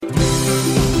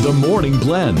The Morning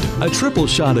Blend, a triple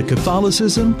shot of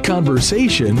Catholicism,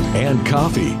 conversation, and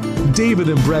coffee. David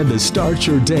and Brenda start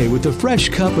your day with a fresh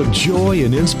cup of joy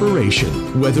and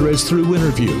inspiration, whether it's through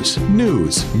interviews,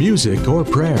 news, music, or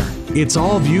prayer. It's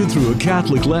all viewed through a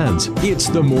Catholic lens. It's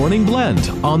The Morning Blend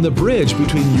on the bridge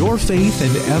between your faith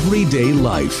and everyday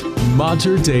life.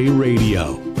 Mater Dei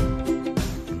Radio.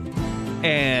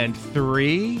 And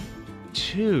 3,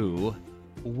 2,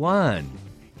 1.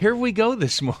 Here we go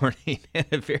this morning.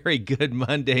 A very good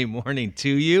Monday morning to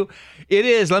you. It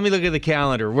is. Let me look at the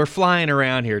calendar. We're flying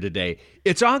around here today.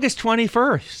 It's August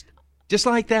 21st. Just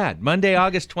like that. Monday,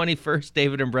 August 21st.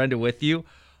 David and Brenda with you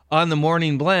on the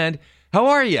Morning Blend. How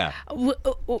are you?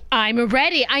 I'm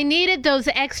ready. I needed those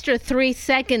extra 3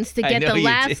 seconds to get the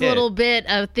last little bit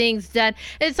of things done.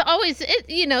 It's always,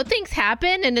 things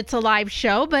happen and it's a live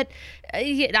show, but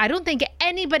I don't think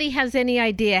anybody has any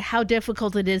idea how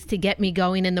difficult it is to get me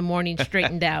going in the morning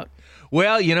straightened out.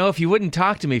 Well, if you wouldn't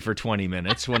talk to me for 20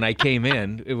 minutes when I came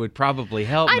in, it would probably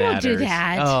help matters. I don't do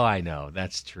that. Oh, I know.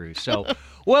 That's true. So,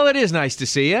 well, it is nice to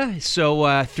see you.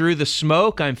 So through the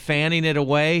smoke, I'm fanning it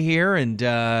away here, and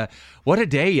what a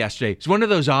day yesterday. It's one of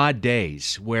those odd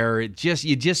days where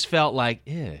you just felt like,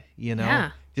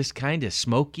 just kind of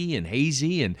smoky and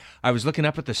hazy. And I was looking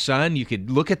up at the sun. You could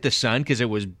look at the sun because it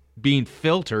was being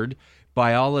filtered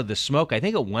by all of the smoke. I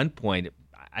think at one point,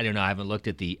 I don't know, I haven't looked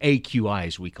at the AQI,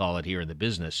 as we call it here in the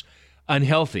business,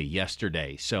 unhealthy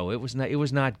yesterday. So it was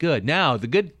not good. Now, the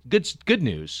good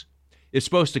news is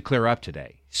supposed to clear up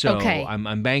today. So okay.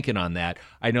 I'm banking on that.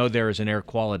 I know there is an air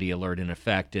quality alert in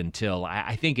effect until,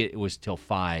 I think it was till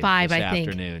 5 this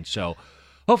afternoon. So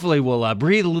hopefully we'll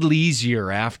breathe a little easier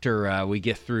after we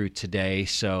get through today.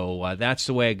 So that's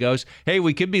the way it goes. Hey,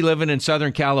 we could be living in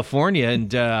Southern California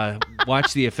and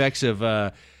watch the effects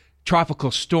of Tropical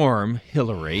Storm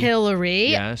Hillary.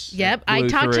 Yes. Yep. I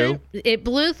talked to it.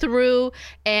 Blew through,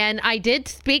 and I did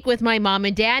speak with my mom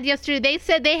and dad yesterday. They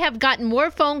said they have gotten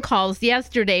more phone calls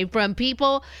yesterday from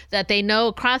people that they know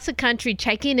across the country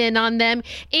checking in on them.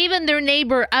 Even their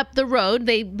neighbor up the road,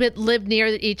 they lived near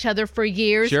each other for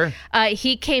years. Sure.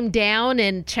 He came down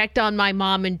and checked on my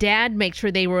mom and dad, make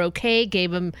sure they were okay,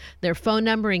 gave them their phone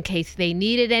number in case they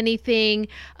needed anything.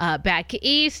 Back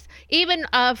east, even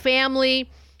a family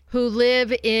who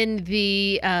live in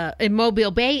the in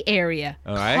Mobile Bay area.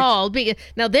 All right. Called.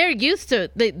 Now, they're used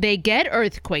to, they get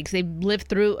earthquakes. They've lived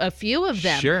through a few of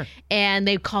them. Sure. And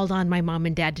they called on my mom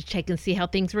and dad to check and see how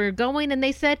things were going. And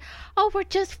they said, we're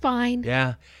just fine.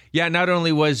 Yeah. Yeah, not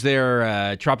only was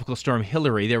there Tropical Storm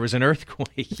Hillary, there was an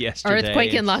earthquake yesterday.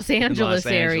 Earthquake in Los Angeles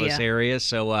area.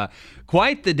 So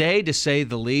quite the day, to say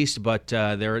the least, but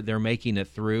they're making it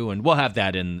through. And we'll have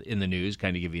that in the news,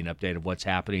 kind of give you an update of what's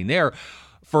happening there.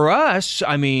 For us,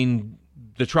 I mean,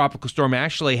 the tropical storm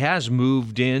actually has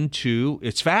moved into,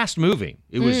 it's fast moving.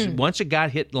 It was, once it got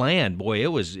hit land, boy,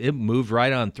 it moved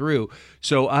right on through.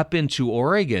 So up into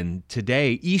Oregon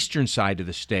today, eastern side of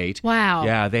the state. Wow.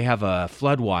 Yeah, they have a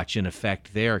flood watch in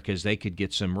effect there because they could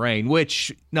get some rain,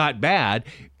 which not bad.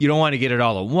 You don't want to get it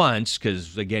all at once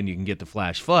because, again, you can get the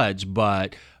flash floods,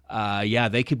 but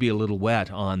they could be a little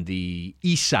wet on the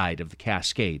east side of the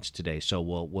Cascades today, so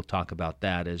we'll talk about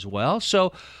that as well.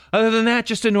 So other than that,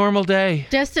 just a normal day.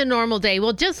 Just a normal day.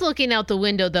 Well, just looking out the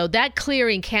window, though, that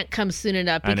clearing can't come soon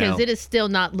enough because it is still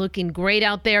not looking great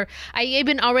out there. I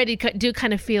even already do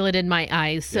kind of feel it in my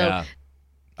eyes. So. Yeah.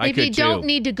 If you don't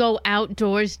need to go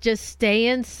outdoors, just stay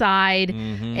inside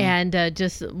and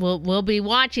we'll be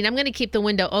watching. I'm going to keep the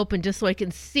window open just so I can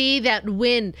see that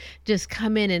wind just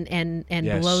come in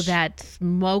and blow that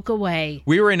smoke away.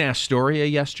 We were in Astoria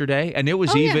yesterday, and it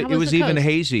was even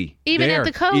hazy. Even there. At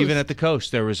the coast. Even at the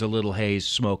coast, there was a little haze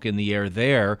smoke in the air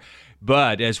there.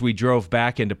 But as we drove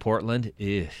back into Portland,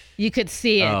 you could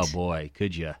see it. Oh boy,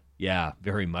 could you? Yeah,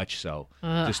 very much so.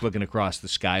 Just looking across the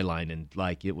skyline and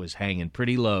like it was hanging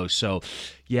pretty low. So,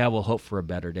 yeah, we'll hope for a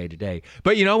better day today.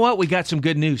 But you know what? We got some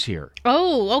good news here.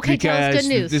 Oh, okay. Tell us good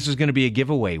news. This is going to be a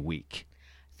giveaway week.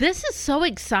 This is so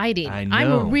exciting. I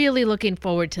know. I'm really looking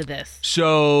forward to this.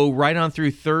 So right on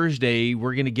through Thursday,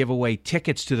 we're going to give away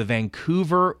tickets to the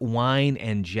Vancouver Wine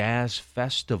and Jazz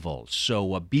Festival.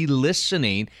 So be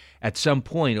listening. At some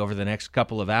point over the next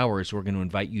couple of hours, we're going to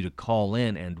invite you to call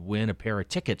in and win a pair of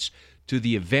tickets to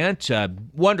the event.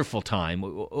 Wonderful time.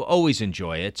 Always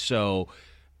enjoy it. So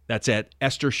that's at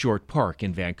Esther Short Park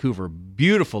in Vancouver.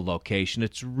 Beautiful location.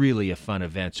 It's really a fun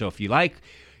event. So if you like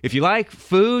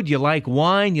food, you like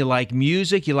wine, you like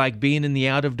music, you like being in the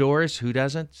out of doors, who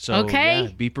doesn't? So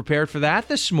be prepared for that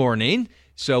this morning.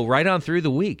 So right on through the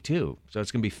week, too. So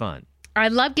it's going to be fun. I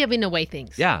love giving away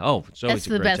things. Yeah. Oh, it's always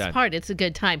That's the best part. It's a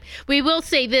good time. We will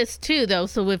say this, too, though,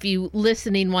 so if you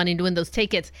listening wanting to win those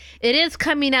tickets, it is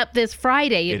coming up this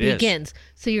Friday. It begins.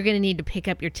 So you're going to need to pick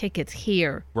up your tickets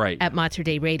here at Mater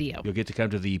Dei Radio. You'll get to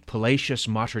come to the Palatius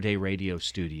Mater Dei Radio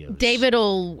studios. David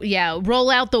will,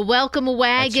 roll out the welcome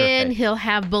wagon. Right. He'll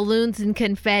have balloons and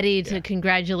confetti to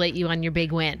congratulate you on your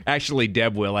big win. Actually,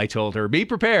 Deb will. I told her, be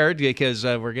prepared because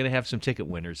we're going to have some ticket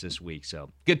winners this week.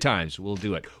 So good times. We'll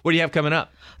do it. What do you have coming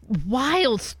up?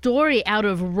 Wild story out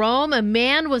of Rome. A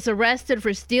man was arrested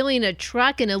for stealing a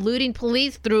truck and eluding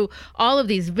police through all of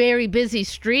these very busy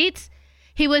streets.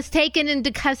 He was taken into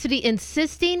custody,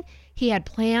 insisting he had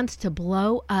plans to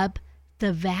blow up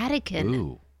the Vatican.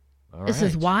 Ooh. All this right.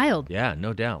 is wild. Yeah,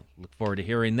 no doubt. Look forward to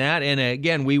hearing that. And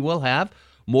again, we will have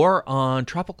more on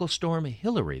Tropical Storm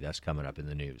Hillary. That's coming up in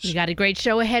the news. We got a great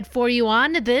show ahead for you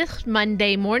on this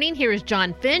Monday morning. Here is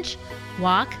John Finch,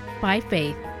 Walk by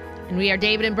Faith. And we are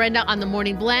David and Brenda on the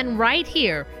Morning Blend right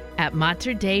here at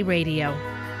Mater Dei Radio.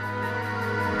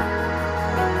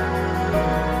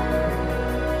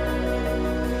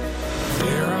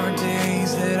 There are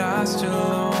days that I still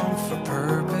long for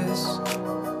purpose,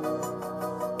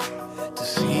 to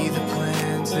see the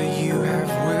plans that you have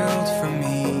willed for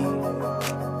me.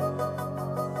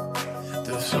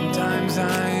 Though sometimes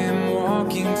I am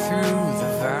walking through the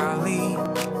valley,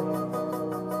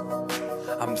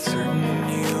 I'm certain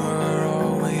you are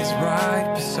always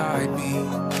right beside me.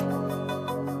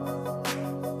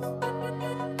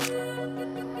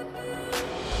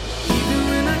 Even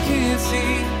when I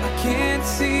can't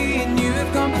see, and you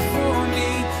have gone before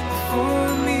me,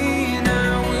 and I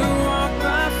will walk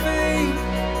by faith.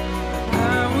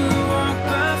 I will walk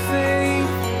by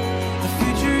faith. The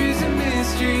future is a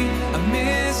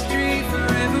mystery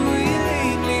forever will you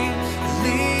lead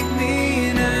me,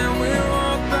 and I will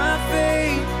walk by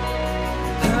faith.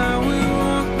 I will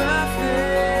walk by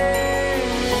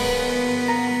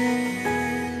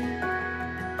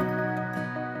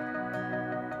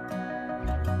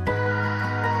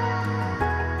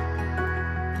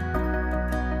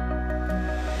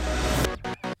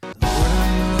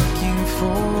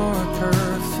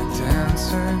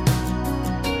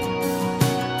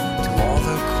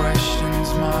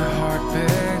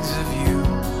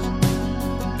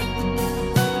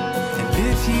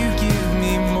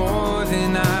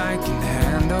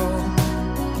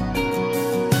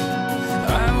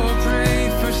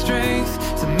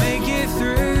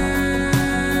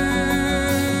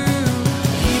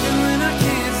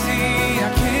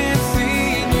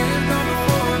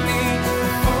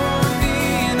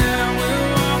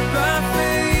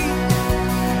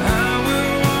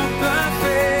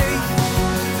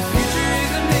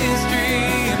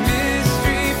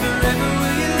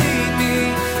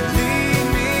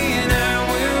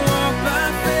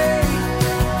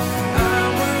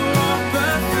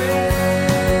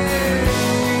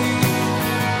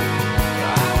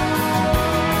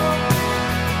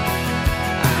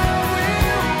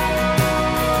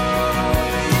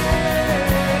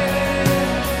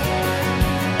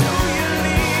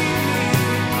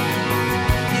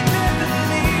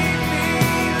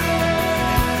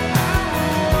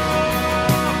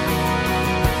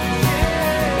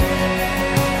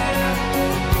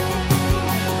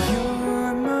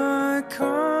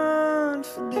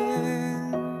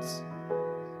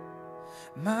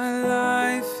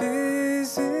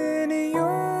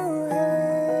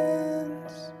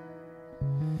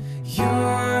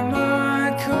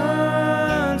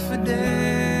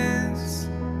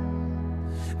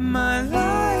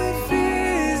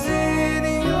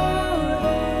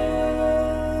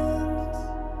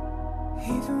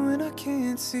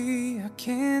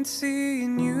can't see,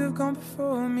 and you have gone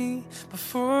before me,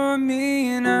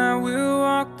 and I will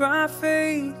walk by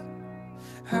faith.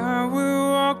 I will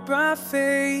walk by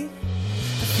faith.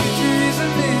 The future is a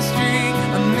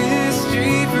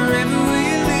mystery, forever will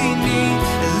you lead me,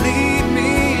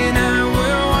 and I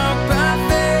will walk by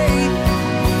faith.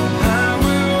 I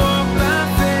will walk by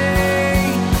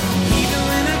faith. Even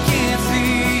when I can't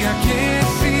see,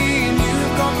 and you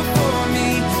have gone before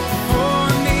me,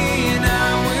 and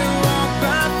I will walk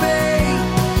by faith.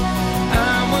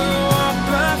 I will walk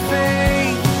by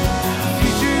faith. The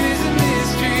future is a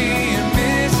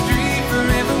mystery,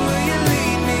 forever will you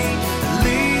lead me,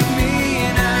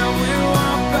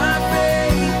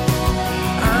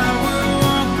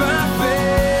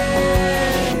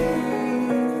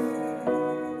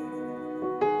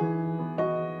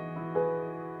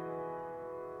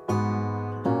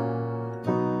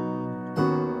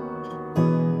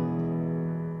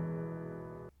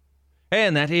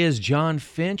 And that is John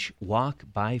Finch, Walk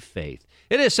by Faith.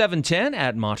 It is 7:10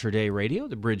 at Mater Dei Radio,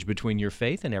 the bridge between your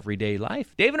faith and everyday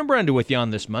life. David and Brenda with you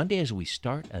on this Monday as we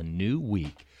start a new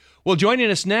week. Well,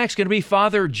 joining us next going to be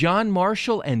Father John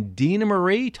Marshall and Dina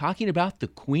Marie talking about the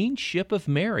Queenship of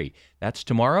Mary. That's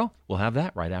tomorrow. We'll have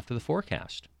that right after the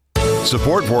forecast.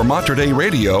 Support for Mater Dei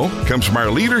Radio comes from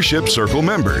our Leadership Circle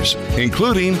members,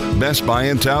 including Best Buy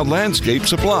in Town Landscape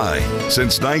Supply.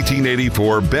 Since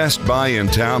 1984, Best Buy in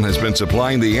Town has been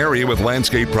supplying the area with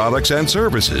landscape products and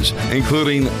services,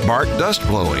 including bark dust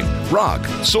blowing, rock,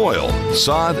 soil,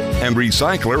 sod, and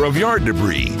recycler of yard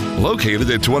debris. Located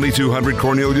at 2200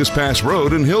 Cornelius Pass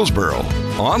Road in Hillsboro.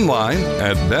 Online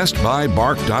at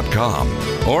bestbuybark.com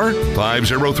or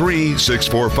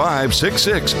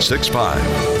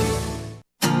 503-645-6665.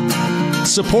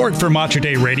 Support for Mater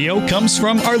Dei Radio comes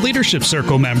from our Leadership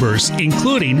Circle members,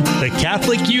 including the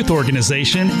Catholic Youth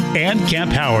Organization and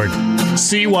Camp Howard.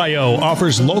 CYO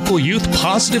offers local youth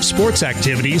positive sports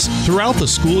activities throughout the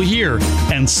school year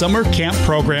and summer camp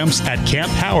programs at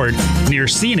Camp Howard near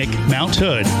scenic Mount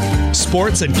Hood.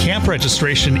 Sports and camp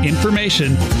registration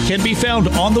information can be found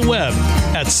on the web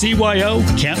at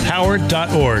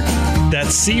cyoCampHoward.org.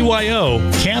 That's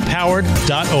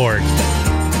cyoCampHoward.org.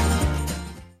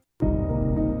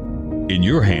 In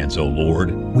your hands, O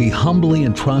Lord, we humbly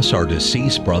entrust our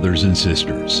deceased brothers and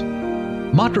sisters.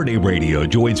 Mater Dei Radio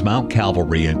joins Mount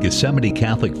Calvary and Gethsemane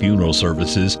Catholic Funeral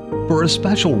Services for a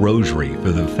special rosary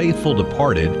for the faithful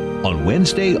departed on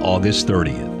Wednesday, August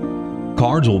 30th.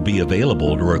 Cards will be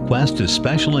available to request a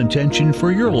special intention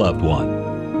for your loved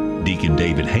one. Deacon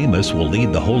David Hamus will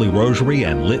lead the Holy Rosary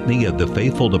and Litany of the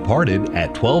Faithful Departed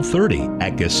at 12:30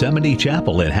 at Gethsemane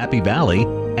Chapel in Happy Valley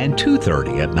and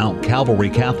 2:30 at Mount Calvary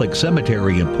Catholic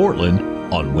Cemetery in Portland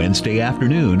on Wednesday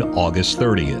afternoon, August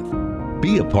 30th.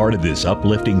 Be a part of this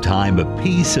uplifting time of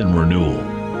peace and renewal.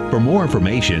 For more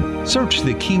information, search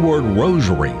the keyword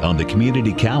Rosary on the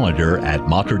community calendar at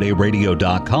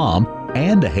materdeiradio.com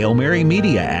and the Hail Mary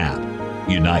Media app.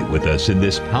 Unite with us in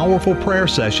this powerful prayer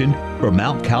session from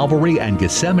Mount Calvary and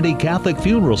Gethsemane Catholic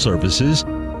Funeral Services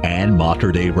and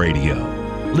Mater Dei Radio,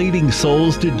 leading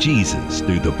souls to Jesus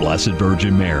through the Blessed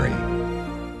Virgin Mary.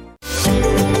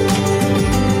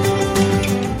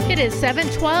 It is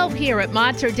 7:12 here at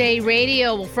Mater Dei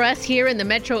Radio. For us here in the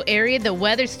metro area, the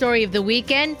weather story of the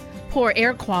weekend, poor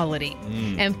air quality.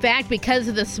 In fact, because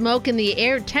of the smoke in the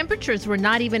air, temperatures were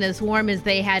not even as warm as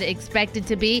they had expected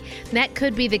to be. And that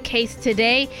could be the case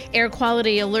today. Air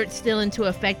quality alert still into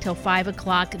effect till 5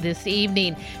 o'clock this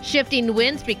evening. Shifting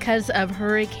winds because of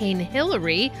Hurricane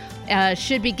Hillary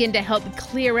should begin to help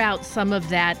clear out some of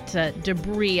that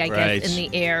debris, I guess, in the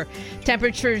air.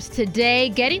 Temperatures today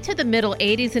getting to the middle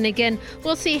 80s. And again,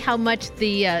 we'll see how much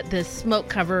the smoke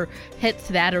cover hits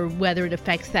that or whether it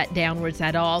affects that downwards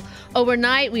at all.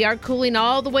 Overnight, we are cooling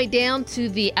all the way down to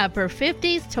the upper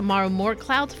 50s. Tomorrow, more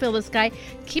clouds fill the sky,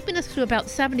 keeping us to about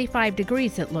 75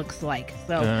 degrees, it looks like.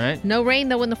 So no rain,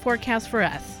 though, in the forecast for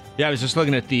us. Yeah, I was just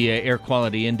looking at the air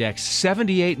quality index,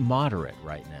 78 moderate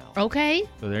right now. Okay.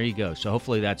 So there you go. So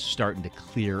hopefully that's starting to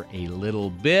clear a little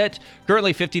bit.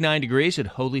 Currently 59 degrees at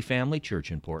Holy Family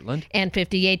Church in Portland. And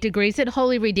 58 degrees at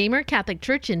Holy Redeemer Catholic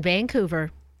Church in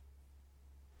Vancouver.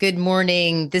 Good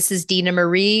morning. This is Dina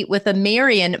Marie with a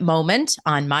Marian moment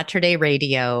on Mater Dei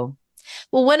Radio.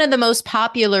 Well, one of the most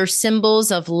popular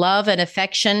symbols of love and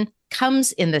affection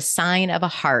comes in the sign of a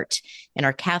heart. In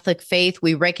our Catholic faith,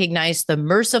 we recognize the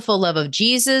merciful love of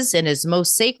Jesus in his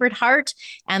most sacred heart,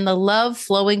 and the love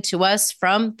flowing to us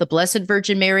from the Blessed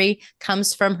Virgin Mary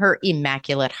comes from her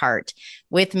Immaculate Heart.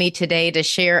 With me today to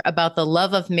share about the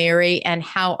love of Mary and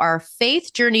how our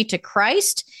faith journey to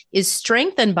Christ is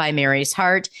strengthened by Mary's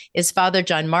heart is Father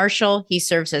John Marshall. He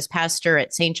serves as pastor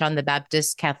at St. John the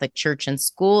Baptist Catholic Church and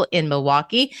School in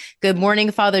Milwaukee. Good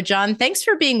morning, Father John. Thanks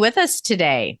for being with us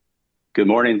today. Good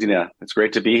morning, Dina. It's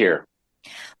great to be here.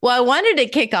 Well, I wanted to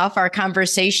kick off our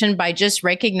conversation by just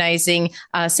recognizing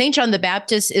St. John the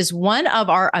Baptist is one of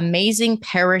our amazing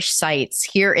parish sites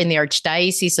here in the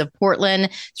Archdiocese of Portland.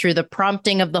 Through the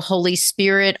prompting of the Holy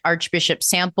Spirit, Archbishop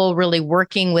Sample really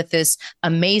working with this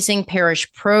amazing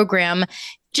parish program.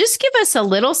 Just give us a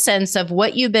little sense of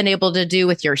what you've been able to do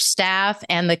with your staff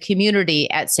and the community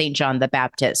at St. John the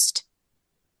Baptist.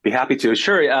 Be happy to.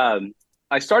 Sure.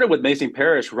 I started with Amazing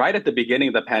Parish right at the beginning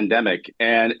of the pandemic,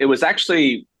 and it was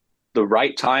actually the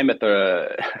right time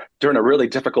during a really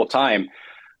difficult time.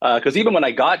 Because even when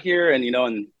I got here and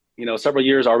several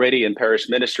years already in parish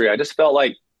ministry, I just felt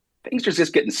like things are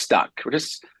just getting stuck. We're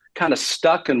just kind of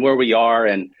stuck in where we are.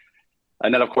 And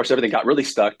then, of course, everything got really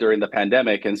stuck during the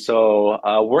pandemic. And so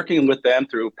working with them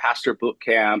through pastor boot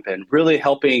camp and really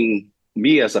helping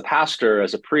me as a pastor,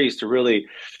 as a priest, to really,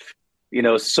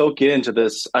 soak into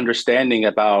this understanding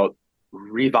about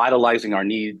revitalizing our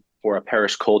need for a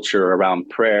parish culture around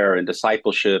prayer and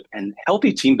discipleship and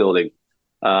healthy team building.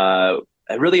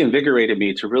 It really invigorated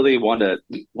me to really want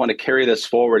to carry this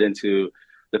forward into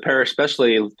the parish,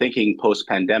 especially thinking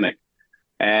post-pandemic.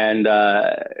 And,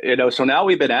 so now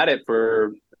we've been at it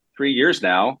for 3 years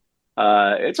now.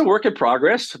 It's a work in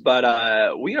progress,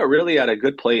 but we are really at a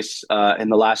good place in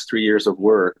the last 3 years of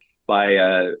work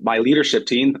by my leadership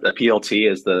team, the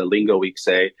PLT as the lingo we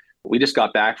say. We just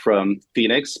got back from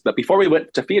Phoenix. But before we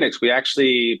went to Phoenix, we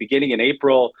actually, beginning in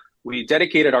April, we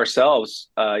dedicated ourselves,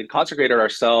 consecrated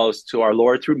ourselves to our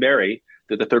Lord through Mary,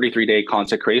 through the 33-day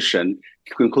consecration,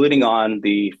 concluding on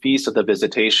the Feast of the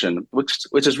Visitation, which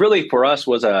is really for us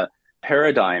was a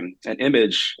paradigm, an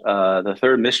image, the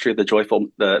third mystery of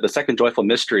the second joyful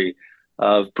mystery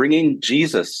of bringing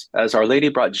Jesus, as Our Lady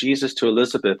brought Jesus to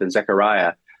Elizabeth and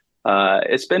Zechariah.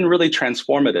 It's been really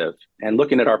transformative, and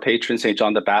looking at our patron, St.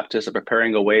 John the Baptist, and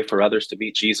preparing a way for others to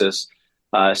meet Jesus.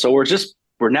 So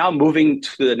we're now moving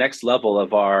to the next level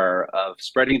of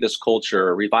spreading this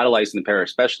culture, revitalizing the parish,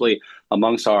 especially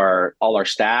amongst all our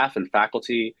staff and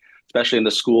faculty, especially in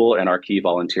the school, and our key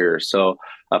volunteers. So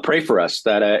pray for us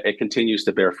that it continues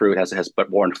to bear fruit, as it has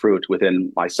borne fruit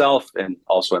within myself and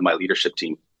also in my leadership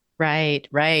team. Right.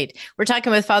 We're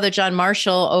talking with Father John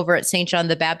Marshall over at St. John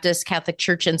the Baptist Catholic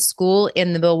Church and School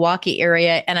in the Milwaukee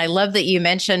area. And I love that you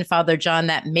mentioned, Father John,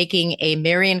 that making a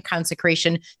Marian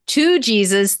consecration to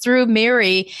Jesus through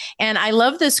Mary. And I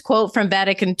love this quote from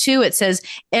Vatican II. It says,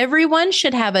 "Everyone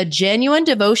should have a genuine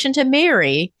devotion to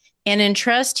Mary and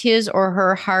entrust his or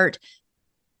her heart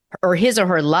or his or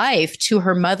her life to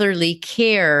her motherly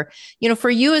care." For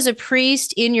you as a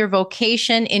priest, in your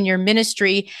vocation, in your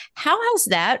ministry, how has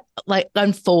that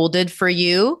unfolded for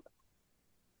you?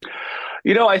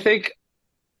 I think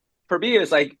for me,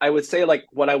 it's like, I would say, like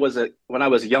when I was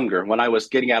younger, when I was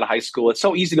getting out of high school, it's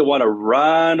so easy to want to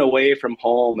run away from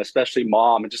home, especially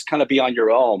mom, and just kind of be on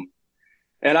your own.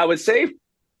 And I would say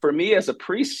for me as a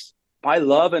priest, my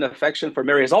love and affection for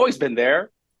Mary has always been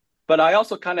there. But I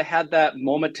also kind of had that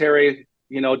momentary,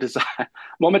 desire,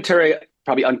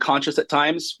 probably unconscious at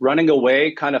times, running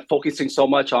away, kind of focusing so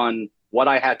much on what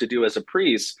I had to do as a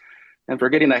priest and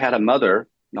forgetting I had a mother,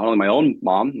 not only my own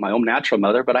mom, my own natural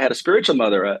mother, but I had a spiritual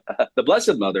mother, the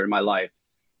Blessed Mother in my life.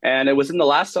 And it was in the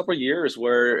last several years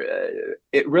where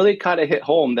it really kind of hit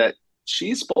home that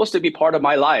she's supposed to be part of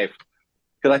my life.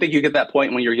 Because I think you get that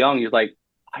point when you're young, you're like,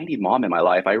 I need mom in my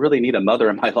life. I really need a mother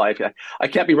in my life. I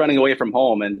can't be running away from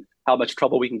home, and how much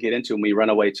trouble we can get into when we run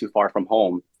away too far from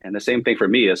home. And the same thing for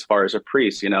me as far as a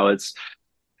priest, it's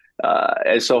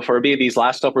and so for me, these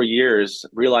last several years,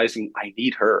 realizing I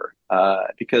need her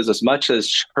because as much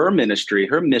as her ministry,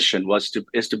 her mission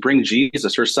is to bring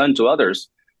Jesus, her son, to others.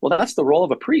 Well, that's the role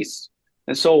of a priest.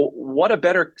 And so what a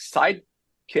better sidekick,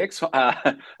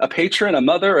 a patron, a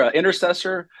mother, an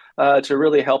intercessor, to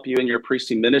really help you in your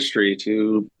priestly ministry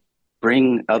to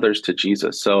bring others to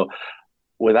Jesus. So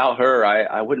without her,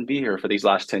 I wouldn't be here for these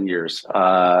last 10 years.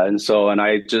 I'm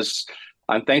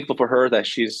thankful for her that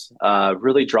she's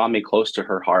really drawn me close to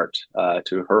her heart,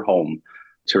 to her home,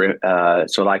 so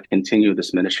that I can continue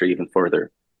this ministry even further.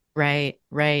 Right.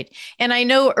 And I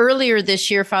know earlier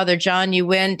this year, Father John,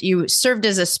 you served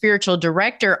as a spiritual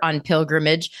director on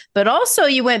pilgrimage, but also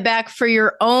you went back for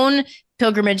your own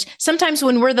pilgrimage. Sometimes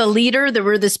when we're the leader,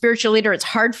 we're the spiritual leader, it's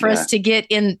hard for us to get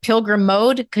in pilgrim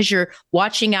mode because you're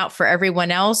watching out for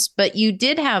everyone else. But you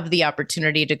did have the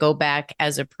opportunity to go back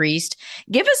as a priest.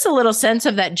 Give us a little sense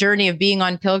of that journey of being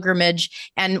on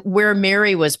pilgrimage and where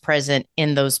Mary was present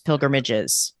in those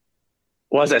pilgrimages.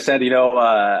 Well, as I said,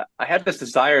 I had this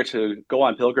desire to go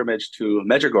on pilgrimage to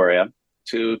Medjugorje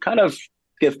to kind of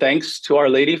give thanks to Our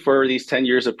Lady for these 10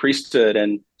 years of priesthood.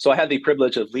 And so I had the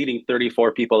privilege of leading 30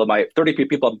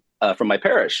 people from my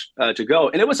parish to go.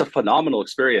 And it was a phenomenal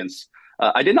experience.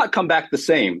 I did not come back the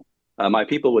same. My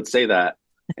people would say that.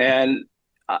 And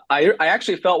I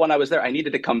actually felt when I was there, I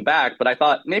needed to come back, but I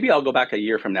thought maybe I'll go back a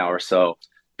year from now or so.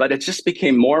 But it just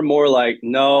became more and more like,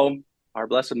 no, our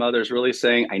Blessed Mother is really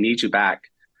saying, I need you back.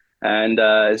 And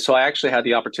so I actually had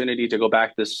the opportunity to go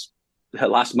back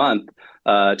last month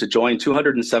to join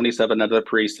 277 other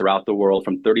priests throughout the world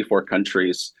from 34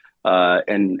 countries.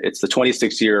 And it's the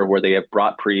 26th year where they have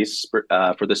brought priests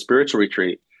for the spiritual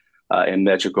retreat in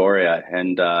Medjugorje.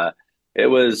 And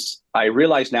I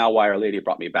realize now why Our Lady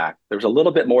brought me back. There was a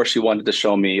little bit more she wanted to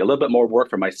show me, a little bit more work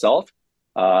for myself.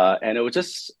 And it was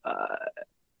just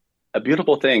a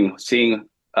beautiful thing seeing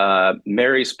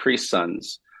Mary's priest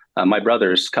sons, my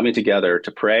brothers, coming together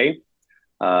to pray,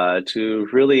 to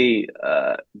really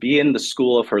be in the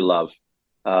school of her love,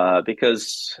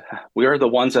 because we are the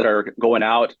ones that are going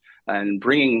out and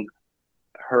bringing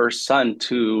her son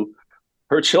to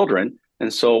her children.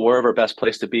 And so wherever best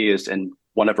place to be is in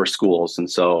one of her schools. And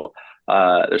so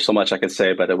there's so much I can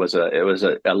say, but it was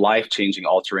a life-changing,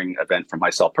 altering event for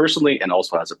myself personally and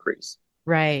also as a priest.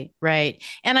 Right, right.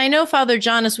 And I know, Father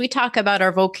John, as we talk about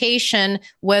our vocation,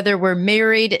 whether we're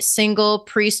married, single,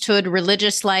 priesthood,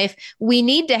 religious life, we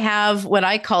need to have what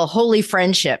I call holy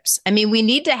friendships. I mean, we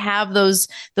need to have those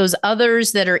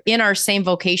others that are in our same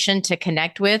vocation to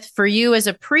connect with. For you as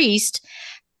a priest,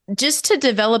 just to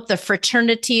develop the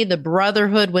fraternity, the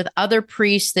brotherhood with other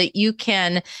priests that you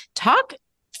can talk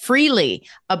freely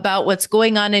about what's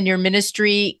going on in your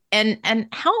ministry. And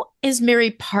how is Mary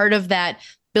part of that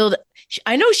build?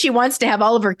 I know she wants to have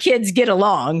all of her kids get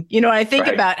along. You know, I think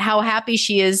about how happy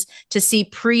she is to see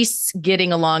priests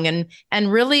getting along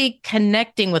and really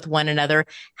connecting with one another.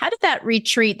 How did that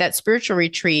retreat, that spiritual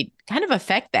retreat, kind of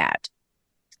affect that?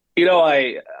 You know,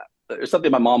 there's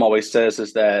something my mom always says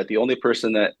is that the only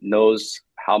person that knows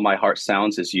how my heart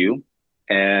sounds is you.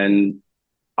 And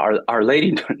Our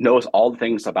Lady knows all the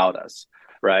things about us,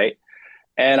 right?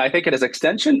 And I think as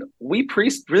extension, we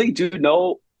priests really do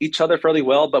know each other fairly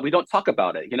well, but we don't talk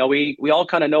about it. You know, we all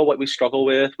kind of know what we struggle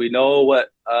with. We know what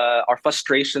our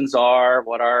frustrations are,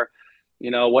 what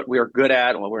we are good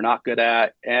at, what we're not good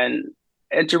at. And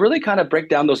to really kind of break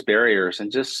down those barriers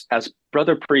and just as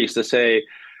brother priests to say,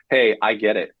 hey, I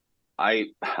get it.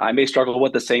 I may struggle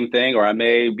with the same thing, or I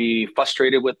may be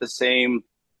frustrated with the same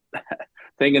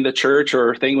thing in the church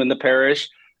or thing in the parish.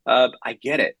 I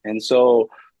get it. And so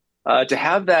to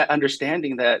have that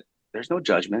understanding that there's no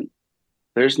judgment,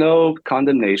 there's no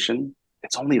condemnation,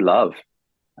 it's only love.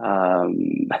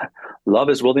 Love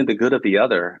is willing the good of the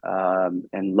other.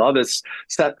 And love is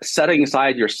setting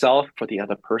aside yourself for the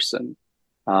other person.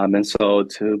 And so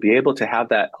to be able to have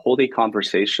that holy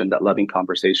conversation, that loving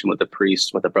conversation with the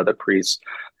priest, with the brother priest,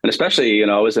 and especially, you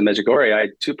know, I was in Medjugorje, I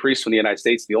had two priests from the United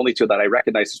States, the only two that I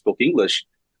recognized who spoke English.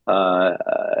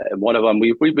 And one of them,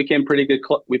 we became pretty good.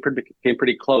 We became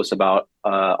pretty close about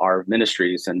our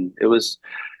ministries, and it was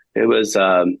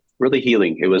really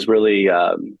healing. It was really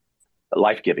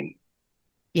life-giving.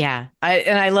 Yeah.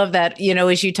 I love that, you know,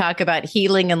 as you talk about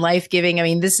healing and life-giving, I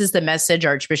mean, this is the message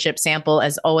Archbishop Sample,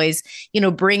 as always, you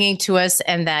know, bringing to us,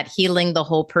 and that healing the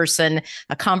whole person.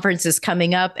 A conference is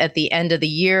coming up at the end of the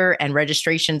year, and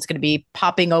registration is going to be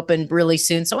popping open really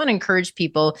soon. So I want to encourage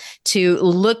people to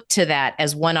look to that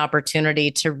as one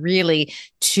opportunity to really,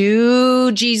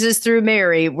 to Jesus through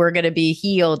Mary, we're going to be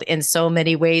healed in so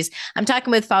many ways. I'm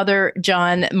talking with Father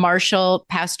John Marshall,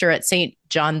 pastor at St.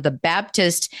 John the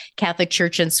Baptist Catholic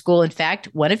Church and School. In fact,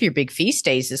 one of your big feast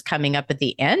days is coming up at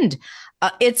the end.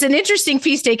 It's an interesting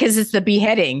feast day because it's the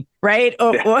beheading, right?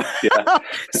 Yeah.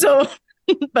 So,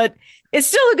 but it's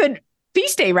still a good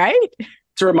feast day, right?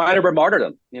 It's a reminder of our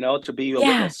martyrdom, you know, to be a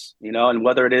witness, you know, and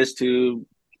whether it is to,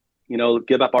 you know,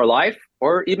 give up our life,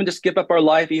 or even just give up our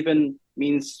life, even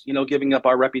means, you know, giving up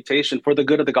our reputation for the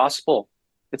good of the gospel.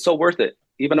 It's so worth it.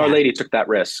 Even Our Lady took that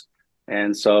risk.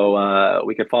 And so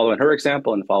we could follow in her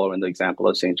example and follow in the example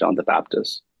of St. John the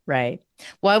Baptist. Right.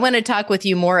 Well, I want to talk with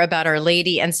you more about Our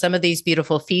Lady and some of these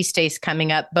beautiful feast days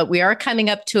coming up, but we are coming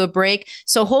up to a break.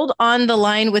 So hold on the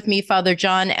line with me, Father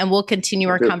John, and we'll continue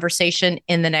our conversation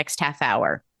in the next half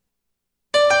hour.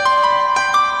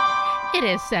 It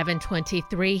is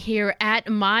 7:23 here at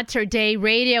Mater Dei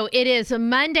Radio. It is a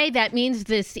Monday. That means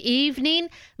this evening,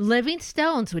 Living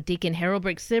Stones with Deacon Harold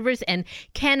Brick-Sivers and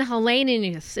Ken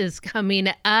Hellenius is coming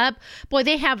up. Boy,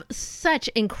 they have such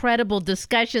incredible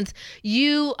discussions.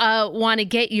 You want to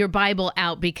get your Bible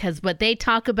out, because what they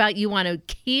talk about, you want to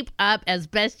keep up as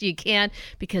best you can,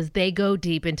 because they go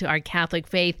deep into our Catholic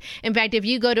faith. In fact, if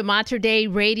you go to Mater Dei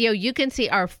Radio, you can see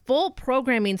our full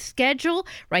programming schedule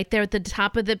right there at the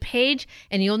top of the page.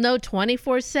 And you'll know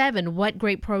 24/7 what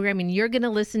great programming you're going to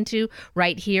listen to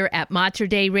right here at Mater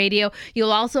Dei Radio.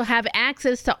 You'll also have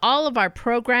access to all of our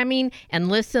programming and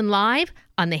listen live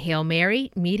on the Hail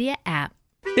Mary Media app.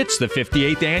 It's the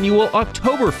 58th Annual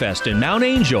Oktoberfest in Mount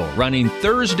Angel, running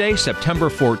Thursday, September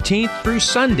 14th through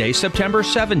Sunday, September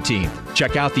 17th.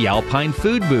 Check out the Alpine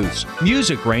food booths,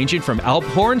 music ranging from Alp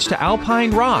horns to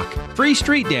Alpine rock, free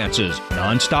street dances,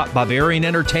 non-stop Bavarian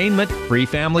entertainment, free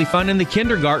family fun in the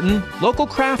kindergarten, local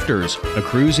crafters, a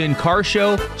cruise-in car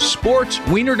show, sports,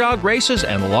 wiener dog races,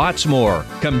 and lots more.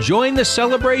 Come join the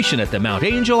celebration at the Mount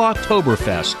Angel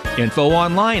Oktoberfest. Info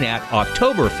online at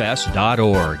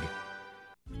oktoberfest.org.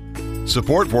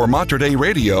 Support for Mater Dei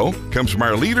Radio comes from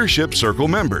our Leadership Circle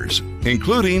members,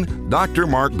 including Dr.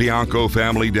 Mark Bianco,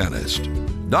 family dentist,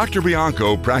 Dr.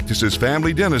 Bianco practices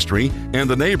family dentistry in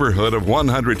the neighborhood of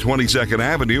 122nd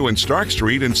Avenue and Stark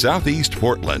Street in Southeast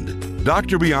Portland.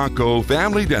 Dr. Bianco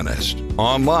Family Dentist.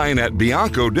 Online at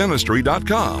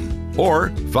biancodentistry.com or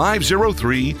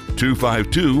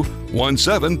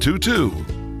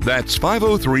 503-252-1722. That's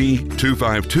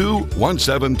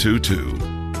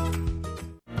 503-252-1722.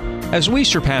 As we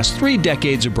surpass 3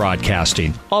 decades of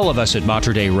broadcasting, all of us at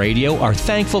Mater Dei Radio are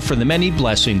thankful for the many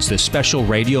blessings this special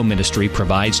radio ministry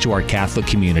provides to our Catholic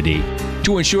community.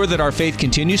 To ensure that our faith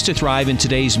continues to thrive in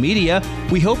today's media,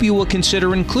 we hope you will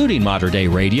consider including Mater Dei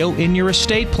Radio in your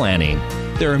estate planning.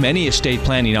 There are many estate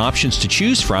planning options to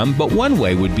choose from, but one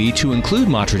way would be to include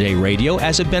Mater Dei Radio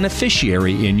as a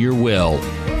beneficiary in your will.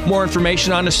 More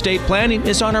information on estate planning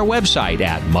is on our website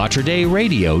at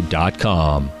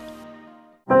materdeiradio.com.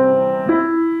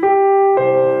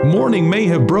 Morning may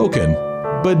have broken,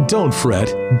 but don't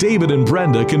fret. David and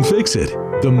Brenda can fix it.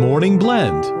 The Morning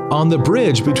Blend, on the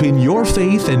bridge between your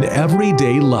faith and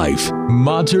everyday life.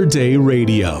 Mater Dei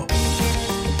Radio.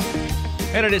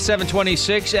 Headed at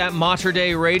 7:26 at Mater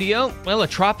Dei Radio. Well, a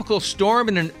tropical storm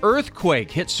and an earthquake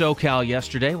hit SoCal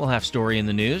yesterday. We'll have story in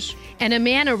the news. And a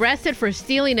man arrested for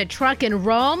stealing a truck in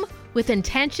Rome with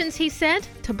intentions, he said,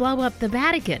 to blow up the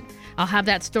Vatican. I'll have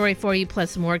that story for you,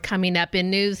 plus more coming up in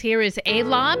news. Here is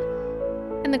Alob,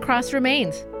 and the cross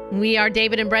remains. We are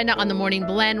David and Brenda on the Morning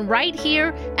Blend right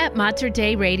here at Mater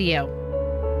Dei Radio.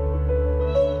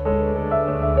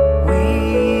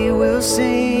 We will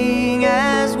sing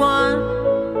as one,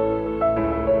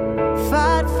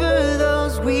 fight for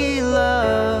those we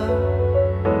love.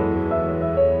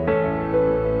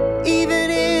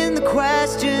 Even in the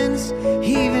questions,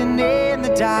 even in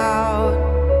the doubt,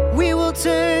 we will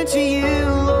turn to you,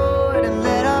 Lord, and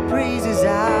let our praises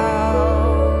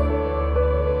out.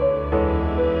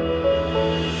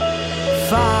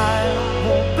 Fire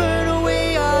won't burn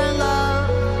away our love,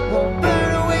 won't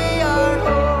burn away our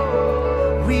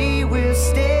hope. We will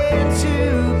stand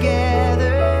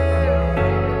together,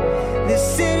 this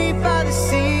city by the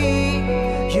sea.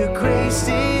 Your grace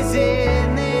is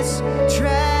in this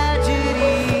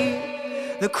tragedy.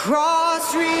 The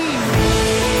cross remains.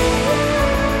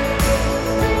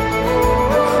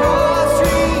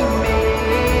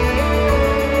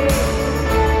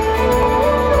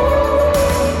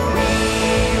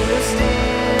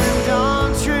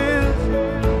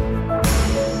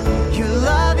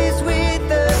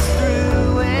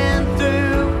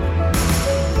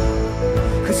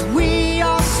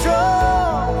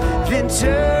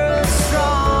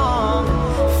 Strong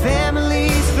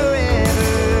families forever.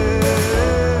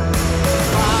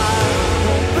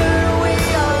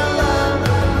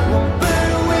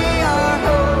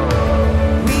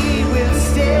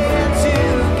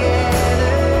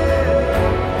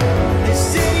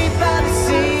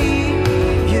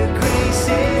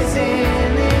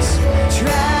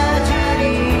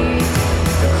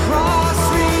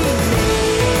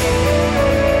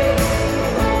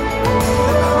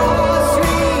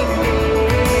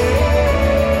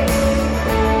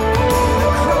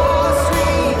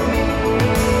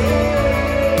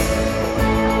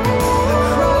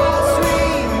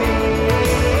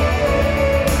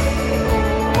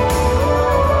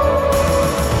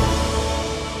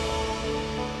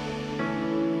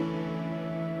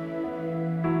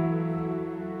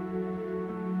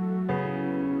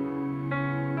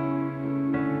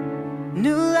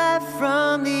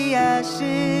 from the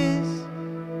ashes.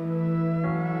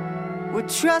 We're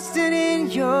trusting in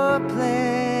your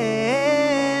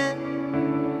plan.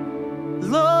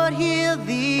 Lord, heal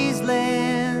these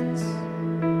lands.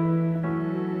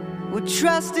 We're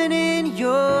trusting in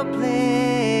your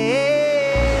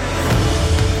plan.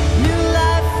 New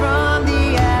life from the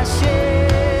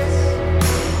ashes.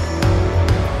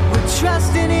 We're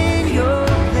trusting in your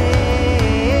plan.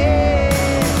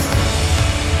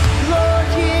 Lord,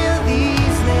 heal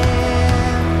these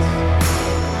lands.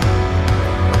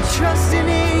 We're trusting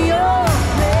in your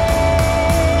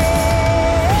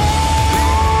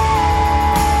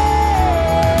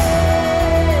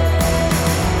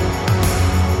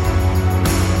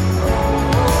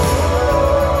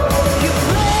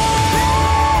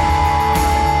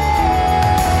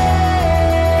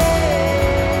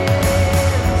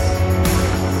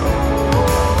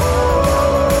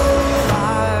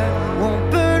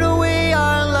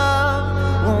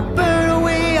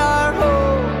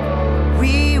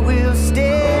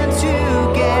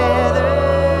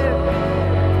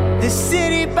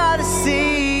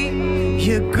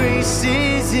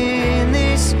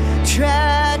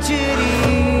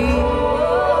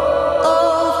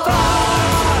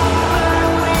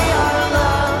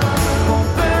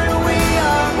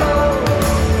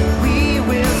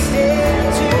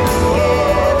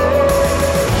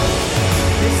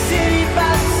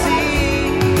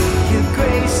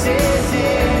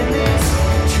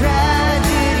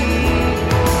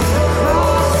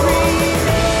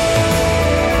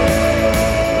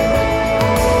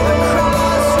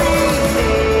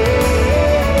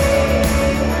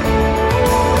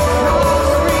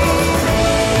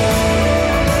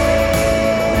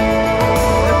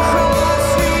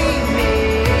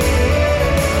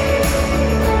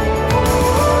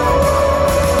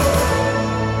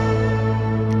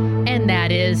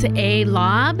is a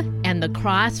lob and the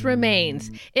cross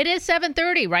remains. It is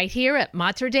 7:30 right here at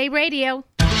Mater Dei Radio.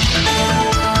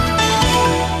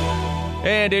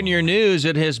 And in your news,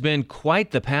 it has been quite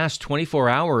the past 24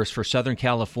 hours for Southern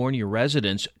California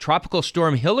residents. Tropical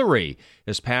Storm Hilary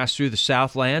has passed through the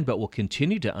Southland, but will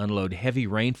continue to unload heavy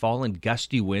rainfall and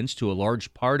gusty winds to a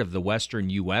large part of the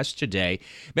western U.S. today.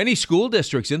 Many school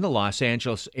districts in the Los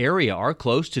Angeles area are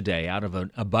closed today out of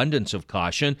an abundance of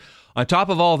caution. On top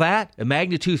of all that, a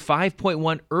magnitude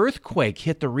 5.1 earthquake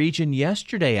hit the region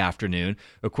yesterday afternoon.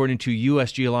 According to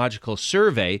U.S. Geological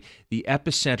Survey, the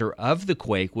epicenter of the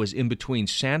quake was in between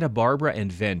Santa Barbara and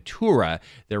Ventura.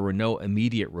 There were no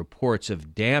immediate reports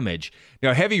of damage.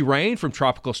 Now, heavy rain from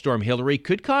Tropical Storm Hilary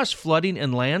could cause flooding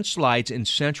and landslides in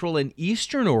central and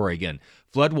eastern Oregon.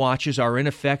 Flood watches are in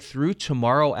effect through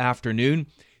tomorrow afternoon.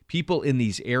 People in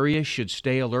these areas should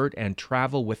stay alert and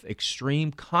travel with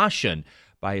extreme caution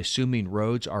by assuming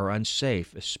roads are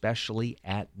unsafe, especially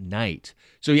at night.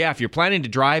 So yeah, if you're planning to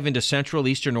drive into central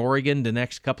eastern Oregon the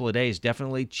next couple of days,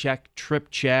 definitely trip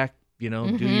check, do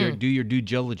your due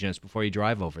diligence before you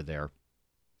drive over there.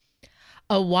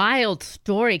 A wild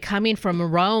story coming from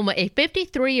Rome. A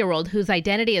 53-year-old whose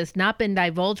identity has not been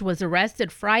divulged was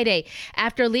arrested Friday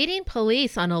after leading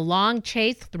police on a long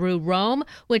chase through Rome,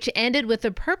 which ended with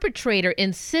the perpetrator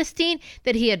insisting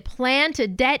that he had planned to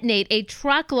detonate a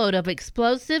truckload of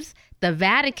explosives at the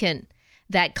Vatican.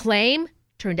 That claim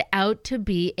turned out to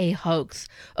be a hoax.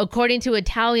 According to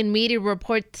Italian media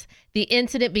reports, the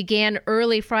incident began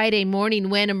early Friday morning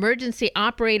when emergency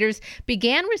operators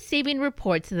began receiving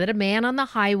reports that a man on the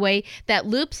highway that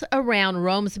loops around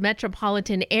Rome's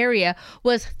metropolitan area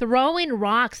was throwing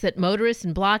rocks at motorists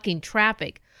and blocking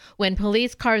traffic. When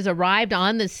police cars arrived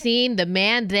on the scene, the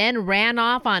man then ran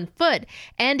off on foot,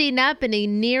 ending up in a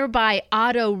nearby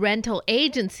auto rental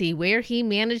agency where he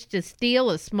managed to steal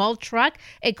a small truck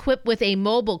equipped with a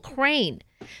mobile crane.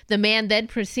 The man then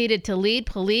proceeded to lead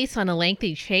police on a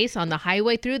lengthy chase on the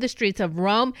highway through the streets of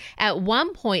Rome, at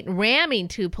one point ramming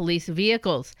two police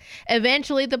vehicles.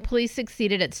 Eventually, the police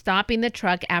succeeded at stopping the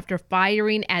truck after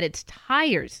firing at its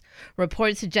tires.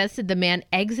 Reports suggested the man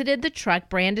exited the truck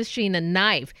brandishing a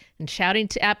knife and shouting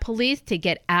at police to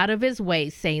get out of his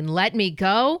way, saying, "Let me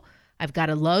go. I've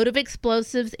got a load of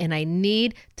explosives and I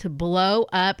need to blow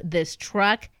up this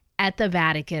truck at the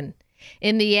Vatican."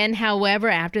 In the end, however,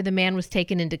 after the man was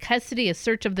taken into custody, a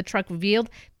search of the truck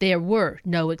revealed there were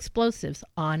no explosives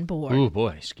on board. Oh,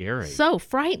 boy, scary. So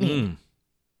frightening.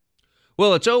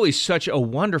 Well, it's always such a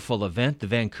wonderful event. The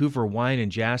Vancouver Wine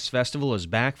and Jazz Festival is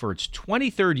back for its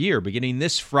 23rd year, beginning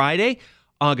this Friday,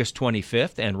 August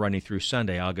 25th, and running through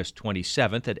Sunday, August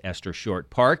 27th at Esther Short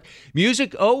Park.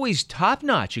 Music always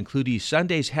top-notch, including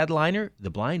Sunday's headliner, the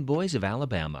Blind Boys of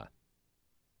Alabama.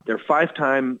 They're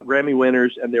 5-time Grammy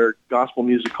winners, and they're Gospel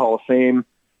Music Hall of Fame.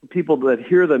 People that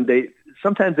hear them,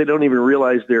 sometimes they don't even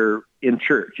realize they're in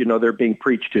church. They're being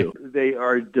preached to. They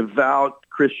are devout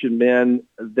Christian men.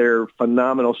 They're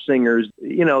phenomenal singers.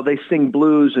 They sing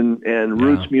blues and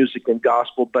roots music and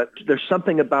gospel, but there's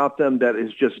something about them that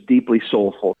is just deeply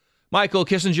soulful. Michael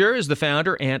Kissinger is the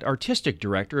founder and artistic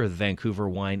director of the Vancouver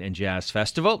Wine and Jazz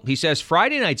Festival. He says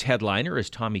Friday night's headliner is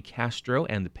Tommy Castro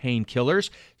and the Painkillers.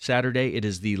 Saturday, it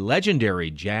is the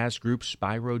legendary jazz group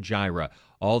Spyro Gyra.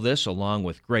 All this along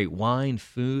with great wine,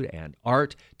 food, and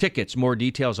art. Tickets, more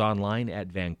details online at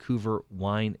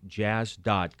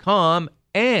VancouverWineJazz.com.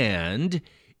 And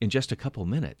in just a couple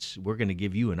minutes, we're going to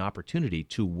give you an opportunity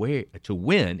to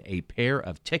win a pair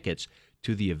of tickets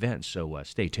to the event, so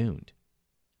stay tuned.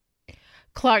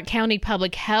 Clark County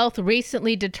Public Health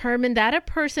recently determined that a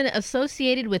person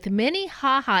associated with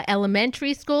Minnehaha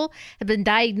Elementary School had been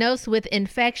diagnosed with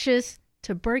infectious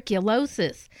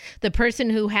tuberculosis. The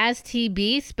person who has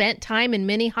TB spent time in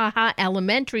Minnehaha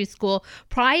Elementary School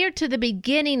prior to the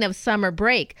beginning of summer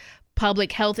break.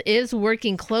 Public Health is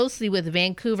working closely with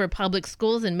Vancouver Public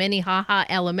Schools and Minnehaha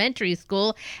Elementary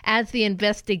School as the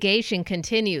investigation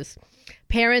continues.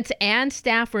 Parents and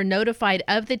staff were notified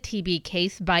of the TB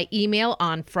case by email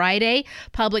on Friday.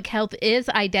 Public Health is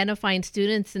identifying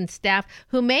students and staff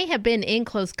who may have been in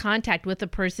close contact with a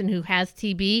person who has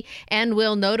TB and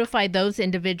will notify those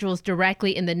individuals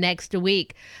directly in the next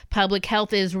week. Public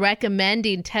Health is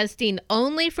recommending testing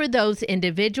only for those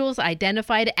individuals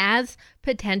identified as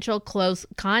potential close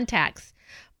contacts.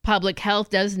 Public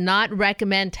Health does not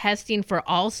recommend testing for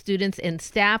all students and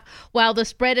staff. While the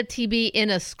spread of TB in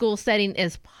a school setting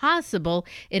is possible,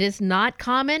 it is not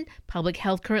common. Public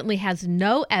Health currently has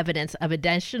no evidence of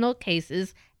additional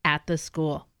cases at the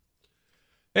school.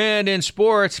 And in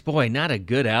sports, boy, not a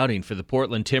good outing for the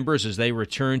Portland Timbers as they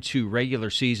return to regular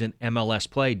season MLS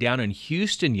play. Down in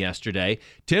Houston yesterday,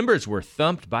 Timbers were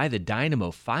thumped by the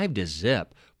Dynamo 5-0.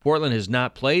 Portland has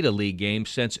not played a league game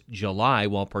since July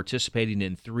while participating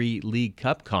in 3 League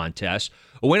Cup contests.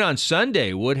 A win on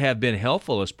Sunday would have been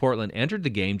helpful as Portland entered the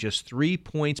game just 3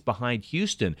 points behind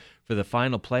Houston for the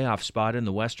final playoff spot in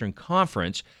the Western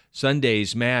Conference.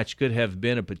 Sunday's match could have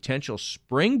been a potential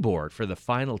springboard for the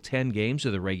final 10 games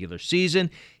of the regular season.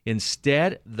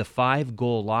 Instead, the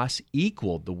 5-goal loss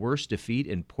equaled the worst defeat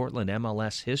in Portland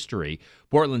MLS history.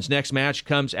 Portland's next match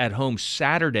comes at home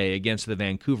Saturday against the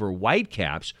Vancouver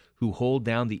Whitecaps, who hold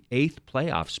down the 8th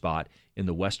playoff spot in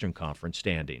the Western Conference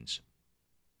standings.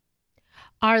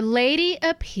 Our Lady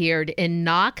appeared in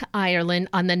Knock, Ireland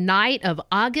on the night of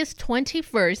August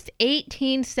 21st,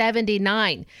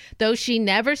 1879. Though she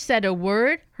never said a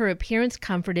word, her appearance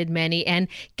comforted many and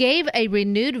gave a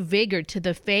renewed vigor to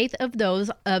the faith of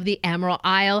those of the Emerald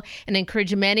Isle and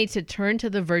encouraged many to turn to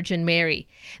the Virgin Mary.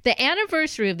 The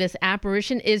anniversary of this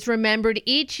apparition is remembered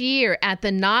each year at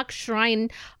the Knock Shrine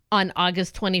on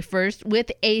August 21st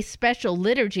with a special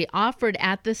liturgy offered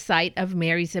at the site of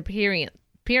Mary's appearance.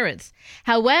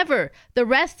 However, the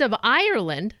rest of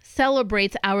Ireland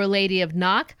celebrates Our Lady of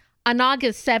Knock on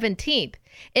August 17th.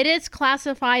 It is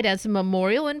classified as a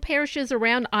memorial, and parishes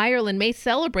around Ireland may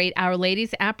celebrate Our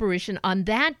Lady's apparition on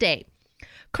that day.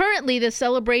 Currently, the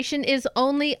celebration is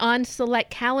only on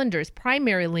select calendars,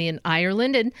 primarily in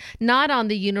Ireland, and not on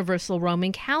the Universal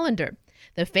Roman calendar.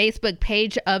 The Facebook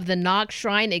page of the Knock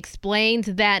Shrine explains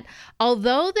that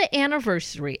although the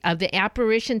anniversary of the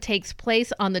apparition takes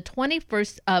place on the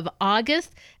 21st of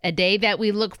August, a day that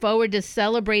we look forward to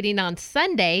celebrating on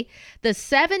Sunday, the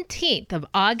 17th of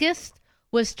August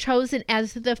was chosen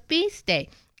as the feast day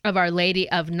of Our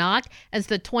Lady of Knock, as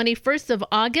the 21st of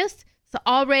August is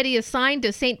already assigned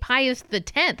to St. Pius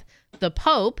X, the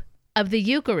Pope of the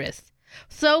Eucharist.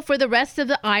 So for the rest of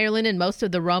the Ireland and most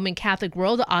of the Roman Catholic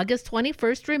world, August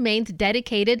 21st remains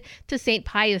dedicated to St.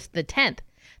 Pius X.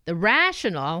 The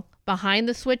rationale behind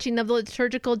the switching of the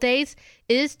liturgical days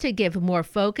is to give more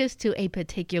focus to a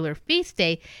particular feast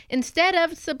day instead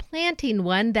of supplanting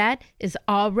one that is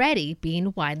already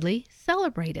being widely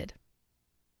celebrated.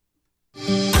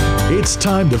 It's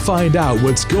time to find out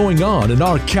what's going on in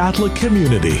our Catholic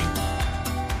community.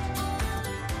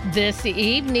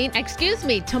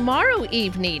 Tomorrow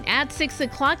evening at 6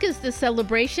 o'clock is the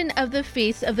celebration of the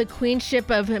Feast of the Queenship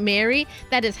of Mary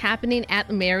that is happening at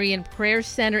the Marian Prayer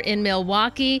Center in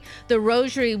Milwaukee. The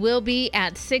Rosary will be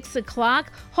at 6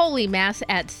 o'clock, Holy Mass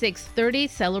at 6:30,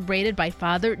 celebrated by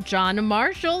Father John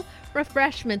Marshall.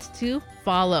 Refreshments to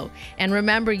follow. And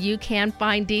remember, you can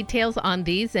find details on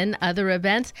these and other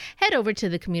events. Head over to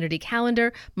the community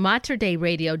calendar,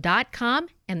 materdeiradio.com,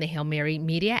 and the Hail Mary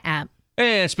Media app.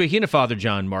 And speaking of Father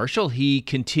John Marshall, he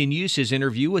continues his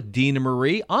interview with Dina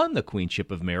Marie on the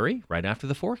Queenship of Mary right after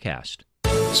the forecast.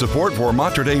 Support for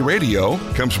Mater Dei Radio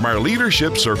comes from our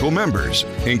Leadership Circle members,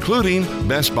 including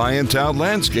Best Buy in Town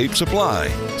Landscape Supply.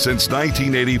 Since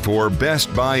 1984,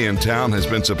 Best Buy in Town has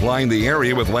been supplying the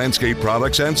area with landscape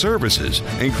products and services,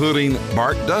 including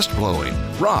bark dust blowing,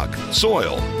 rock,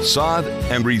 soil, sod,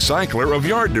 and recycler of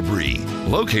yard debris.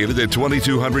 Located at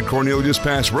 2200 Cornelius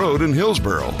Pass Road in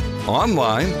Hillsboro.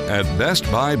 Online at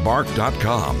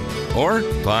bestbuybark.com or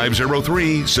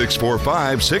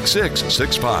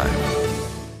 503-645-6665.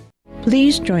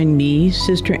 Please join me,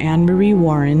 Sister Anne Marie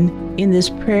Warren, in this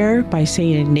prayer by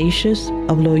St. Ignatius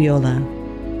of Loyola.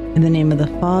 In the name of the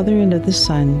Father, and of the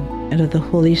Son, and of the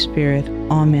Holy Spirit.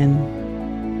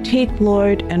 Amen. Take,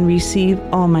 Lord, and receive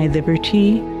all my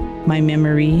liberty, my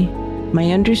memory,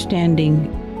 my understanding,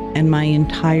 and my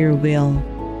entire will,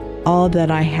 all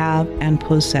that I have and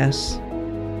possess.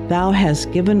 Thou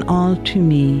hast given all to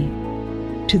me.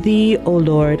 To thee, O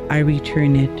Lord, I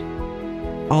return it.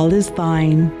 All is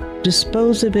thine.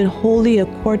 Dispose of it wholly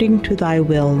according to thy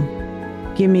will.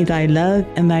 Give me thy love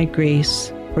and thy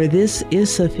grace, for this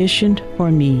is sufficient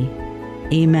for me.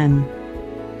 Amen.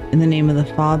 In the name of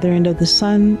the Father, and of the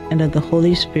Son, and of the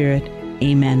Holy Spirit.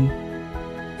 Amen.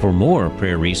 For more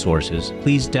prayer resources,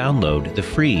 please download the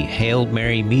free Hail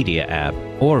Mary Media app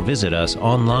or visit us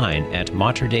online at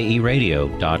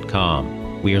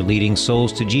materdeiradio.com. We are leading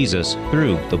souls to Jesus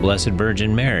through the Blessed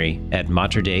Virgin Mary at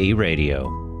Mater Dei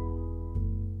Radio.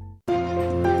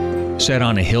 Set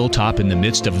on a hilltop in the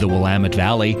midst of the Willamette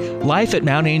Valley, life at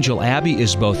Mount Angel Abbey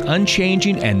is both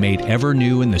unchanging and made ever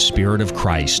new in the Spirit of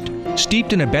Christ.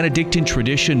 Steeped in a Benedictine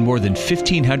tradition more than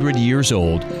 1,500 years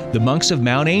old, the monks of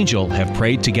Mount Angel have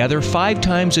prayed together 5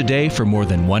 times a day for more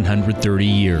than 130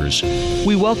 years.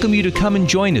 We welcome you to come and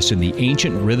join us in the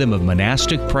ancient rhythm of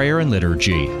monastic prayer and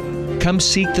liturgy. Come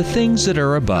seek the things that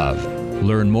are above.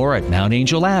 Learn more at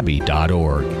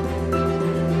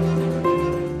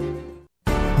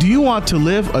mountangelabbey.org. Do you want to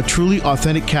live a truly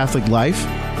authentic Catholic life?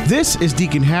 This is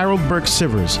Deacon Harold Burke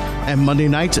Sivers, and Monday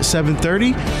nights at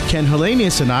 7:30, Ken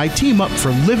Hellenius and I team up for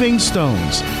Living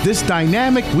Stones. This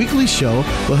dynamic weekly show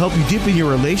will help you deepen your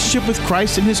relationship with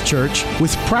Christ and His church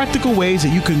with practical ways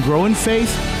that you can grow in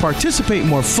faith, participate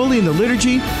more fully in the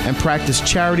liturgy, and practice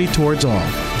charity towards all.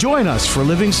 Join us for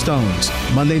Living Stones,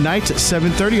 Monday nights at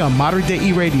 7:30 on Mater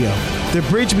Dei Radio, the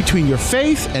bridge between your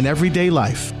faith and everyday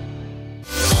life.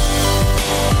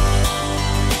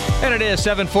 And it is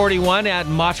 7:41 at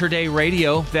Mater Dei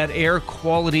Radio. That air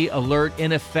quality alert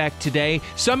in effect today.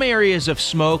 Some areas of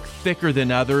smoke thicker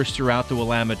than others throughout the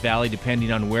Willamette Valley,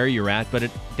 depending on where you're at, but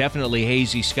definitely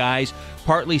hazy skies.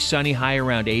 Partly sunny, high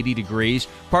around 80 degrees.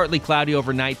 Partly cloudy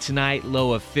overnight tonight,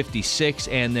 low of 56.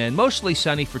 And then mostly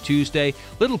sunny for Tuesday.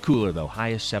 Little cooler, though, high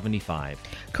of 75.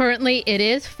 Currently, it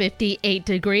is 58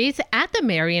 degrees at the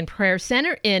Marian Prayer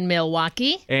Center in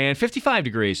Milwaukee. And 55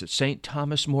 degrees at St.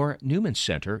 Thomas More Newman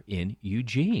Center in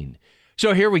Eugene.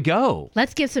 So here we go.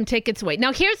 Let's give some tickets away.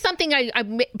 Now, here's something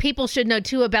people should know,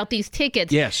 too, about these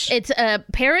tickets. Yes. It's a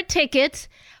pair of tickets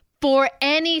for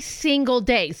any single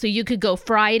day. So you could go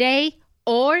Friday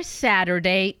or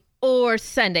Saturday or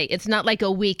Sunday. It's not like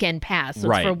a weekend pass. It's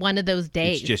right. For one of those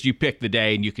days. It's just you pick the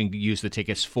day and you can use the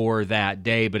tickets for that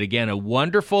day. But again, a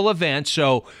wonderful event.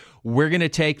 So we're going to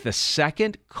take the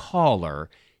second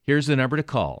caller. Here's the number to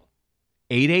call.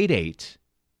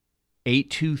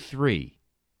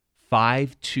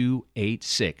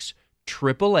 888-823-5286.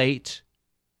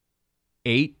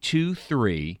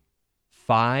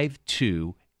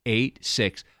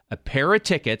 888-823-5286. A pair of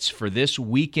tickets for this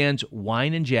weekend's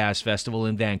Wine and Jazz Festival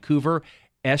in Vancouver,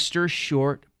 Esther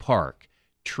Short Park.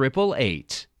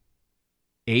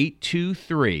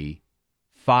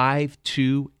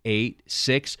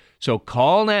 888-823-5286. So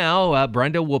call now.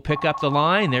 Brenda will pick up the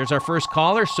line. There's our first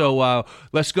caller. So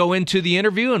let's go into the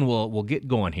interview and we'll get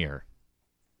going here.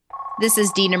 This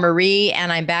is Dina Marie,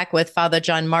 and I'm back with Father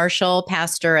John Marshall,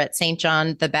 pastor at St.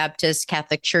 John the Baptist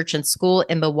Catholic Church and School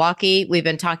in Milwaukee. We've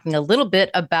been talking a little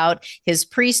bit about his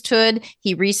priesthood.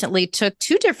 He recently took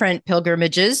 2 different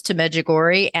pilgrimages to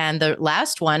Medjugorje, and the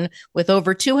last one with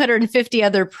over 250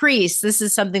 other priests. This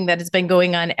is something that has been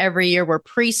going on every year, where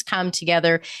priests come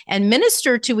together and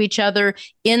minister to each other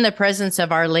in the presence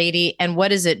of Our Lady. And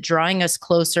what is it? Drawing us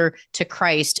closer to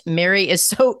Christ. Mary is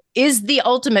the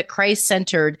ultimate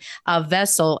Christ-centered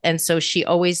vessel, and so she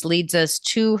always leads us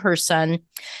to her Son.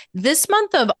 This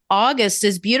month of August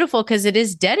is beautiful because it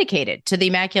is dedicated to the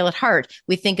Immaculate Heart.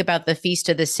 We think about the Feast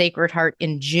of the Sacred Heart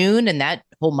in June, and that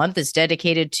whole month is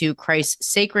dedicated to Christ's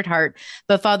Sacred Heart.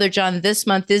 But Father John, this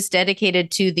month is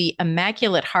dedicated to the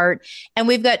Immaculate Heart, and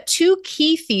we've got 2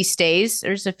 key feast days.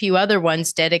 There's a few other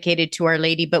ones dedicated to Our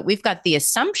Lady, but we've got the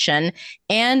Assumption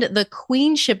and the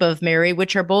Queenship of Mary,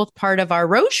 which are both part of our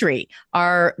Rosary,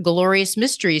 our glorious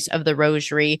mysteries of the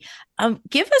Rosary.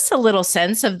 Give us a little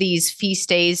sense of these feast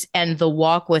days and the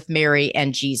walk with Mary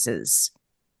and Jesus.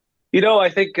 I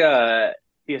think the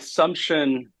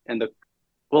Assumption and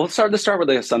let's start with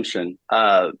the Assumption.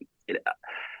 I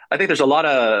think there's a lot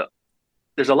of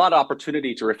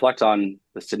opportunity to reflect on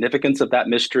the significance of that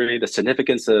mystery, the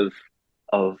significance of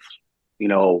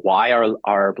why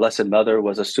our Blessed Mother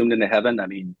was assumed into heaven. I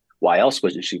mean, why else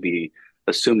wouldn't she be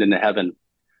assumed into heaven?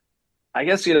 I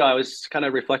guess, I was kind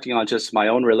of reflecting on just my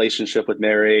own relationship with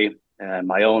Mary and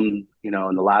my own, in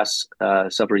the last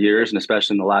several years, and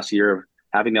especially in the last year of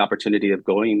having the opportunity of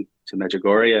going to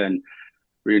Medjugorje and,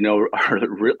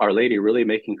 Our Lady really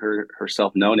making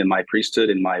herself known in my priesthood,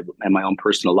 in my own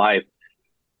personal life.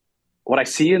 What I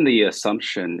see in the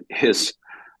Assumption is,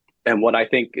 and what I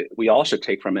think we all should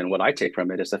take from it, and what I take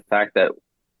from it, is the fact that,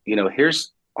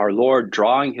 here's our Lord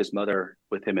drawing his mother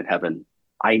with him in heaven.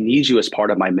 I need you as part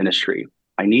of my ministry.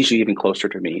 I need you even closer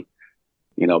to me.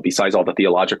 Besides all the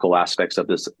theological aspects of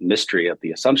this mystery of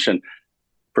the Assumption,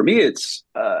 for me, it's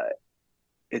a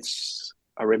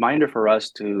reminder for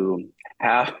us to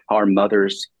have our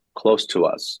mothers close to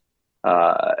us.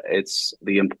 It's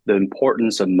the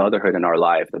importance of motherhood in our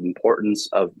life, the importance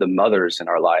of the mothers in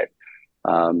our life.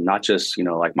 Not just,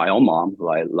 like my own mom, who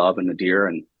I love and adore,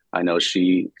 and I know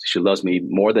she loves me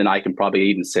more than I can probably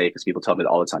even say, because people tell me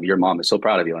all the time, your mom is so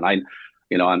proud of you. And I'm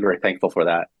very thankful for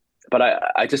that. But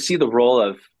I just see the role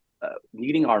of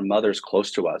needing our mothers close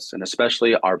to us, and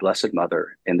especially our Blessed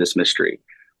Mother in this mystery.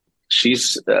 she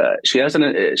has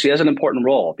an important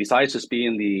role besides just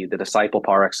being the disciple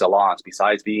par excellence,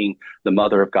 besides being the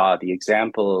mother of God, the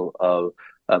example of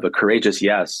a courageous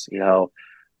yes.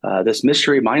 This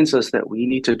mystery reminds us that we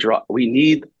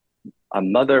need a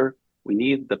mother. We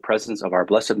need the presence of our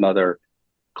Blessed Mother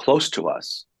close to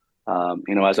us.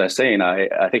 As I was saying,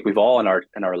 I think we've all in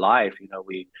our life,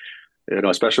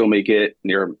 especially when we get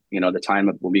near, the time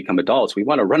of when we become adults, we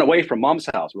want to run away from mom's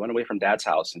house. We run away from dad's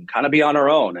house and kind of be on our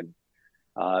own. And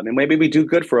maybe we do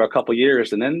good for a couple of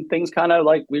years, and then things kind of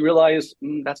like we realize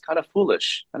that's kind of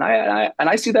foolish. And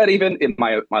I see that even in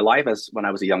my life as when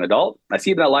I was a young adult. I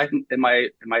see that life in my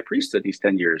priesthood these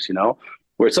 10 years,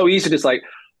 where it's so easy to just like,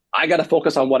 I got to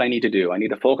focus on what I need to do. I need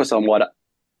to focus on what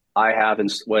I have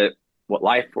and what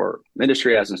life or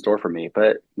ministry has in store for me.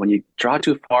 But when you draw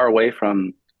too far away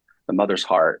from the mother's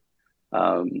heart,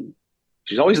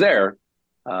 she's always there.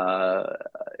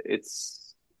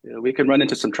 We can run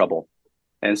into some trouble.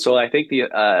 And so I think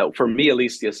for me, at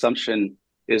least, the Assumption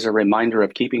is a reminder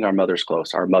of keeping our mothers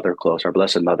close, our mother close, our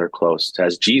Blessed Mother close.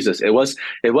 As Jesus, it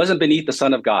wasn't beneath the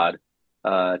Son of God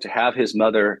to have his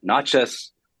mother not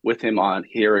just with him on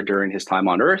here during his time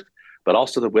on earth, but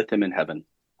also with him in heaven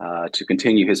to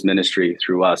continue his ministry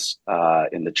through us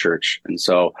in the church. And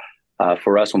so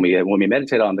for us, when we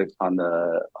meditate on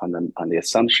the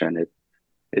Assumption,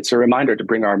 it's a reminder to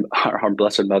bring our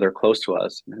Blessed Mother close to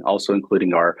us, and also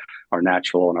including our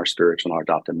natural and our spiritual and our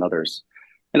adopted mothers.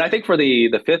 And I think for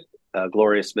the fifth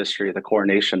glorious mystery, the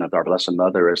coronation of our Blessed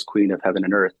Mother as Queen of Heaven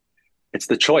and Earth, it's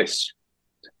the choice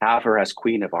to have her as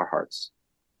Queen of our hearts,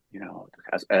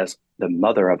 as the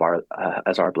mother of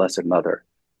as our Blessed Mother.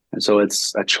 And so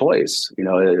it's a choice,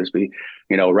 as we,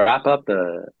 wrap up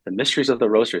the mysteries of the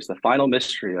Rosary, the final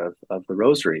mystery of the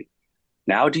Rosary.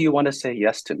 Now, do you want to say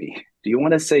yes to me? Do you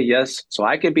want to say yes so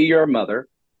I can be your mother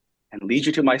and lead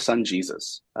you to my son,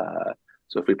 Jesus?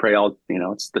 So if we pray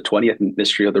it's the 20th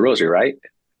mystery of the Rosary, right?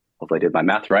 Hopefully I did my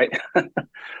math right.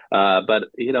 But,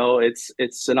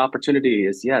 it's an opportunity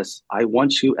is, yes, I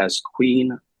want you as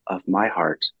Queen of my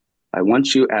heart. I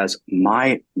want you as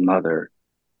my mother.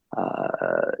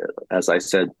 As I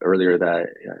said earlier, that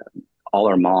all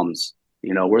our moms,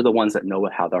 we're the ones that know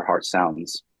how their heart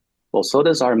sounds. Well, so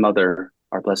does our mother,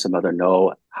 our Blessed Mother,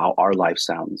 know how our life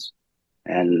sounds.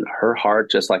 And her heart,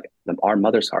 just like our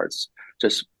mother's hearts,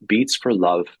 just beats for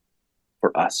love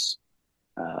for us.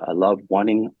 A love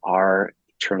wanting our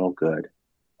eternal good.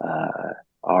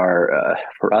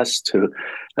 For us to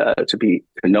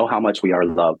know how much we are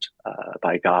loved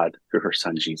by God through her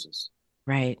son, Jesus.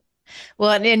 Right.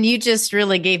 Well, and you just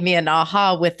really gave me an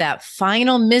aha with that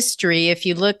final mystery. If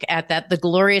you look at that, the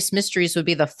glorious mysteries would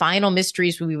be the final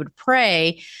mysteries we would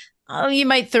pray. Oh, you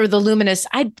might throw the luminous.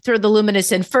 I'd throw the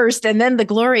luminous in first and then the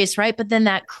glorious, right? But then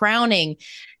that crowning,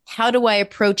 how do I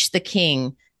approach the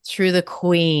King? Through the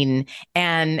Queen,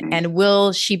 and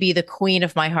will she be the Queen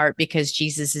of my heart because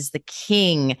Jesus is the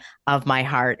King of my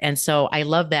heart? And so I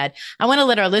love that. I want to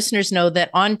let our listeners know that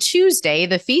on Tuesday,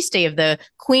 the feast day of the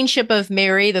Queenship of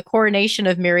Mary, the coronation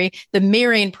of Mary, the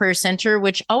Marian Prayer Center,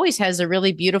 which always has a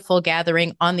really beautiful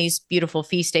gathering on these beautiful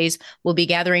feast days, will be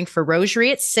gathering for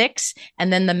Rosary at 6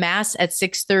 and then the Mass at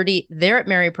 6:30 there at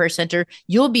Marian Prayer Center.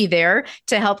 You'll be there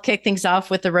to help kick things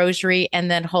off with the Rosary and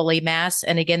then Holy Mass.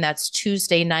 And again, that's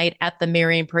Tuesday night at the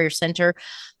Marian Prayer Center.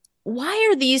 Why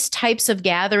are these types of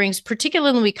gatherings,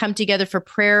 particularly when we come together for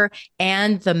prayer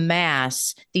and the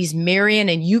Mass, these Marian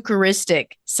and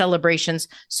Eucharistic celebrations,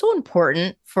 so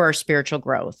important for our spiritual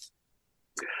growth?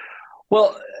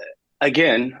 Well,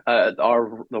 again,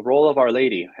 the role of Our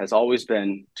Lady has always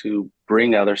been to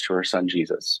bring others to her son,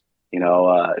 Jesus.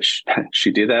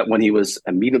 She did that when he was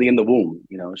immediately in the womb.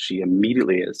 She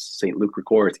immediately, as St. Luke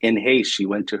records, in haste, she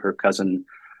went to her cousin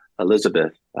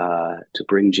Elizabeth to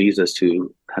bring Jesus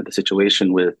to the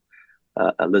situation with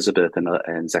Elizabeth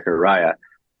and Zechariah.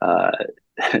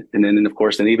 And then, of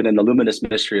course, and even in the luminous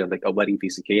mystery of a wedding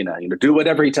feast in Cana, do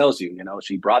whatever he tells you.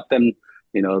 She brought them,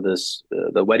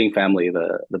 the wedding family,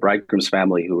 the bridegroom's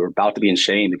family, who were about to be in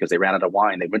shame because they ran out of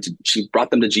wine. She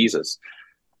brought them to Jesus.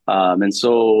 And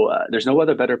so there's no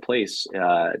other better place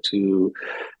to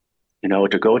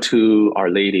go to Our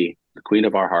Lady, the Queen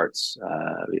of our hearts,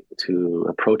 to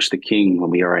approach the King when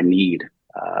we are in need,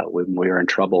 when we are in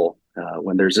trouble,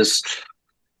 when there's this,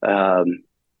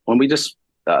 when we just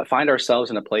find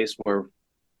ourselves in a place where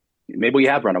maybe we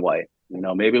have run away,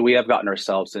 maybe we have gotten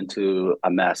ourselves into a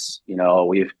mess,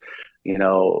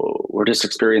 we're just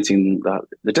experiencing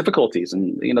the difficulties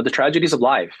and, the tragedies of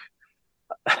life.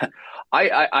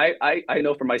 I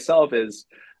know for myself is,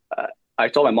 I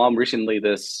told my mom recently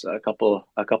this a couple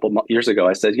years ago.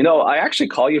 I said, I actually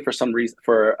call you for some reason,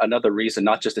 for another reason,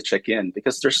 not just to check in,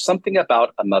 because there's something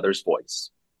about a mother's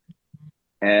voice.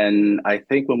 And I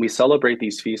think when we celebrate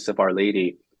these feasts of Our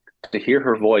Lady, to hear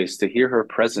her voice, to hear her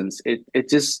presence, it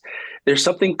just, there's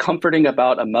something comforting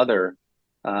about a mother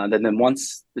that then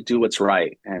wants to do what's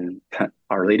right. And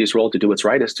Our Lady's role to do what's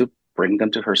right is to bring them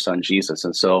to her son, Jesus.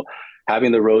 And so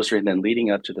having the rosary and then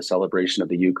leading up to the celebration of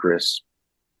the Eucharist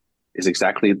is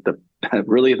exactly the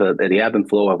ebb and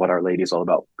flow of what Our Lady is all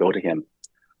about. Go to him.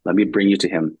 Let me bring you to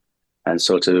him. And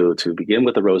so to begin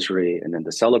with the rosary and then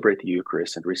to celebrate the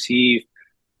Eucharist and receive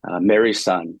Mary's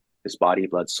son, his body,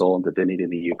 blood, soul, and divinity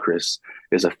in the Eucharist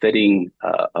is a fitting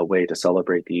a way to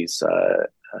celebrate these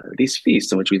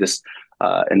feasts in which we just,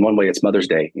 in one way, it's Mother's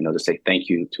Day, to say thank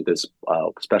you to this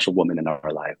special woman in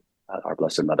our life, our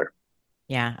Blessed Mother.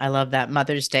 Yeah, I love that.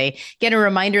 Mother's Day. Again, a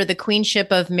reminder, the Queenship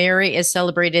of Mary is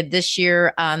celebrated this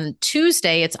year on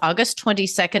Tuesday. It's August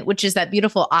 22nd, which is that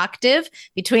beautiful octave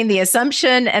between the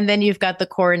Assumption and then you've got the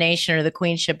coronation or the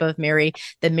Queenship of Mary.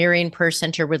 The Marian Prayer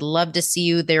Center would love to see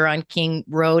you there on King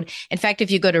Road. In fact, if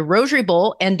you go to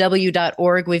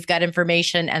rosarybowlnw.org, we've got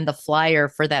information and the flyer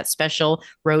for that special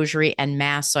rosary and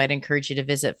mass. So I'd encourage you to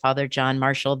visit Father John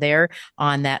Marshall there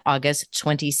on that August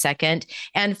 22nd.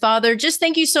 And Father, just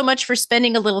thank you so much for spending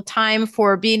a little time,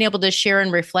 for being able to share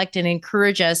and reflect and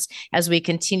encourage us as we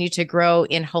continue to grow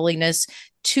in holiness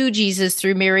to Jesus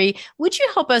through Mary. Would you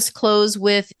help us close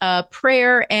with a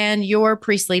prayer and your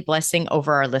priestly blessing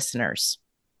over our listeners?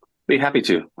 Be happy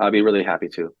to. I'll be really happy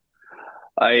to.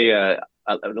 The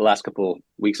last couple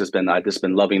weeks I've just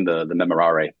been loving the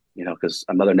Memorare, because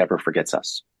a mother never forgets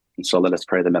us. And so let us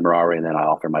pray the Memorare, and then I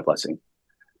offer my blessing.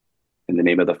 In the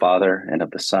name of the Father, and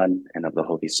of the Son, and of the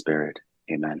Holy Spirit.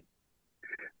 Amen.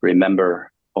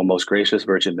 Remember, O most gracious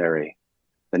Virgin Mary,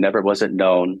 that never was it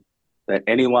known that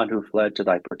anyone who fled to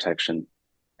thy protection,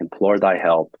 implored thy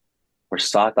help, or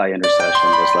sought thy intercession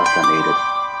was left unaided.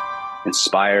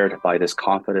 Inspired by this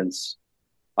confidence,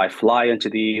 I fly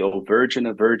unto thee, O Virgin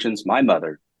of Virgins, my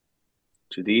mother.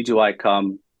 To thee do I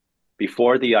come,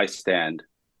 before thee I stand,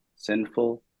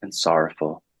 sinful and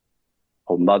sorrowful.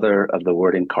 O Mother of the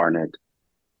Word incarnate,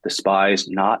 despise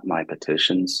not my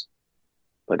petitions,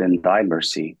 but in thy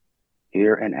mercy,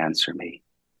 hear and answer me.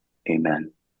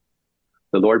 Amen.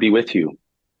 The Lord be with you.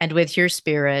 And with your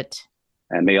spirit.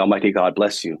 And may Almighty God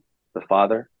bless you, the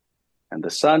Father, and the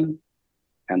Son,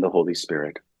 and the Holy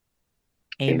Spirit.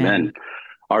 Amen.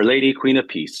 Our Lady, Queen of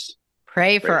Peace,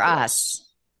 pray for us.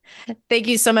 Thank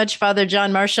you so much, Father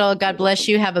John Marshall. God bless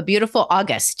you. Have a beautiful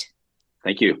August.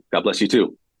 Thank you. God bless you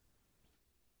too.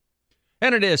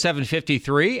 And it is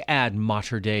 7:53 at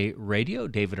Mater Dei Radio.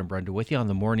 David and Brenda with you on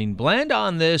the Morning Blend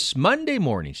on this Monday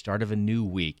morning, start of a new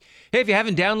week. Hey, if you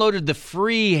haven't downloaded the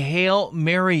free Hail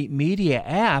Mary Media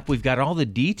app, we've got all the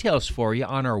details for you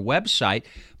on our website.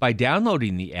 By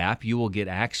downloading the app, you will get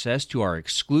access to our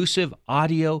exclusive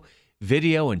audio,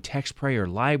 video, and text prayer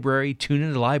library, tune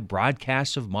into live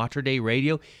broadcasts of Mater Dei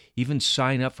Radio, even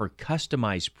sign up for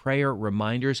customized prayer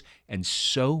reminders, and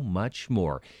so much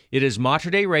more. It is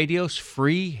Mater Dei Radio's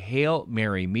free Hail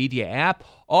Mary Media app.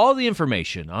 All the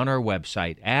information on our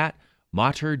website at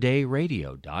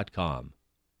materdeiradio.com.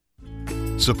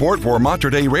 Support for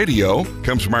Mater Dei Radio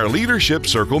comes from our Leadership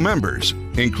Circle members,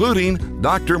 including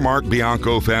Dr. Mark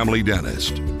Bianco, family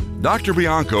dentist. Dr.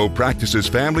 Bianco practices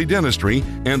family dentistry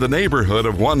in the neighborhood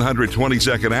of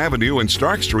 122nd Avenue and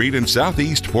Stark Street in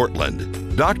Southeast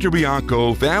Portland. Dr.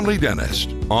 Bianco, family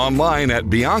dentist, online at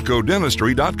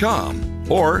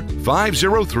biancodentistry.com or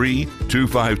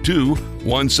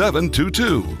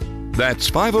 503-252-1722.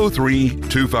 That's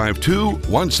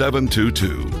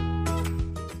 503-252-1722.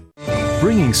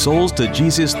 Bringing souls to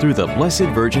Jesus through the Blessed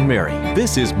Virgin Mary.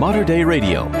 This is Mater Dei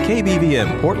Radio,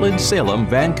 KBVM Portland, Salem,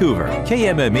 Vancouver,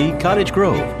 KMME Cottage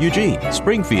Grove, Eugene,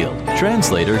 Springfield,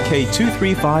 translator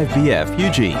K235BF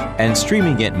Eugene, and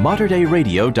streaming at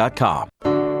materdeiradio.com.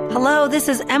 Hello, this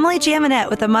is Emily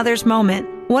Jaminet with A Mother's Moment.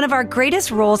 One of our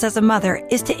greatest roles as a mother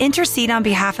is to intercede on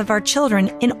behalf of our children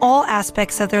in all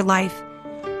aspects of their life.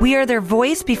 We are their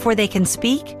voice before they can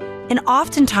speak, and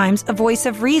oftentimes a voice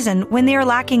of reason when they are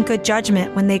lacking good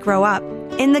judgment when they grow up.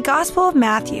 In the Gospel of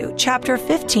Matthew, chapter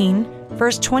 15,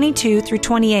 verse 22 through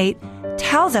 28,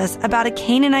 tells us about a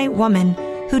Canaanite woman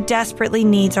who desperately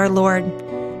needs our Lord.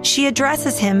 She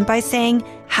addresses him by saying,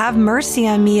 "Have mercy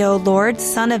on me, O Lord,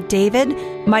 Son of David.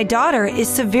 My daughter is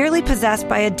severely possessed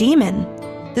by a demon."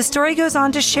 The story goes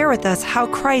on to share with us how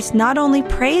Christ not only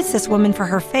praised this woman for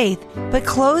her faith, but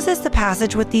closes the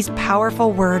passage with these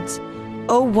powerful words,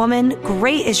 "O woman,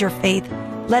 great is your faith.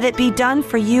 Let it be done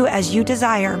for you as you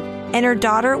desire." and her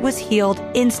daughter was healed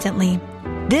instantly.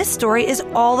 This story is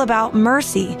all about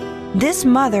mercy. This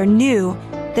mother knew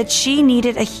that she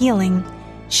needed a healing.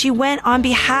 She went on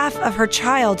behalf of her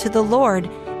child to the Lord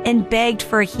and begged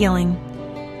for a healing.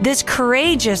 This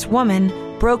courageous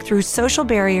woman broke through social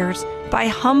barriers by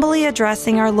humbly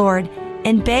addressing our Lord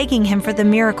and begging him for the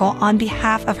miracle on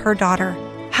behalf of her daughter.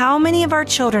 How many of our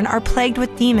children are plagued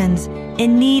with demons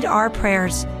and need our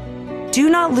prayers? Do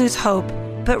not lose hope,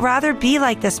 but rather be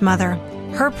like this mother.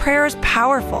 Her prayer is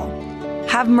powerful.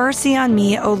 Have mercy on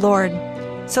me, O Lord.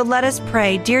 So let us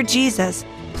pray. Dear Jesus,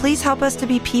 please help us to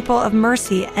be people of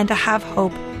mercy and to have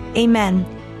hope. Amen.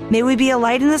 May we be a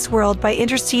light in this world by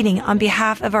interceding on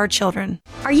behalf of our children.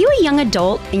 Are you a young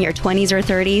adult in your 20s or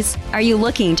 30s? Are you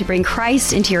looking to bring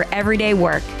Christ into your everyday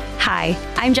work? Hi,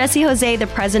 I'm Jessie Jose, the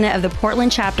president of the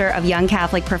Portland chapter of Young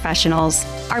Catholic Professionals.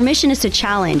 Our mission is to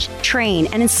challenge, train,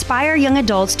 and inspire young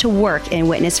adults to work and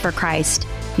witness for Christ.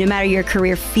 No matter your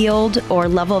career field or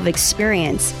level of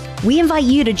experience, we invite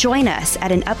you to join us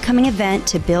at an upcoming event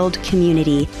to build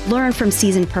community, learn from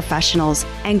seasoned professionals,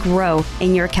 and grow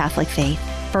in your Catholic faith.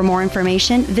 For more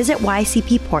information, visit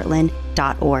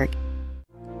ycpportland.org.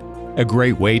 A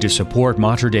great way to support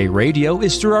Mater Dei Radio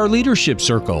is through our Leadership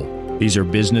Circle. These are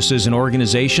businesses and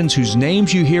organizations whose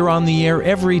names you hear on the air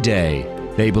every day.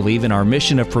 They believe in our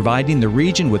mission of providing the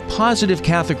region with positive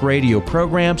Catholic radio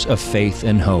programs of faith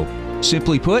and hope.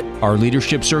 Simply put, our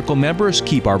Leadership Circle members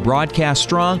keep our broadcast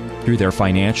strong through their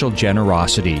financial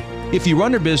generosity. If you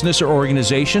run a business or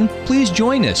organization, please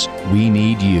join us. We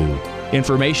need you.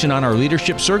 Information on our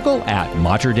Leadership Circle at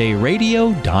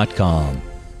materdeiradio.com.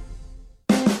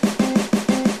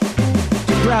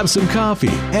 Grab some coffee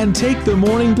and take the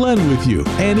morning blend with you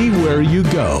anywhere you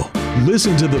go.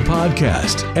 Listen to the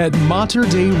podcast at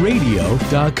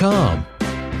materdeiradio.com.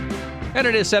 And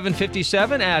it is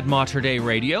 7:57 at Mater Dei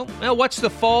Radio. Now, what's the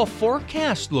fall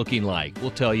forecast looking like?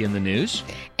 We'll tell you in the news.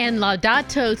 And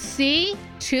Laudato Si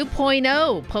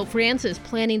 2.0. Pope Francis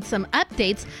planning some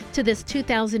updates to this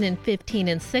 2015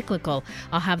 encyclical.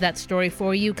 I'll have that story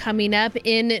for you coming up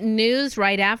in news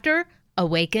right after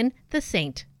Awaken the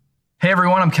Saint. Hey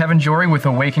everyone, I'm Kevin Jory with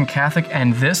Awaken Catholic,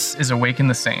 and this is Awaken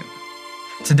the Saint.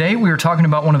 Today we are talking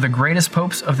about one of the greatest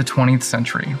popes of the 20th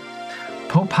century.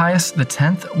 Pope Pius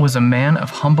X was a man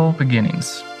of humble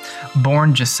beginnings.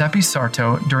 Born Giuseppe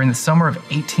Sarto during the summer of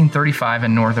 1835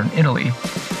 in northern Italy,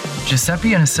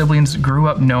 Giuseppe and his siblings grew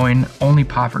up knowing only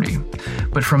poverty,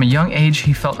 but from a young age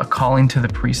he felt a calling to the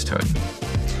priesthood.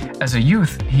 As a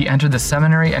youth, he entered the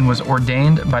seminary and was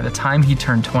ordained by the time he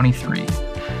turned 23.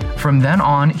 From then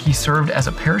on, he served as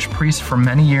a parish priest for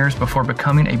many years before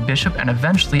becoming a bishop and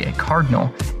eventually a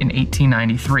cardinal in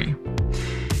 1893.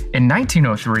 In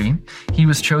 1903, he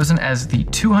was chosen as the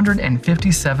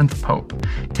 257th pope,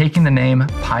 taking the name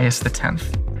Pius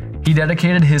X. He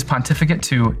dedicated his pontificate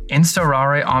to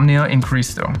instaurare omnia in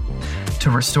Christo,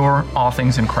 to restore all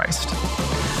things in Christ.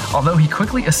 Although he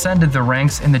quickly ascended the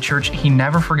ranks in the church, he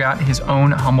never forgot his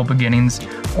own humble beginnings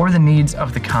or the needs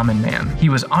of the common man. He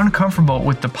was uncomfortable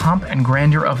with the pomp and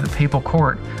grandeur of the papal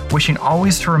court, wishing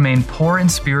always to remain poor in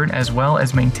spirit as well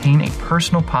as maintain a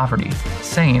personal poverty,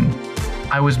 saying,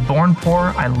 "I was born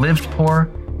poor, I lived poor,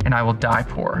 and I will die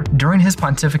poor." During his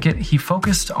pontificate, he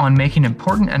focused on making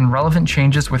important and relevant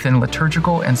changes within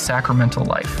liturgical and sacramental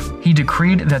life. He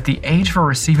decreed that the age for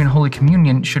receiving Holy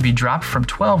Communion should be dropped from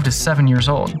 12 to 7 years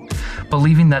old,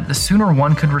 believing that the sooner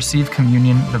one could receive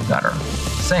communion, the better,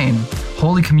 saying,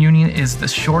 "Holy Communion is the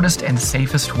shortest and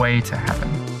safest way to heaven."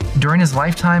 During his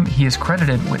lifetime, he is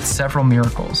credited with several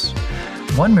miracles.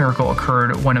 One miracle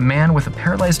occurred when a man with a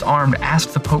paralyzed arm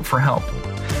asked the Pope for help.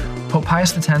 Pope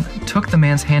Pius X took the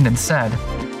man's hand and said,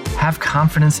 "Have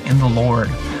confidence in the Lord.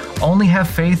 Only have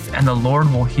faith and the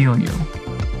Lord will heal you."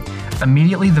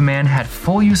 Immediately the man had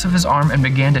full use of his arm and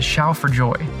began to shout for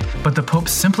joy. But the Pope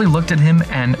simply looked at him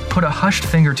and put a hushed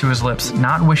finger to his lips,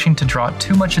 not wishing to draw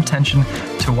too much attention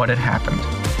to what had happened.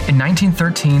 In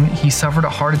 1913, he suffered a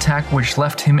heart attack which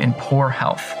left him in poor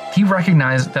health. He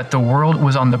recognized that the world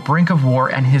was on the brink of war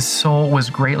and his soul was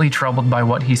greatly troubled by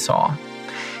what he saw.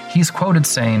 He's quoted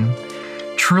saying,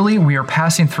 "Truly we are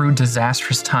passing through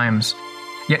disastrous times.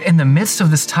 Yet in the midst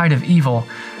of this tide of evil,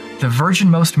 the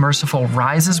Virgin Most Merciful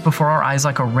rises before our eyes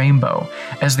like a rainbow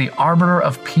as the arbiter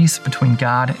of peace between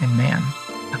God and man."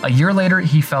 A year later,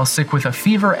 he fell sick with a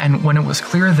fever, and when it was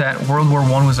clear that World War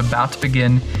I was about to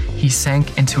begin, he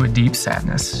sank into a deep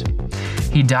sadness.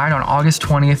 He died on August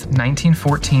 20th,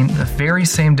 1914, the very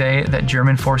same day that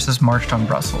German forces marched on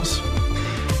Brussels.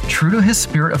 True to his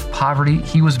spirit of poverty,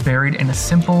 he was buried in a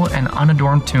simple and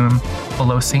unadorned tomb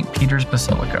below St. Peter's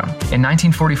Basilica. In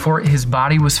 1944, his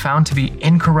body was found to be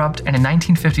incorrupt, and in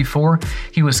 1954,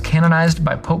 he was canonized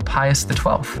by Pope Pius XII.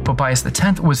 Pope Pius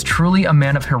X was truly a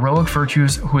man of heroic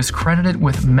virtues who is credited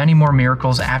with many more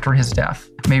miracles after his death.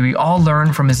 May we all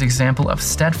learn from his example of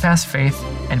steadfast faith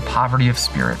and poverty of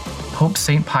spirit. Pope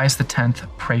St. Pius X,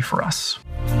 pray for us.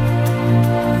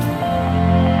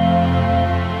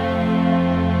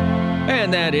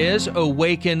 And that is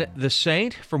Awaken the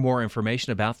Saint. For more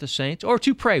information about the saints or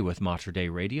to pray with Mater Dei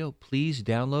Radio, please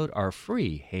download our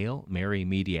free Hail Mary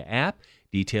Media app.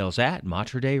 Details at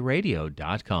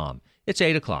materdeiradio.com. It's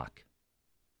 8 o'clock.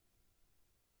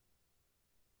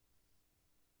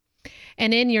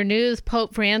 And in your news,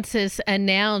 Pope Francis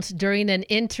announced during an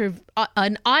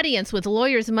audience with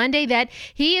lawyers Monday that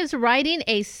he is writing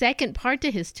a second part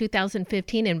to his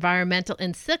 2015 environmental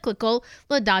encyclical,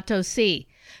 Laudato Si.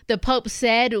 The Pope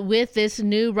said with this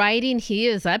new writing, he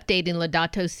is updating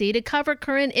Laudato Si to cover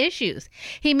current issues.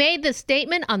 He made the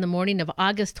statement on the morning of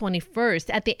August 21st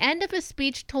at the end of a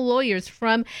speech to lawyers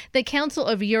from the Council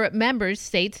of Europe members,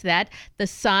 states that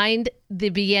signed the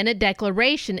Vienna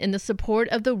Declaration in the support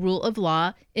of the rule of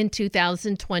law in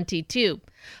 2022.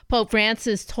 Pope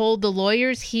Francis told the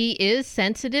lawyers he is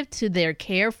sensitive to their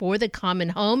care for the common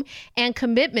home and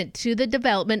commitment to the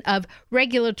development of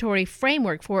regulatory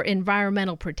framework for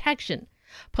environmental protection.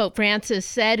 Pope Francis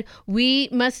said, "We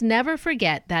must never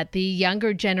forget that the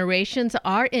younger generations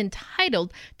are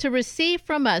entitled to receive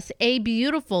from us a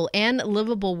beautiful and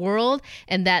livable world,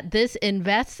 and that this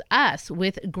invests us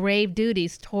with grave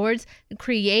duties towards the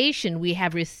creation we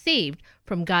have received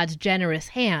from God's generous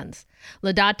hands."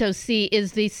 Laudato Si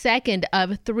is the second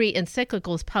of 3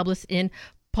 encyclicals published in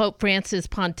Pope Francis'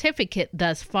 pontificate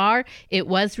thus far. It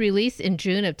was released in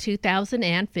June of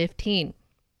 2015.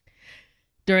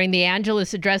 During the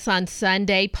Angelus address on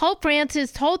Sunday, Pope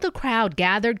Francis told the crowd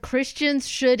gathered Christians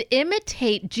should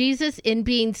imitate Jesus in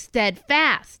being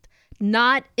steadfast,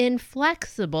 not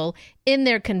inflexible in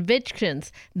their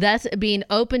convictions, thus being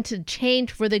open to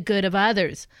change for the good of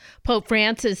others. Pope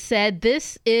Francis said,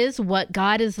 "This is what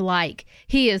God is like.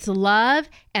 He is love,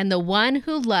 and the one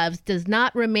who loves does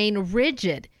not remain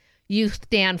rigid. You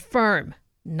stand firm,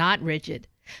 not rigid."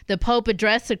 The Pope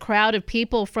addressed a crowd of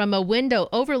people from a window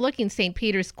overlooking St.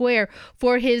 Peter's Square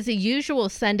for his usual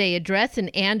Sunday address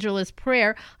and Angelus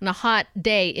prayer on a hot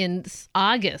day in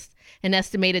August. An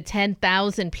estimated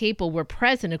 10,000 people were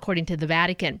present, according to the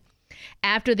Vatican.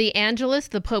 After the Angelus,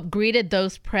 the Pope greeted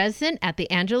those present at the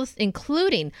Angelus,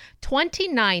 including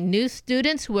 29 new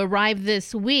students who arrived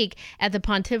this week at the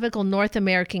Pontifical North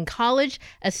American College,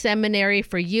 a seminary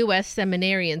for U.S.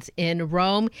 seminarians in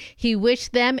Rome. He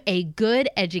wished them a good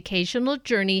educational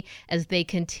journey as they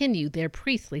continue their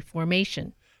priestly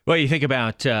formation. Well, you think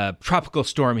about Tropical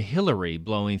Storm Hillary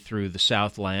blowing through the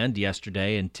Southland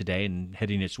yesterday and today and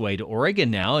heading its way to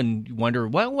Oregon now, and you wonder,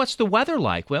 well, what's the weather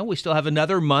like? Well, we still have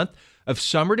another month of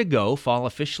summer to go. Fall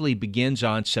officially begins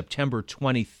on September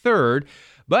 23rd,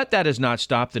 but that has not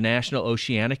stopped the National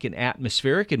Oceanic and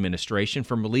Atmospheric Administration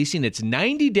from releasing its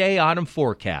 90-day autumn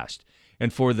forecast.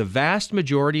 And for the vast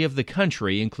majority of the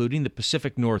country, including the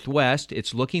Pacific Northwest,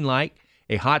 it's looking like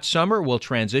a hot summer will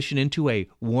transition into a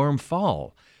warm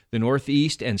fall. The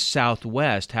Northeast and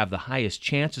Southwest have the highest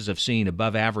chances of seeing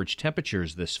above-average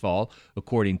temperatures this fall,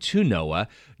 according to NOAA.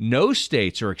 No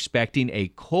states are expecting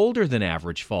a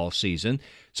colder-than-average fall season,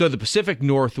 so the Pacific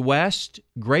Northwest,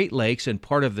 Great Lakes, and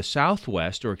part of the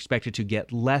Southwest are expected to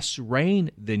get less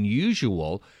rain than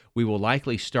usual. We will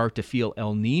likely start to feel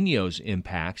El Niño's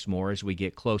impacts more as we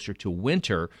get closer to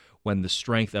winter, when the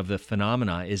strength of the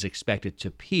phenomena is expected to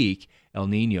peak. El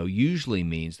Niño usually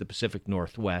means the Pacific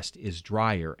Northwest is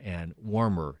drier and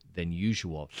warmer than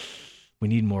usual. We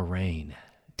need more rain.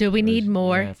 Do we need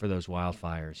more? Yeah, for those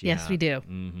wildfires. Yes, we do.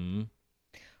 Mm-hmm.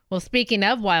 Well, speaking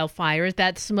of wildfires,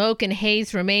 that smoke and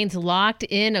haze remains locked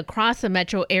in across the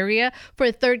metro area for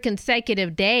a third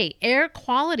consecutive day. Air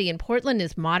quality in Portland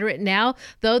is moderate now,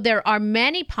 though there are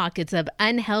many pockets of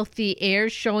unhealthy air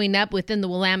showing up within the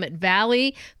Willamette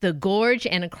Valley, the Gorge,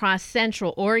 and across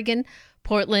central Oregon.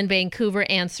 Portland, Vancouver,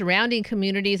 and surrounding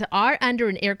communities are under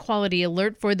an air quality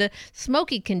alert for the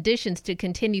smoky conditions to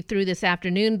continue through this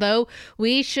afternoon, though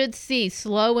we should see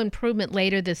slow improvement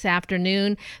later this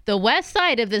afternoon. The west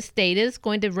side of the state is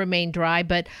going to remain dry,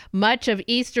 but much of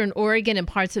eastern Oregon and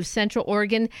parts of central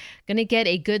Oregon going to get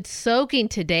a good soaking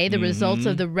today. The results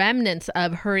of the remnants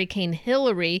of Hurricane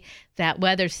Hillary. That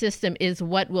weather system is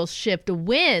what will shift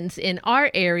winds in our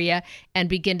area and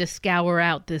begin to scour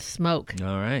out this smoke.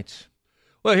 All right.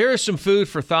 Well, here is some food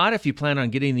for thought if you plan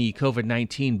on getting the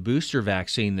COVID-19 booster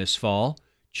vaccine this fall.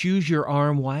 Choose your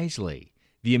arm wisely.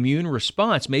 The immune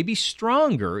response may be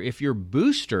stronger if your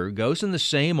booster goes in the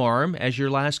same arm as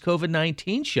your last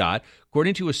COVID-19 shot,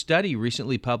 according to a study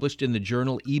recently published in the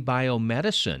journal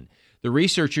eBiomedicine. The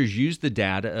researchers used the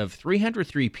data of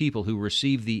 303 people who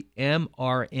received the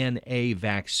mRNA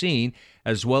vaccine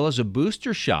as well as a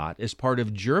booster shot as part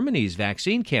of Germany's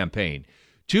vaccine campaign.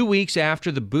 2 weeks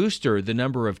after the booster, the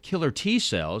number of killer T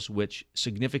cells, which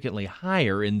significantly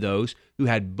higher in those who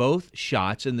had both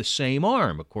shots in the same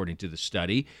arm, according to the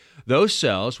study. Those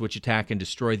cells, which attack and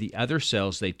destroy the other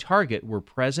cells they target, were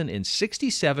present in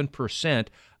 67%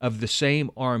 of the same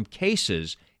arm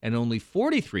cases, and only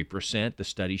 43% the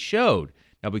study showed.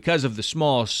 Now, because of the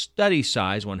small study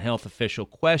size, one health official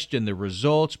questioned the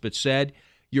results but said,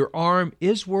 your arm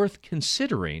is worth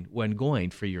considering when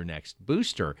going for your next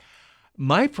booster.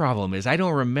 My problem is I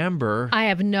don't remember. I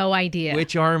have no idea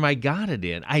which arm I got it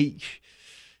in. I'd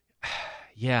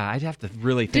have to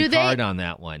really think hard on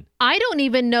that one. I don't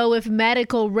even know if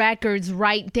medical records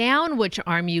write down which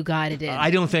arm you got it in.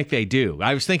 I don't think they do.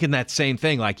 I was thinking that same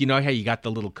thing. Like, you know how you got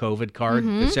the little COVID card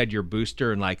that said your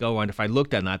booster, and like, and if I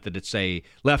looked at that, it'd say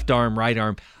left arm, right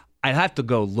arm. I'd have to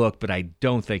go look, but I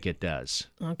don't think it does.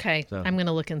 Okay, so, I'm going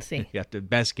to look and see. You have to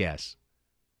best guess.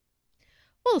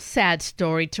 Well, sad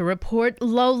story to report.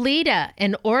 Lolita,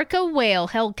 an orca whale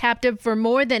held captive for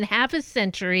more than half a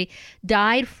century,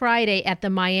 died Friday at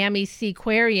the Miami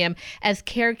Seaquarium as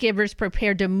caregivers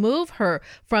prepared to move her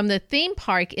from the theme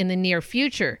park in the near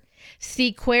future.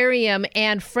 Seaquarium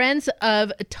and Friends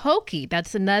of Toki,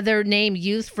 that's another name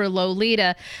used for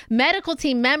Lolita, medical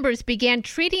team members began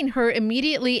treating her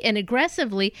immediately and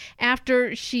aggressively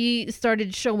after she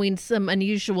started showing some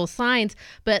unusual signs.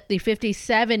 But the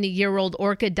 57-year-old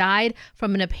orca died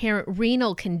from an apparent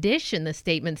renal condition, the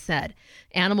statement said.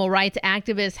 Animal rights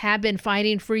activists have been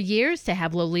fighting for years to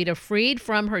have Lolita freed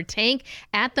from her tank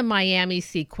at the Miami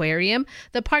Seaquarium.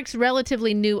 The park's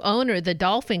relatively new owner, the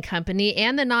Dolphin Company,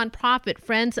 and the nonprofit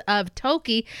Friends of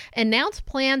Toki announced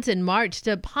plans in March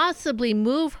to possibly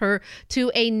move her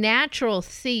to a natural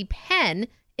sea pen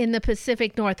in the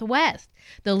Pacific Northwest.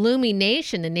 The Lumi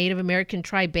Nation, a Native American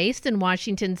tribe based in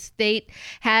Washington state,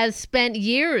 has spent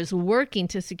years working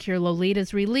to secure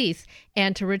Lolita's release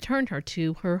and to return her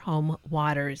to her home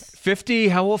waters. 50,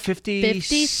 how old?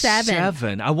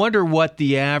 57. I wonder what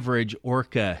the average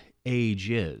orca age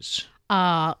is.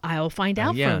 I'll find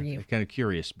out for you. I'm kind of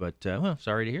curious, but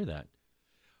sorry to hear that.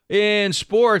 In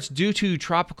sports, due to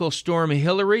Tropical Storm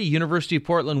Hillary, University of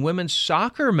Portland women's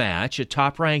soccer match at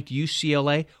top-ranked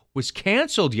UCLA was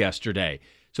canceled yesterday.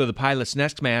 So the Pilots'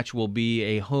 next match will be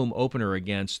a home opener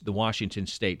against the Washington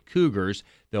State Cougars.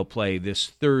 They'll play this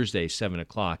Thursday, 7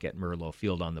 o'clock at Merlo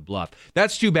Field on the Bluff.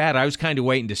 That's too bad. I was kind of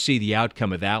waiting to see the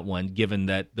outcome of that one, given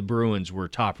that the Bruins were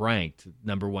top-ranked,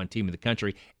 number one team in the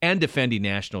country, and defending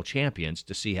national champions,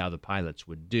 to see how the Pilots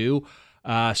would do.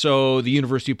 So the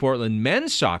University of Portland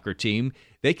men's soccer team,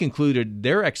 they concluded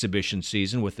their exhibition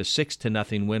season with a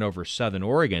 6-0 win over Southern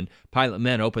Oregon. Pilot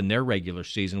men opened their regular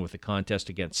season with a contest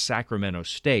against Sacramento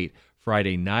State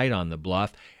Friday night on the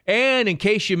Bluff. And in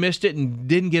case you missed it and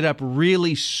didn't get up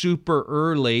really super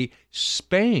early,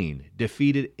 Spain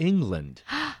defeated England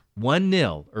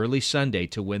 1-0 early Sunday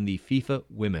to win the FIFA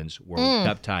Women's World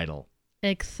Cup title.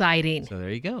 Exciting. So there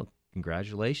you go.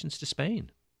 Congratulations to Spain.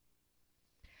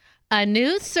 A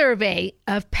new survey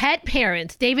of pet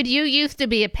parents. David, you used to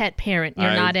be a pet parent.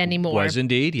 You're not anymore. Was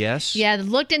indeed, yes. Yeah,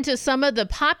 looked into some of the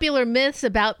popular myths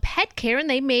about pet care, and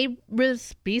they may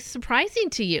be surprising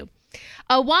to you.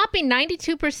 A whopping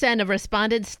 92% of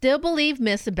respondents still believe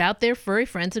myths about their furry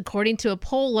friends, according to a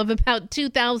poll of about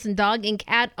 2,000 dog and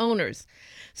cat owners.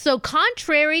 So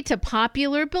contrary to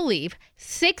popular belief,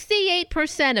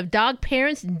 68% of dog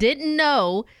parents didn't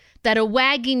know that a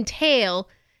wagging tail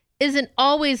isn't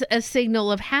always a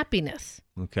signal of happiness.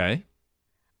 Okay.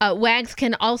 Wags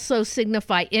can also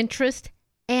signify interest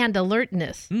and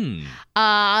alertness.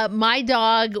 My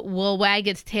dog will wag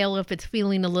its tail if it's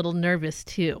feeling a little nervous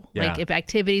too. Yeah. Like if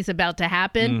activity's about to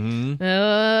happen,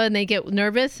 and they get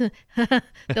nervous,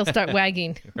 they'll start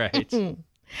wagging. Right.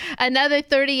 Another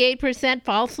 38%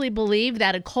 falsely believe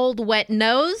that a cold, wet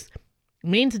nose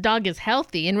means a dog is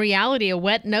healthy. In reality, a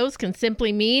wet nose can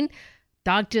simply mean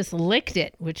dog just licked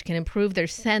it, which can improve their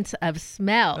sense of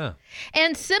smell.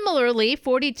 And similarly,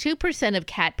 42% of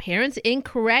cat parents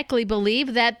incorrectly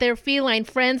believe that their feline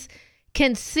friends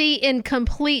can see in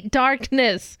complete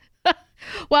darkness.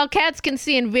 While cats can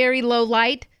see in very low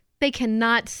light, they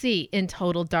cannot see in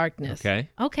total darkness. Okay.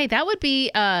 Okay, that would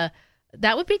be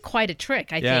quite a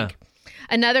trick, I think.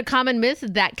 Another common myth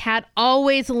is that cats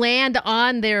always land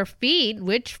on their feet,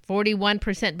 which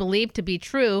 41% believe to be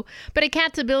true. But a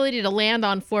cat's ability to land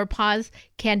on four paws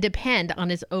can depend on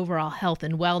his overall health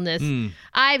and wellness.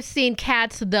 I've seen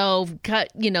cats, though,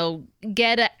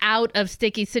 get out of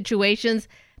sticky situations.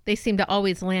 They seem to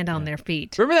always land on their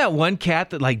feet. Remember that one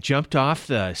cat that jumped off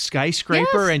the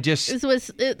skyscraper and just...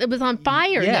 It was on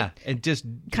fire. Yeah, and just...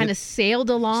 kind of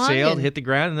sailed along. Hit the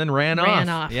ground, and then ran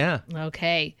off. Yeah.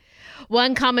 Okay.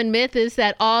 One common myth is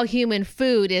that all human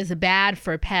food is bad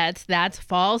for pets. That's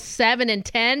false. 7 in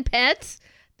 10 pets,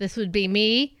 this would be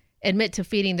me, admit to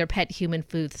feeding their pet human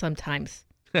food sometimes.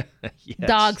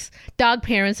 Yes. Dog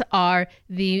parents are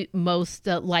the most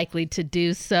likely to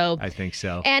do so. I think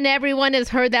so. And everyone has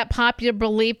heard that popular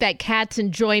belief that cats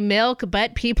enjoy milk,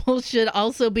 but people should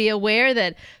also be aware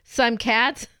that some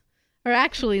cats are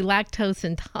actually lactose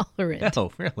intolerant.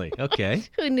 Oh, really? Okay.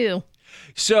 Who knew?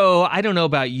 So I don't know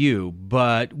about you,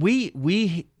 but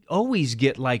we always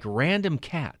get random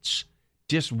cats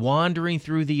just wandering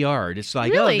through the yard. It's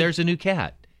like, really? Oh, there's a new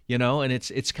cat. And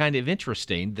it's kind of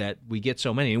interesting that we get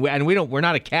so many. And we're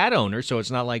not a cat owner, so it's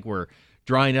not like we're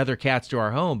drawing other cats to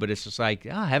our home, but it's just like,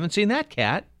 I haven't seen that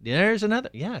cat. There's another.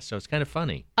 Yeah, so it's kind of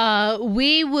funny.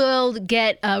 We will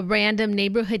get a random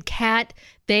neighborhood cat.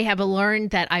 They have learned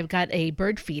that I've got a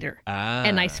bird feeder,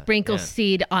 and I sprinkle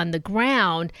seed on the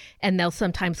ground, and they'll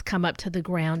sometimes come up to the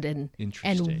ground and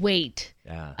wait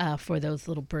for those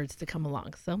little birds to come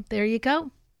along. So there you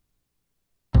go.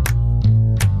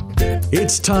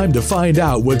 It's time to find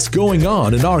out what's going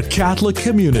on in our Catholic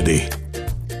community.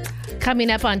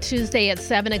 Coming up on Tuesday at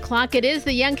 7 o'clock, it is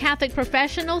the Young Catholic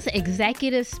Professionals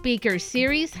Executive Speaker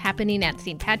Series happening at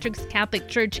St. Patrick's Catholic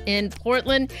Church in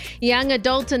Portland. Young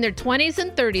adults in their 20s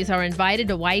and 30s are invited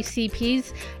to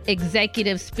YCP's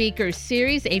Executive Speaker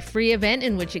Series, a free event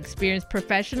in which experienced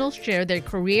professionals share their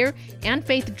career and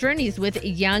faith journeys with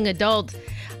young adults.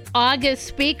 August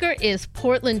speaker is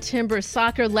Portland Timbers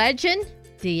soccer legend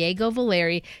Diego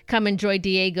Valeri. Come enjoy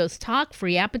Diego's talk,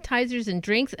 free appetizers and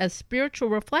drinks, a spiritual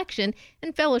reflection,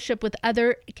 and fellowship with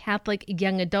other Catholic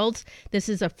young adults. This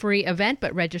is a free event,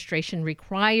 but registration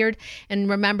required. And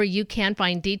remember, you can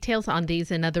find details on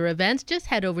these and other events. Just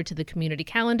head over to the community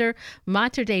calendar,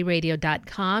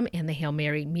 materdeiradio.com, and the Hail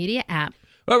Mary Media app.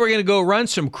 Well, we're going to go run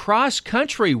some cross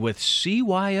country with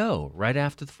CYO right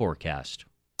after the forecast.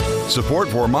 Support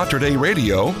for Mater Dei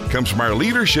Radio comes from our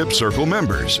Leadership Circle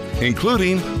members,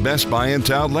 including Best Buy in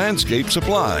Town Landscape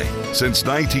Supply. Since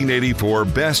 1984,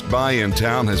 Best Buy in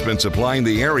Town has been supplying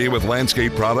the area with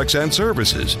landscape products and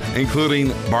services,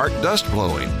 including bark dust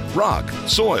blowing, rock,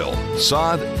 soil,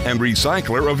 sod, and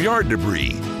recycler of yard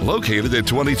debris. Located at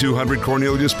 2200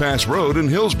 Cornelius Pass Road in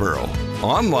Hillsboro.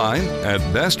 Online at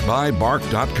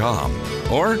bestbuybark.com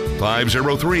or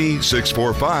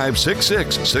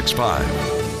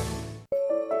 503-645-6665.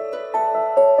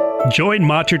 Join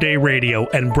Mater Dei Radio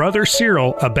and Brother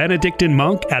Cyril, a Benedictine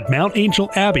monk at Mount Angel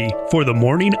Abbey, for the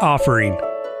morning offering.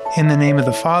 In the name of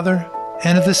the Father,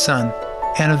 and of the Son,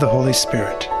 and of the Holy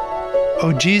Spirit.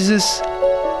 O Jesus,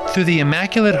 through the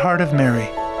Immaculate Heart of Mary,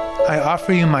 I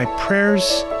offer you my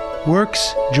prayers,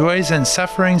 works, joys, and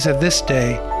sufferings of this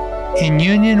day, in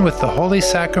union with the holy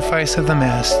sacrifice of the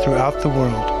Mass throughout the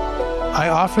world. I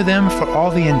offer them for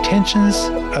all the intentions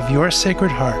of your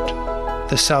Sacred Heart,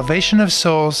 the salvation of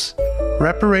souls,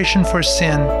 reparation for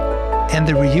sin, and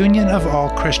the reunion of all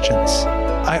Christians.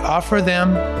 I offer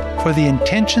them for the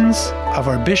intentions of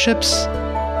our bishops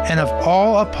and of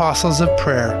all apostles of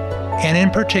prayer, and in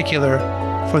particular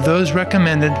for those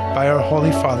recommended by our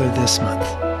Holy Father this month.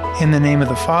 In the name of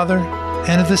the Father,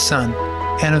 and of the Son,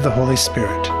 and of the Holy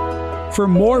Spirit. For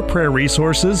more prayer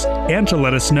resources and to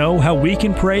let us know how we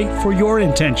can pray for your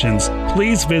intentions,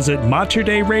 please visit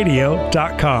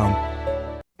materdeiradio.com.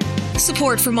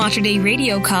 Support for Mater Dei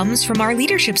Radio comes from our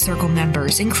Leadership Circle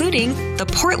members, including the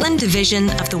Portland Division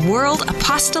of the World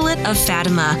Apostolate of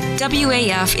Fatima.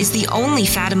 WAF is the only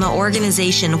Fatima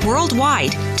organization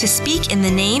worldwide to speak in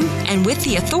the name and with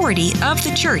the authority of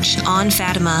the Church on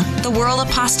Fatima. The World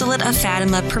Apostolate of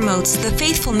Fatima promotes the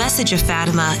faithful message of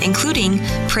Fatima, including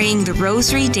praying the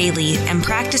Rosary daily and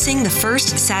practicing the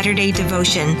First Saturday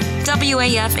devotion.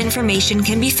 WAF information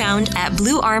can be found at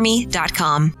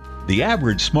bluearmy.com. The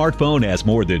average smartphone has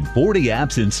more than 40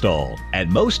 apps installed, and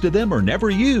most of them are never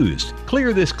used.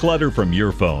 Clear this clutter from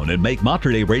your phone and make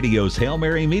Mater Dei Radio's Hail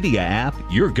Mary Media app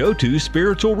your go-to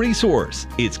spiritual resource.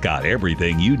 It's got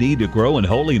everything you need to grow in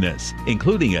holiness,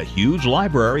 including a huge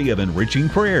library of enriching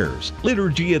prayers,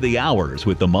 Liturgy of the Hours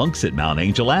with the monks at Mount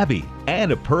Angel Abbey,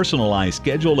 and a personalized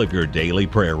schedule of your daily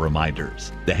prayer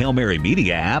reminders. The Hail Mary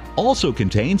Media app also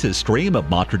contains a stream of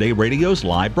Mater Dei Radio's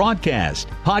live broadcast,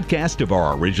 podcast of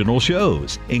our original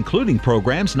shows, including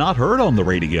programs not heard on the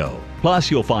radio.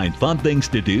 Plus, you'll find fun things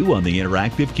to do on the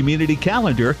interactive community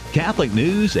calendar, Catholic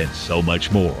news, and so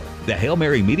much more. The Hail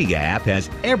Mary Media app has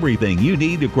everything you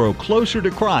need to grow closer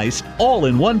to Christ all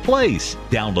in one place.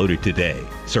 Download it today.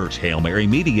 Search Hail Mary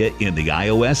Media in the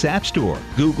iOS App Store,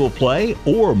 Google Play,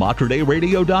 or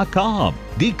MaterDeiRadio.com.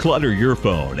 Declutter your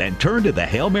phone and turn to the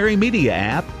Hail Mary Media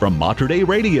app from Mater Dei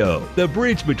Radio, the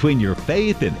bridge between your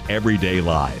faith and everyday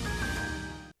life.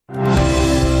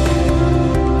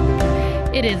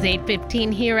 It is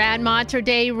 8:15 here at Mater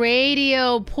Dei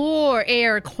Radio. Poor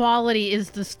air quality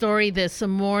is the story this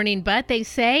morning, but they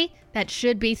say that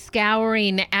should be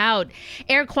scouring out.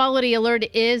 Air quality alert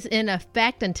is in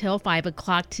effect until 5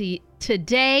 o'clock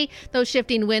today. Those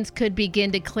shifting winds could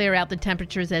begin to clear out the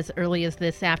temperatures as early as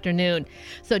this afternoon.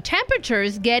 So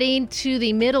temperatures getting to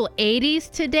the middle 80s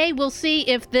today. We'll see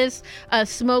if this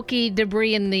smoky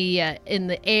debris in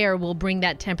the air will bring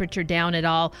that temperature down at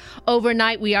all.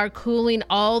 Overnight, we are cooling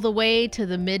all the way to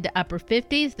the mid to upper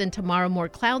 50s. Then tomorrow, more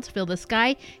clouds fill the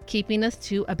sky, keeping us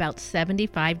to about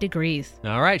 75 degrees.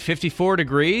 All right, 54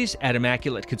 degrees at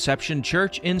Immaculate Conception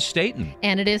Church in Stayton.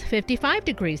 And it is 55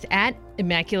 degrees at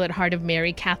Immaculate Heart of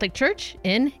Mary Catholic Church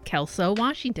in Kelso,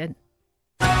 Washington.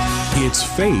 It's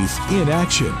faith in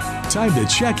action. Time to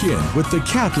check in with the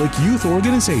Catholic Youth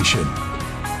Organization.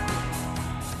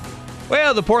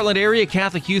 Well, the Portland Area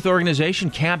Catholic Youth Organization,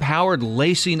 Camp Howard,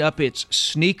 lacing up its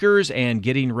sneakers and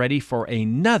getting ready for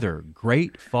another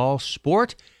great fall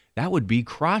sport. That would be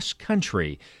cross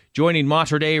country. Joining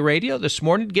Mater Dei Radio this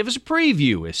morning to give us a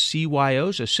preview is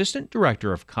CYO's Assistant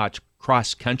Director of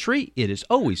Cross Country. It is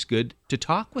always good to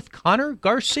talk with Connor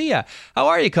Garcia. How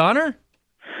are you, Connor?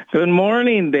 Good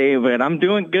morning, David. I'm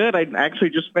doing good. I actually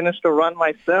just finished a run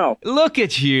myself. Look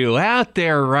at you out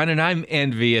there running. I'm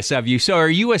envious of you. So are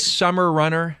you a summer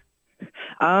runner?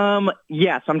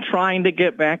 Yes, I'm trying to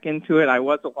get back into it. I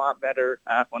was a lot better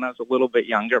when I was a little bit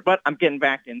younger, but I'm getting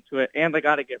back into it, and I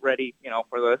got to get ready,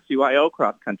 for the CYO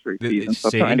cross country season. So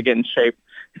I'm trying to get in shape.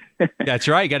 That's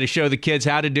right. Got to show the kids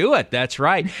how to do it. That's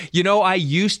right. I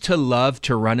used to love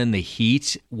to run in the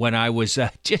heat when I was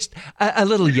just a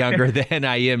little younger than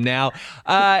I am now.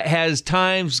 As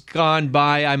times gone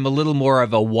by, I'm a little more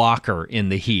of a walker in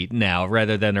the heat now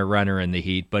rather than a runner in the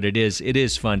heat. But it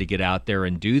is fun to get out there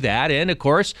and do that. And of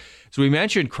course, as we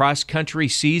mentioned, cross country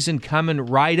season coming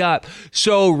right up.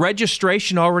 So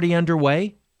registration already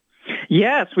underway?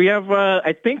 Yes, we have.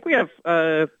 I think we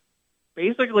have.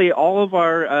 Basically, all of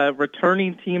our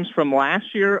returning teams from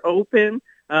last year open,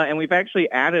 and we've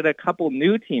actually added a couple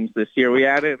new teams this year. We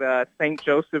added St.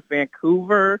 Joseph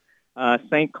Vancouver,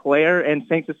 St. Clair, and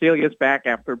St. Cecilia's back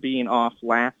after being off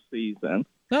last season.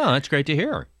 Oh, that's great to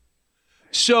hear.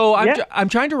 So I'm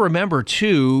trying to remember,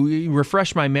 too,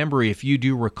 refresh my memory if you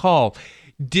do recall.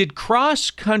 Did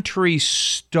cross country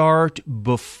start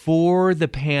before the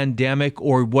pandemic,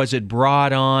 or was it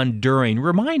brought on during?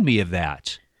 Remind me of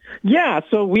that. Yeah,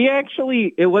 so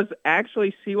it was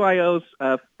actually CYO's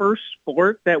first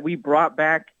sport that we brought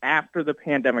back after the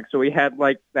pandemic. So we had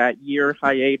like that year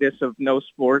hiatus of no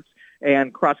sports,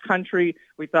 and cross country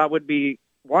we thought would be,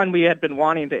 one, we had been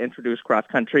wanting to introduce cross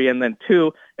country, and then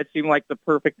two, it seemed like the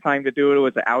perfect time to do it. It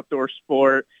was an outdoor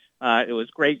sport. It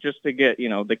was great just to get,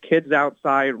 the kids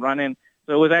outside running.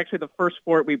 So it was actually the first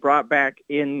sport we brought back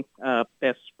in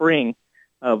this spring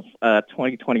of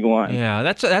 2021. Yeah,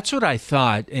 that's what I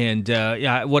thought. And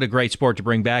what a great sport to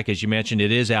bring back. As you mentioned,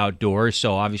 it is outdoors,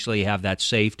 so obviously you have that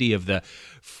safety of the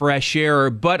fresh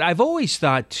air. But I've always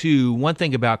thought, too, one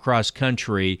thing about cross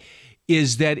country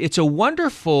is that it's a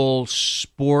wonderful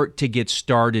sport to get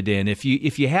started in. If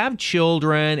you have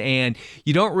children and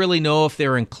you don't really know if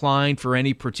they're inclined for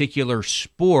any particular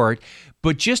sport,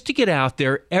 but just to get out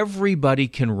there, everybody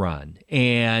can run.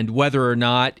 And whether or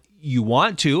not you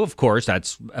want to, of course,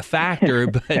 that's a factor,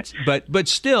 but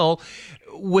still,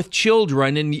 with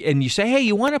children, and you say, hey,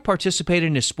 you want to participate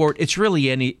in a sport, it's really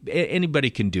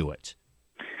anybody can do it.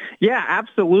 Yeah,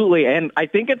 absolutely. And I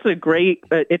think it's a great,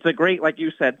 like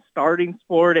you said, starting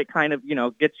sport. It kind of,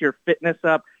 gets your fitness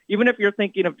up. Even if you're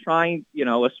thinking of trying,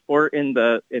 a sport in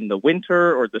the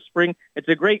winter or the spring, it's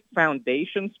a great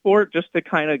foundation sport just to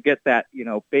kind of get that,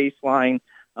 baseline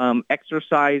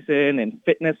exercise in and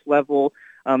fitness level.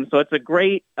 So it's a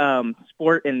great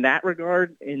sport in that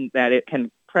regard, in that it can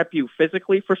prep you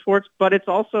physically for sports, but it's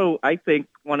also, I think,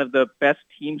 one of the best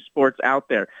team sports out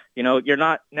there. You're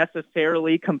not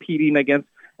necessarily competing against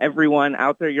everyone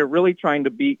out there. You're really trying to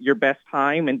beat your best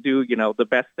time and do, the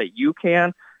best that you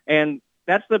can. And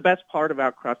that's the best part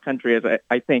about cross country,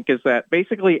 I think, is that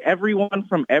basically everyone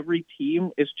from every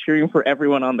team is cheering for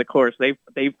everyone on the course.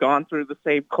 They've gone through the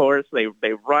same course.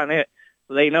 They've run it.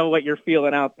 So they know what you're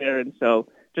feeling out there. And so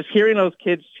just hearing those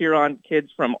kids cheer on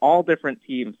kids from all different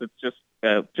teams, it's just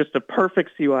a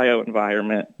perfect CYO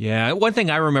environment. Yeah. One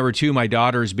thing I remember, too, my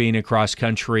daughters being in cross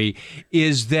country,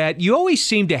 is that you always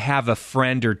seem to have a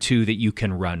friend or two that you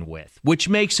can run with, which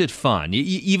makes it fun.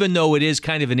 Even though it is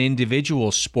kind of an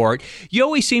individual sport, you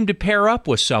always seem to pair up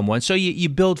with someone, so you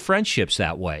build friendships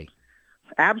that way.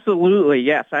 Absolutely,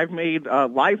 yes. I've made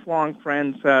lifelong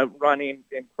friends running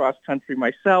in cross country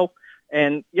myself.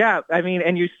 And, yeah, I mean,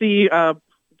 and you see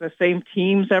the same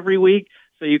teams every week.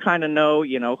 So you kind of know,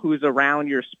 who's around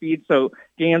your speed. So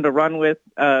getting to run with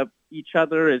each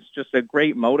other is just a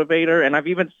great motivator. And I've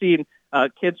even seen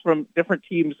kids from different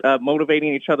teams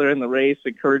motivating each other in the race,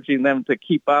 encouraging them to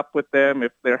keep up with them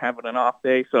if they're having an off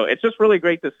day. So it's just really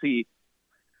great to see.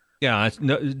 Yeah,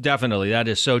 definitely. That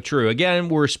is so true. Again,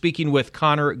 we're speaking with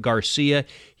Connor Garcia.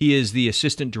 He is the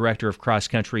Assistant Director of Cross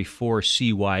Country for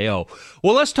CYO.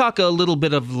 Well, let's talk a little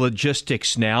bit of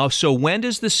logistics now. So when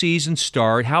does the season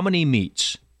start? How many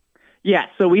meets? Yeah,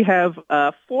 so we have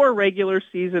 4 regular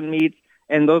season meets,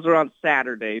 and those are on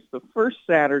Saturdays. The first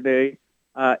Saturday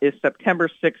is September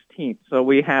 16th. So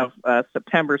we have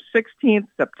September 16th,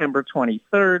 September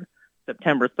 23rd,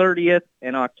 September 30th,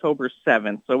 and October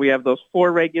 7th. So we have those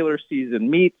 4 regular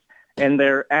season meets, and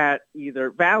they're at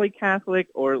either Valley Catholic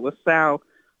or LaSalle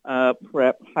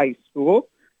Prep High School.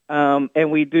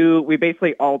 And we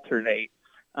basically alternate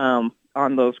on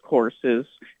those courses.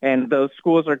 And those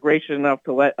schools are gracious enough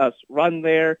to let us run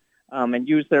there and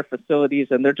use their facilities.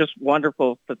 And they're just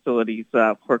wonderful facilities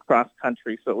for cross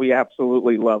country. So we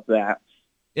absolutely love that.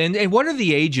 And what are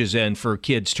the ages then for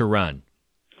kids to run?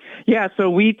 Yeah, so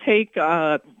we take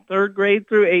 3rd grade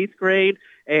through 8th grade,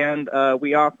 and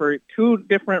we offer 2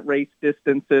 different race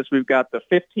distances. We've got the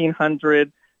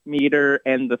 1,500 meter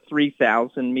and the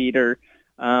 3,000 meter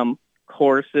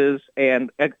courses.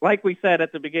 And like we said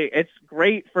at the beginning, it's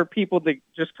great for people to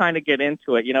just kind of get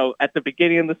into it. At the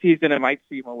beginning of the season, it might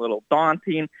seem a little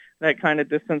daunting, that kind of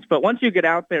distance. But once you get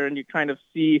out there and you kind of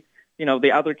see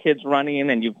the other kids running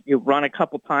and you run a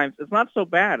couple times, it's not so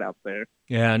bad out there.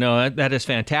 Yeah, no, that is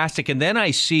fantastic. And then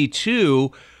I see,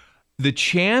 too, the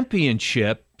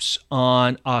championships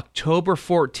on October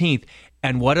 14th.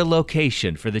 And what a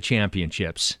location for the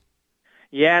championships.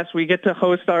 Yes, we get to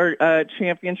host our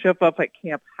championship up at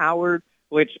Camp Howard,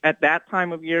 which at that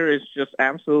time of year is just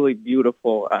absolutely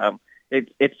beautiful.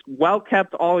 It's well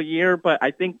kept all year, but I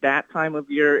think that time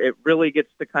of year it really gets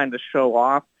to kind of show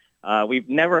off. We've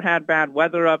never had bad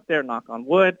weather up there, knock on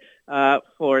wood,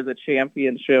 for the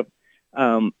championship.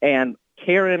 And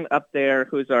Karen up there,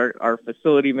 who's our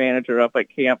facility manager up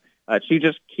at camp, she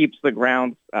just keeps the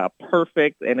grounds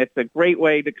perfect. And it's a great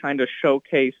way to kind of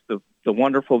showcase the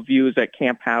wonderful views at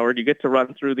Camp Howard. You get to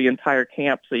run through the entire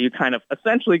camp, so you kind of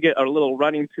essentially get a little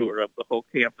running tour of the whole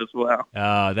camp as well.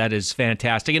 Oh, that is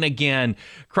fantastic. And again,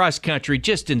 cross country,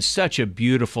 just in such a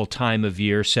beautiful time of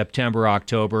year, September,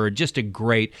 October, just a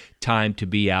great time to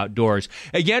be outdoors.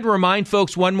 Again, remind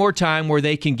folks one more time where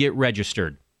they can get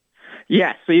registered.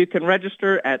 Yes, so you can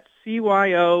register at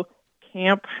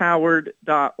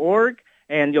cyocampHoward.org.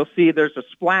 And you'll see there's a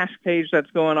splash page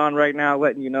that's going on right now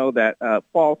letting you know that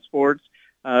fall sports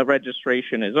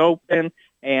registration is open.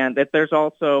 And that there's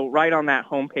also, right on that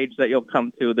homepage that you'll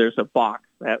come to, there's a box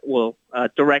that will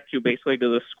direct you basically to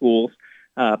the schools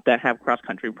that have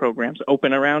cross-country programs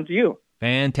open around you.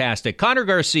 Fantastic. Connor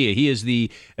Garcia, he is the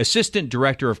Assistant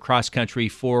Director of Cross Country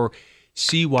for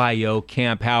CYO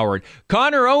Camp Howard.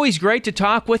 Connor, always great to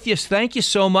talk with you. Thank you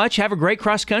so much. Have a great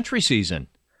cross-country season.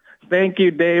 Thank you,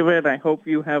 David. I hope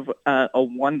you have a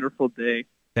wonderful day.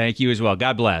 Thank you as well.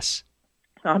 God bless.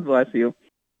 God bless you.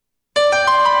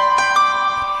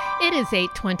 It is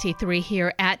 8:23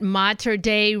 here at Mater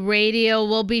Dei Radio.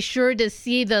 We'll be sure to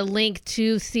see the link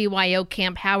to CYO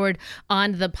Camp Howard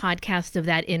on the podcast of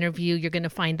that interview. You're going to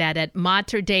find that at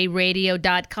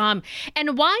materdeiradio.com.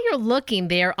 And while you're looking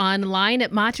there online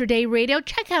at Mater Dei Radio,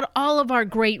 check out all of our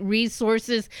great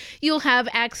resources. You'll have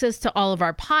access to all of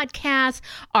our podcasts,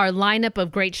 our lineup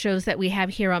of great shows that we have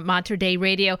here on Mater Dei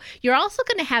Radio. You're also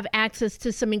going to have access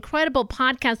to some incredible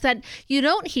podcasts that you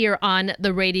don't hear on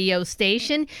the radio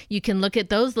station. You can look at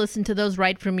those, listen to those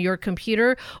right from your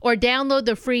computer, or download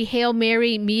the free Hail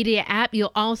Mary Media app.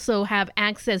 You'll also have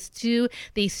access to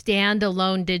the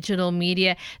standalone digital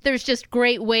media. There's just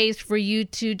great ways for you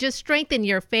to just strengthen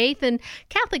your faith and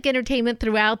Catholic entertainment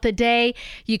throughout the day.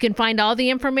 You can find all the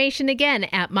information again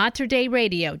at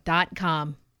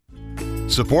materdeiradio.com.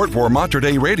 Support for Mater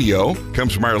Dei Radio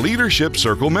comes from our Leadership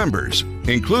Circle members,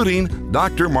 including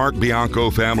Dr. Mark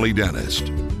Bianco, family dentist.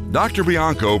 Dr.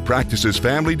 Bianco practices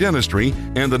family dentistry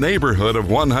in the neighborhood of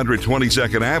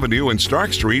 122nd Avenue and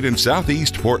Stark Street in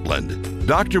Southeast Portland.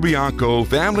 Dr. Bianco,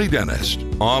 family dentist,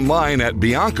 online at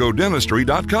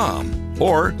biancodentistry.com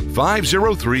or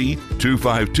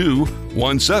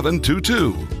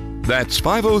 503-252-1722. That's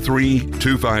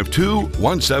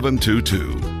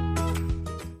 503-252-1722.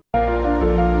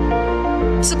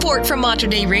 Support from Mater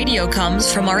Dei Radio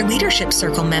comes from our Leadership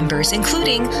Circle members,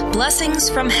 including Blessings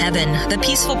from Heaven, the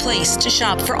peaceful place to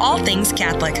shop for all things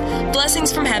Catholic.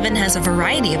 Blessings from Heaven has a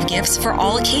variety of gifts for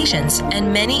all occasions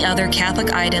and many other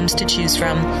Catholic items to choose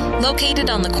from. Located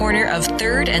on the corner of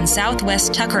 3rd and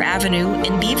Southwest Tucker Avenue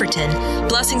in Beaverton,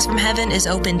 Blessings from Heaven is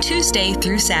open Tuesday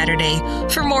through Saturday.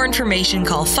 For more information,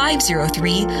 call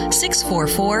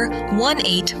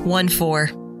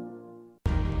 503-644-1814.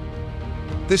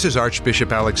 This is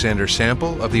Archbishop Alexander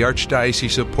Sample of the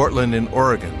Archdiocese of Portland in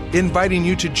Oregon, inviting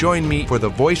you to join me for The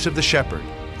Voice of the Shepherd.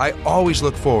 I always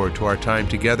look forward to our time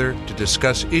together to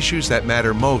discuss issues that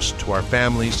matter most to our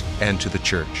families and to the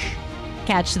Church.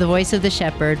 Catch The Voice of the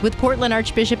Shepherd with Portland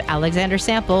Archbishop Alexander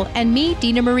Sample and me,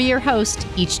 Dina Marie, your host,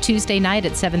 each Tuesday night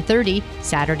at 7:30,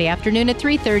 Saturday afternoon at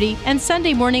 3:30, and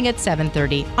Sunday morning at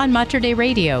 7:30 on Mater Dei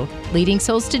Radio, leading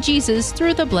souls to Jesus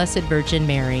through the Blessed Virgin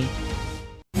Mary.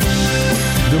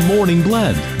 The Morning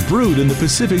Blend, brewed in the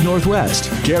Pacific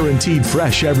Northwest, guaranteed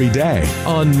fresh every day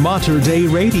on Mater Dei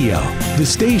Radio, the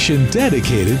station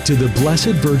dedicated to the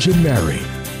Blessed Virgin Mary.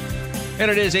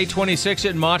 And it is 8:26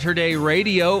 at Mater Dei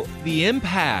Radio. The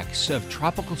impacts of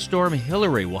Tropical Storm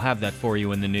Hilary. We'll have that for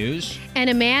you in the news. And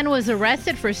a man was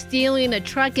arrested for stealing a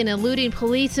truck and eluding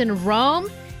police in Rome.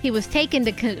 He was taken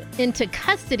into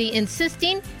custody,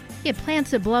 insisting he had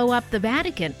plans to blow up the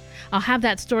Vatican. I'll have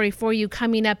that story for you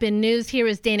coming up in news. Here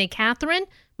is Dana Catherine,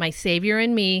 My Savior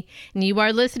and Me. And you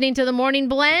are listening to The Morning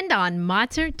Blend on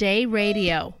Mater Dei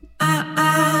Radio.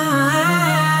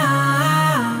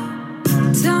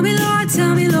 Tell me,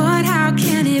 Lord, how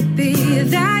can it be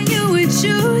that you would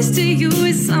choose to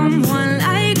use someone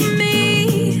like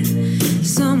me?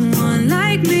 Someone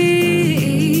like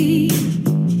me.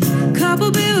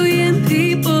 Couple billion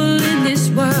people in this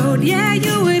world, yeah,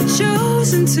 you would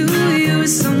chosen to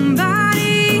use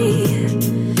somebody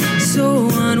so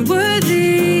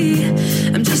unworthy.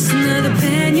 I'm just another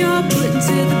pen you're putting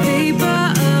to the paper,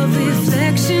 a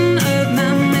reflection of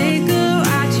my maker.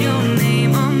 Write your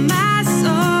name on my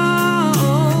soul.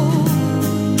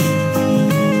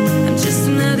 I'm just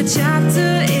another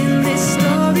chapter in this story.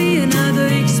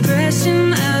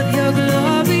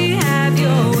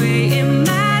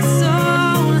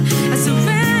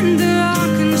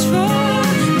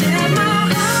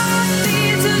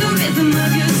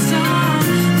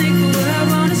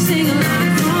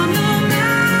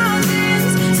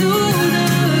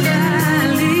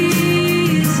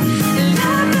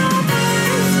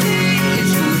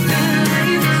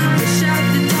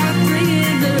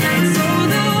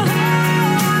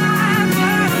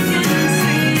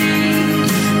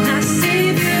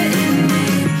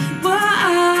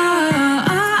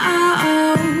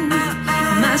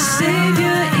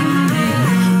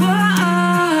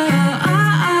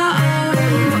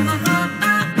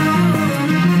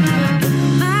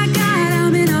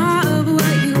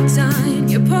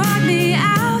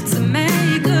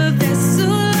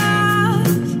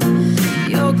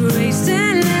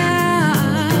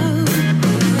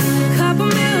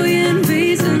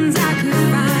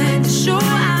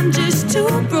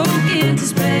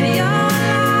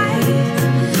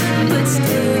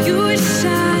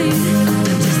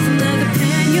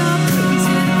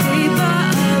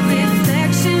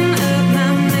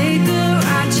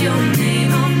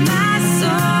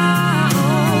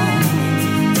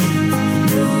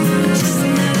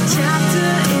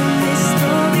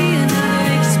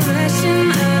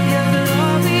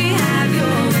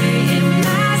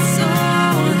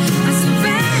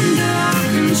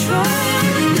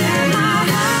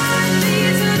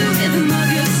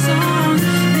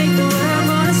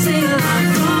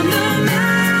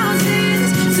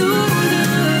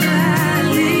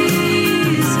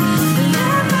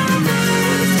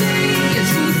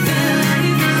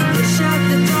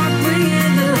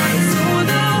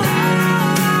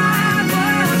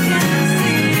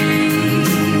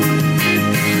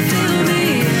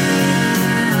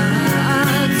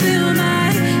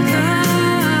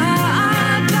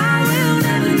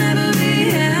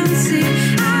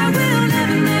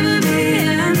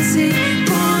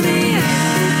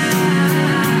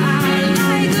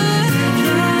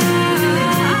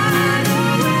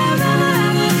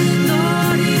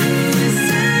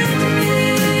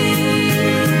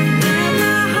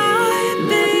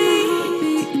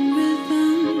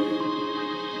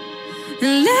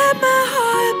 my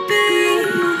heart beat.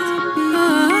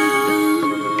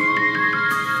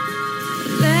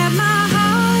 Let my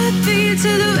heart beat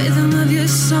to the rhythm of your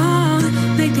song.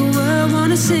 Make the world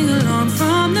wanna sing along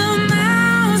from the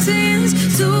mountains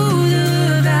to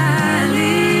the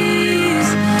valleys.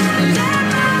 Let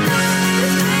my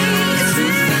voice beat,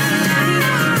 sing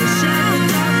like the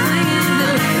shadows are clinging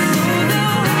the lights of the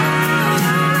whole world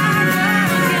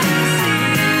can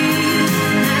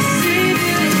see. My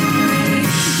Savior in me.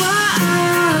 Whoa,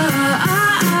 my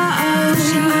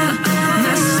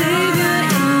Savior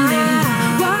in me.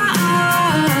 Whoa,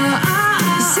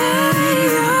 Savior in me.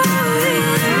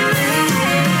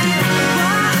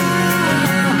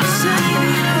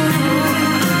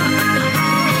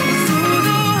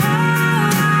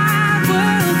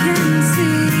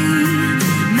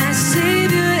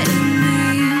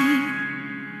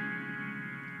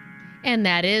 And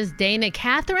that is Dana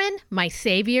Catherine, My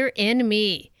Savior in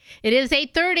Me. It is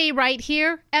 8:30 right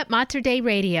here at Mater Dei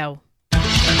Radio.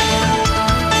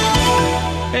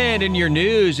 And in your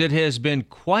news, it has been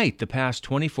quite the past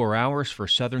 24 hours for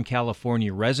Southern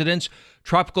California residents.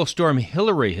 Tropical Storm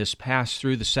Hilary has passed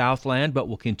through the Southland, but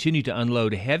will continue to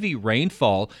unload heavy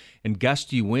rainfall and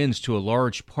gusty winds to a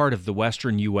large part of the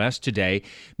western U.S. today.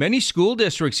 Many school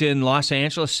districts in Los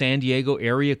Angeles, San Diego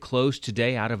area closed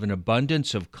today out of an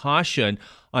abundance of caution.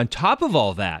 On top of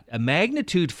all that, a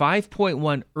magnitude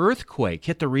 5.1 earthquake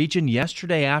hit the region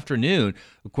yesterday afternoon.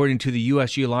 According to the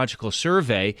U.S. Geological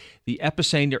Survey, the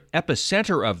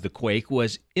epicenter of the quake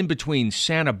was in between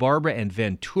Santa Barbara and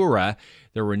Ventura.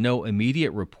 There were no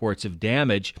immediate reports of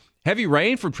damage. Heavy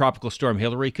rain from Tropical Storm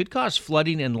Hilary could cause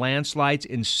flooding and landslides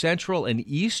in central and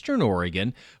eastern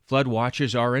Oregon. Flood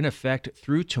watches are in effect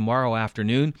through tomorrow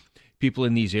afternoon. People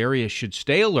in these areas should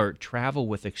stay alert, travel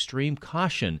with extreme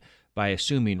caution by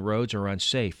assuming roads are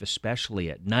unsafe,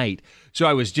 especially at night. So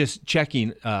I was just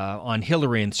checking on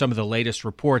Hilary and some of the latest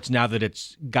reports now that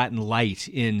it's gotten light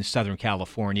in Southern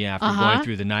California after going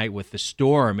through the night with the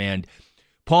storm. And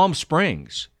Palm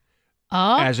Springs,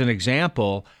 as an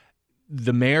example,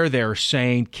 the mayor there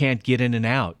saying can't get in and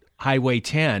out. Highway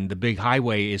 10, the big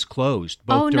highway, is closed.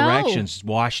 Both directions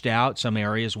washed out. Some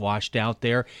areas washed out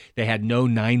there. They had no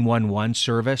 911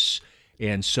 service.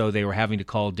 And so they were having to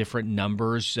call different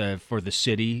numbers for the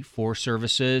city for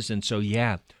services. And so,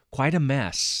 yeah, quite a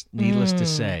mess, needless to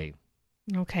say.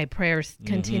 Okay, prayers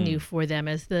continue for them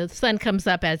as the sun comes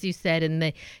up, as you said, and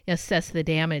they assess the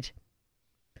damage.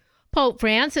 Pope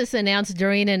Francis announced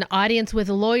during an audience with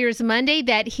lawyers Monday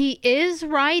that he is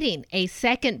writing a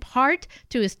second part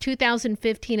to his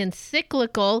 2015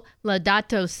 encyclical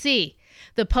Laudato Si.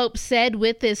 The Pope said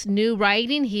with this new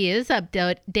writing, he is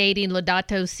updating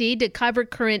Laudato Si to cover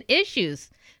current issues.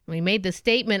 We made the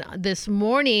statement this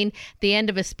morning, the end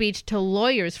of a speech to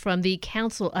lawyers from the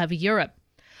Council of Europe.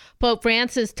 Pope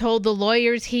Francis told the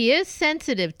lawyers he is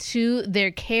sensitive to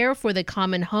their care for the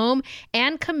common home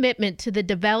and commitment to the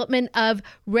development of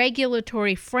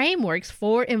regulatory frameworks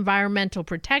for environmental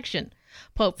protection.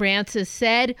 Pope Francis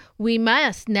said, "We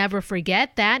must never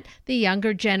forget that the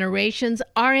younger generations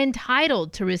are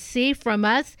entitled to receive from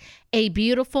us a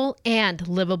beautiful and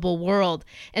livable world,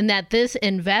 and that this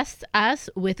invests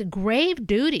us with grave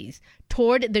duties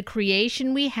toward the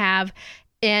creation we have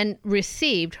and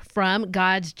received from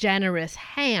God's generous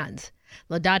hands."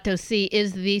 Laudato Si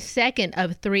is the second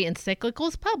of 3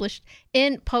 encyclicals published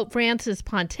in Pope Francis'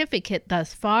 pontificate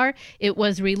thus far. It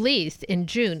was released in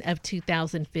June of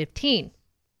 2015.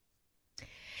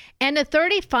 And a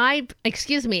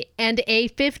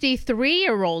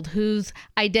 53-year-old whose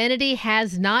identity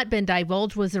has not been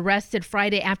divulged was arrested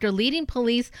Friday after leading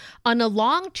police on a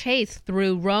long chase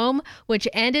through Rome, which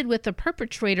ended with the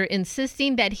perpetrator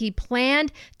insisting that he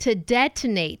planned to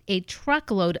detonate a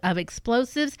truckload of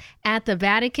explosives at the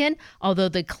Vatican, although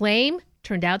the claim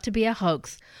turned out to be a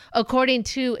hoax. According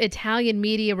to Italian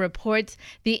media reports,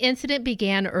 the incident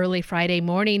began early Friday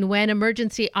morning when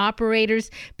emergency operators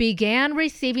began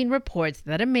receiving reports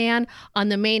that a man on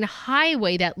the main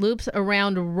highway that loops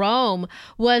around Rome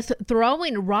was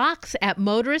throwing rocks at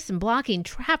motorists and blocking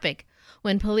traffic.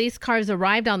 When police cars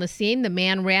arrived on the scene, the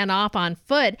man ran off on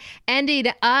foot,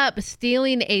 ended up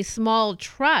stealing a small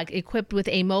truck equipped with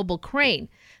a mobile crane.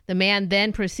 The man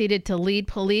then proceeded to lead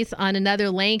police on another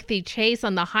lengthy chase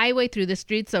on the highway through the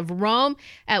streets of Rome,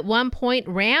 at one point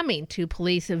ramming 2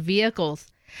 police vehicles.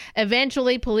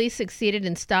 Eventually, police succeeded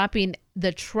in stopping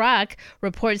the truck.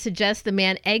 Reports suggest the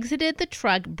man exited the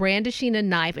truck brandishing a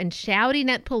knife and shouting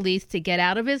at police to get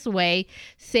out of his way,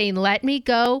 saying, "Let me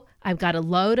go. I've got a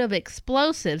load of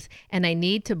explosives and I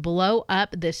need to blow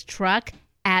up this truck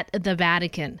at the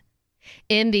Vatican."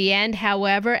 In the end,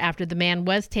 however, after the man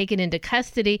was taken into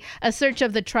custody, a search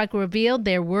of the truck revealed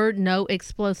there were no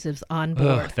explosives on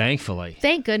board. Thankfully.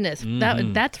 Thank goodness.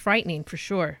 That's frightening for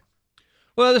sure.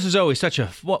 Well, this is always such a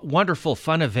wonderful,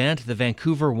 fun event. The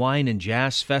Vancouver Wine and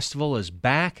Jazz Festival is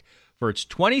back for its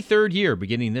 23rd year,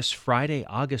 beginning this Friday,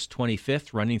 August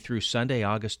 25th, running through Sunday,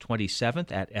 August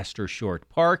 27th at Esther Short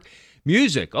Park.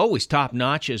 Music, always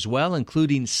top-notch as well,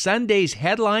 including Sunday's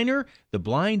headliner, the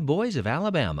Blind Boys of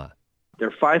Alabama.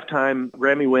 They're 5-time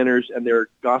Grammy winners, and they're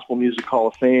Gospel Music Hall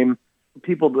of Fame.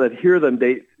 People that hear them,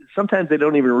 sometimes they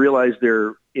don't even realize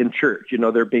they're in church.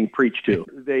 They're being preached to.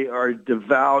 They are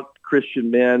devout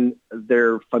Christian men.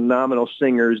 They're phenomenal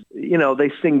singers.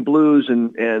 They sing blues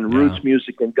and roots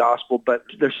music and gospel, but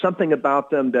there's something about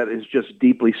them that is just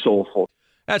deeply soulful.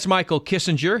 That's Michael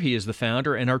Kissinger. He is the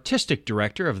founder and artistic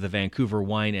director of the Vancouver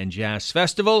Wine and Jazz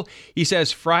Festival. He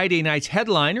says Friday night's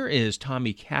headliner is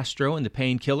Tommy Castro and the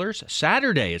Painkillers.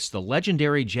 Saturday, it's the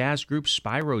legendary jazz group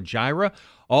Spyro Gyra.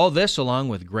 All this along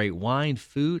with great wine,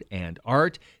 food, and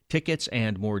art. Tickets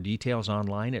and more details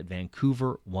online at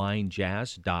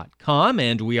VancouverWineJazz.com.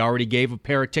 And we already gave a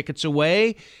pair of tickets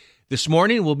away this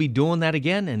morning. We'll be doing that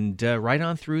again and right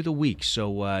on through the week.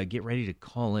 So get ready to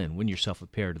call in. Win yourself a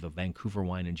pair to the Vancouver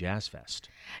Wine and Jazz Fest.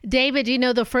 David,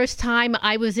 the first time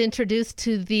I was introduced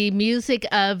to the music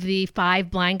of the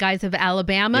 5 Blind Guys of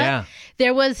Alabama,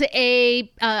 there was I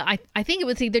think it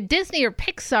was either Disney or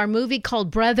Pixar movie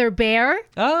called Brother Bear.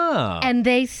 Oh. And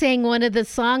they sang one of the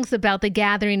songs about the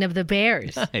gathering of the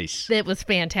bears. Nice. It was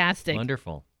fantastic.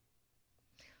 Wonderful.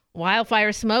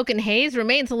 Wildfire smoke and haze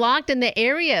remains locked in the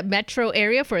metro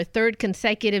area for a third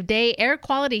consecutive day. Air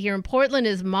quality here in Portland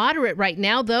is moderate right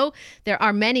now, though there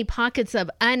are many pockets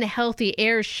of unhealthy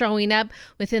air showing up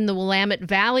within the Willamette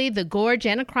Valley, the Gorge,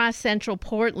 and across central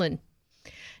Portland.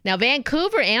 Now,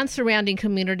 Vancouver and surrounding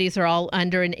communities are all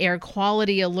under an air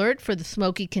quality alert for the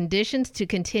smoky conditions to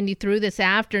continue through this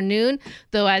afternoon.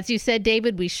 Though, as you said,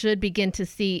 David, we should begin to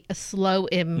see a slow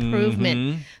improvement.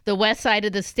 Mm-hmm. The west side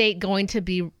of the state going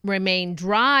to remain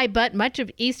dry, but much of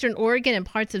eastern Oregon and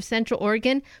parts of central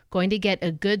Oregon going to get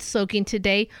a good soaking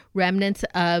today. Remnants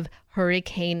of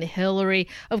Hurricane Hillary.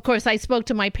 Of course, I spoke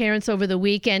to my parents over the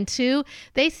weekend, too.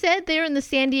 They said they're in the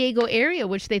San Diego area,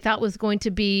 which they thought was going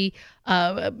to be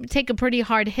take a pretty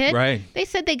hard hit. Right. They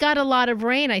said they got a lot of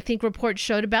rain. I think reports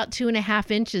showed about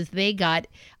 2.5 inches they got.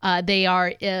 They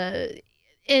are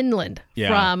inland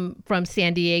from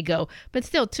San Diego. But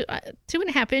still,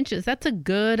 2.5 inches, that's a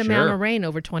good amount of rain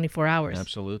over 24 hours.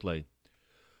 Absolutely.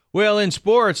 Well, in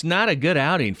sports, not a good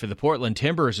outing for the Portland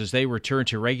Timbers as they return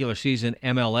to regular season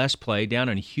MLS play down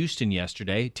in Houston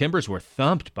yesterday. Timbers were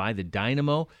thumped by the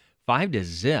Dynamo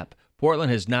 5-0. Portland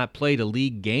has not played a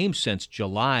league game since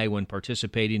July when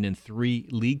participating in 3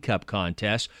 League Cup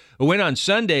contests. A win on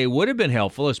Sunday would have been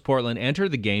helpful as Portland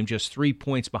entered the game just 3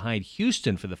 points behind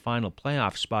Houston for the final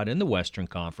playoff spot in the Western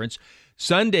Conference.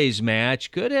 Sunday's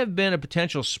match could have been a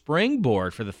potential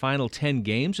springboard for the final 10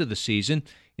 games of the season.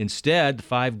 Instead, the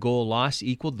 5-goal loss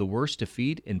equaled the worst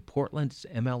defeat in Portland's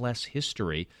MLS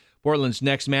history. Portland's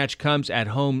next match comes at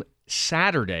home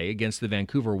Saturday against the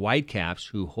Vancouver Whitecaps,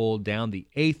 who hold down the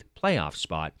 8th playoff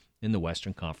spot in the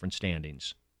Western Conference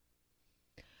standings.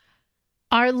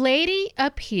 Our Lady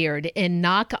appeared in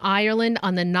Knock, Ireland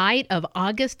on the night of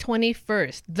August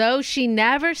 21st. Though she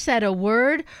never said a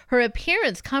word, her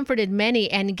appearance comforted many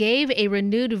and gave a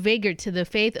renewed vigor to the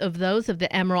faith of those of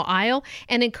the Emerald Isle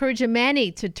and encouraged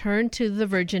many to turn to the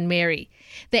Virgin Mary.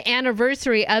 The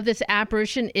anniversary of this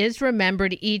apparition is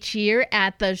remembered each year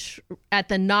at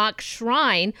the Knock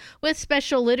Shrine with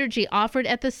special liturgy offered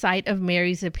at the site of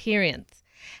Mary's appearance.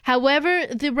 However,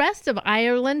 the rest of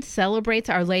Ireland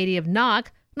celebrates Our Lady of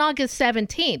Knock on August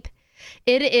 17th.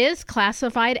 It is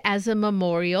classified as a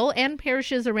memorial, and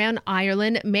parishes around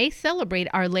Ireland may celebrate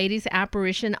Our Lady's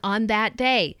apparition on that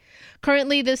day.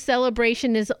 Currently, this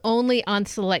celebration is only on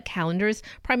select calendars,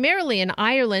 primarily in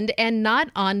Ireland, and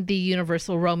not on the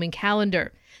Universal Roman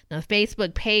calendar. The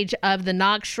Facebook page of the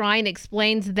Knock Shrine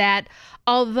explains that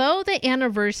although the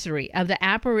anniversary of the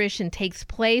apparition takes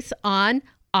place on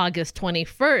August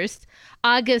 21st,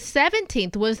 August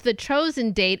 17th was the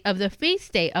chosen date of the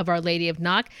feast day of Our Lady of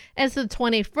Knock, as the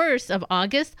 21st of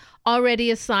August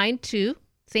already assigned to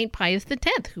St. Pius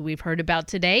X, who we've heard about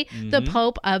today, the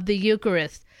Pope of the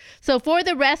Eucharist. So for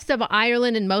the rest of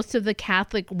Ireland and most of the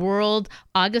Catholic world,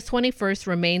 August 21st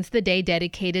remains the day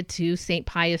dedicated to St.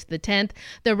 Pius X.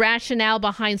 The rationale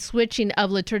behind switching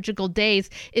of liturgical days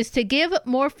is to give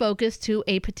more focus to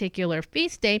a particular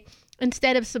feast day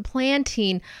instead of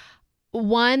supplanting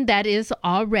one that is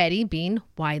already being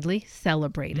widely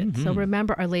celebrated. So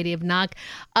remember Our Lady of Knock.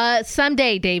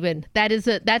 Someday, David,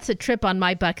 that's a trip on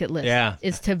my bucket list. Yeah.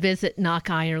 Is to visit Knock,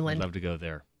 Ireland. I'd love to go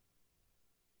there.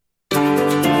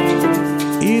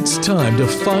 It's time to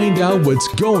find out what's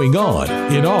going on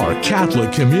in our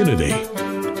Catholic community.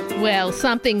 Well,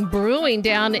 something brewing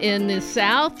down in the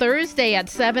South. Thursday at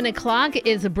 7 o'clock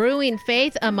is Brewing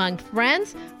Faith Among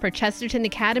Friends for Chesterton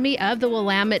Academy of the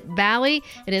Willamette Valley.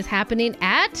 It is happening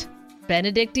at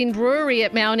Benedictine Brewery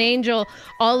at Mount Angel.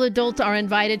 All adults are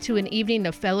invited to an evening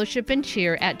of fellowship and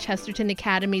cheer at Chesterton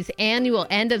Academy's annual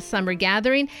end of summer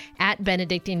gathering at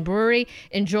Benedictine Brewery.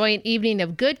 Enjoy an evening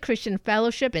of good Christian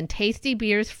fellowship and tasty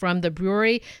beers from the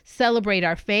brewery. Celebrate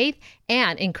our faith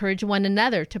and encourage one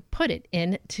another to put it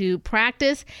into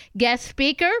practice. Guest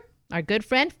speaker, our good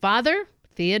friend, Father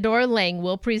Theodore Lang,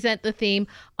 will present the theme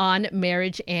on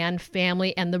marriage and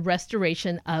family and the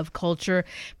restoration of culture.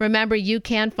 Remember, you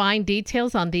can find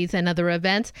details on these and other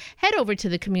events. Head over to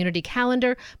the community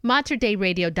calendar,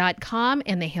 materdeiradio.com,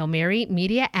 and the Hail Mary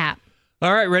Media app.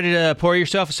 All right, ready to pour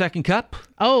yourself a second cup?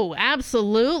 Oh,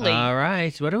 absolutely. All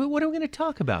right. What are we going to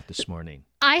talk about this morning?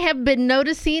 I have been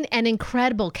noticing an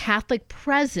incredible Catholic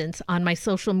presence on my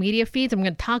social media feeds. I'm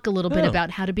going to talk a little bit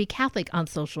about how to be Catholic on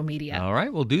social media. All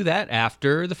right, we'll do that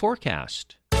after the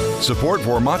forecast. Support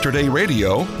for Mater Dei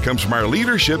Radio comes from our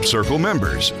Leadership Circle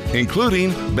members,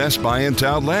 including Best Buy in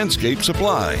Town Landscape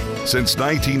Supply. Since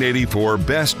 1984,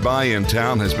 Best Buy in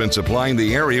Town has been supplying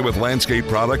the area with landscape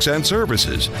products and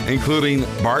services, including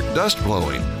bark dust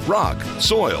blowing, rock,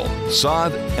 soil,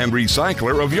 sod, and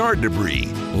recycler of yard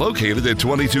debris. Located at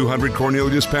 2200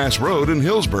 Cornelius Pass Road in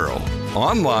Hillsboro.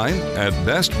 Online at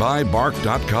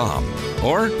bestbuybark.com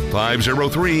or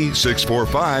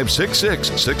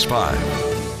 503-645-6665.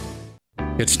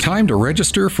 It's time to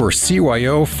register for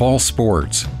CYO Fall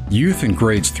Sports. Youth in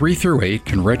grades 3 through 8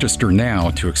 can register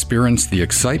now to experience the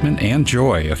excitement and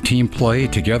joy of team play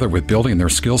together with building their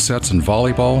skill sets in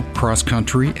volleyball, cross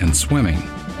country, and swimming.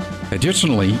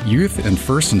 Additionally, youth in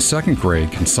 1st and 2nd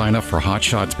grade can sign up for Hot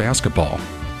Shots basketball.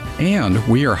 And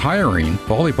we are hiring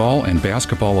volleyball and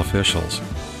basketball officials.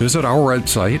 Visit our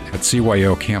website at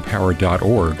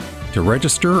cyocampHoward.org to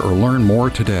register or learn more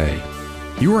today.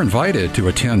 You are invited to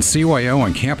attend CYO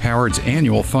and Camp Howard's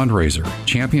annual fundraiser,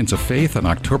 Champions of Faith, on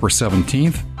October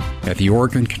 17th at the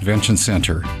Oregon Convention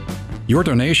Center. Your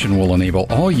donation will enable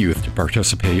all youth to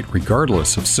participate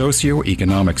regardless of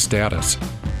socioeconomic status,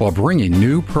 while bringing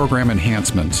new program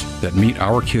enhancements that meet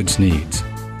our kids' needs.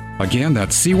 Again,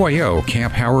 that's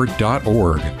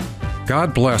cyocampHoward.org.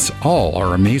 God bless all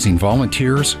our amazing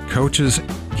volunteers, coaches,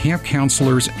 camp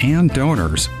counselors, and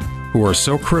donors who are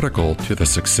so critical to the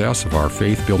success of our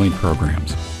faith-building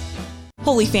programs.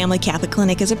 Holy Family Catholic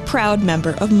Clinic is a proud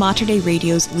member of Mater Dei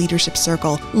Radio's Leadership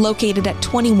Circle. Located at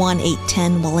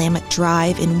 21810 Willamette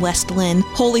Drive in West Lynn,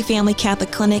 Holy Family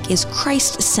Catholic Clinic is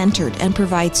Christ-centered and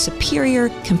provides superior,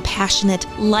 compassionate,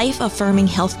 life-affirming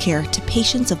health care to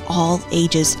patients of all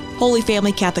ages. Holy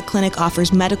Family Catholic Clinic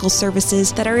offers medical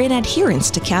services that are in adherence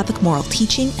to Catholic moral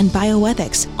teaching and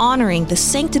bioethics, honoring the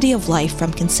sanctity of life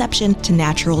from conception to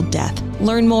natural death.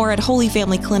 Learn more at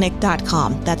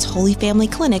holyfamilyclinic.com. That's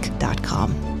holyfamilyclinic.com.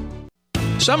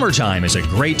 Summertime is a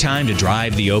great time to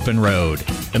drive the open road.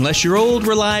 Unless your old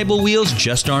reliable wheels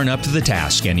just aren't up to the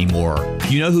task anymore.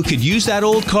 You know who could use that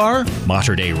old car?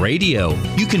 Mater Dei Radio.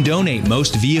 You can donate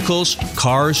most vehicles,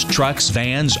 cars, trucks,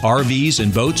 vans, RVs,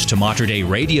 and boats to Mater Dei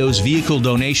Radio's vehicle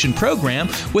donation program,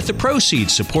 with the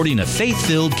proceeds supporting a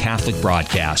faith-filled Catholic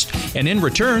broadcast, and in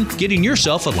return, getting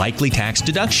yourself a likely tax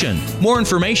deduction. More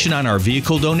information on our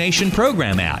vehicle donation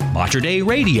program at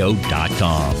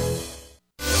materdeiradio.com.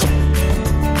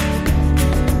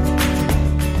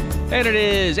 And it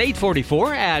is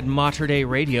 8:44 at Mater Dei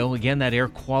Radio. Again, that air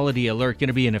quality alert going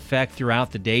to be in effect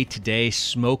throughout the day today.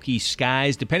 Smoky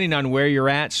skies, depending on where you're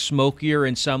at, smokier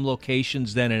in some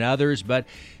locations than in others, but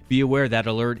be aware that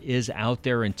alert is out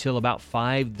there until about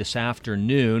 5 this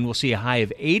afternoon. We'll see a high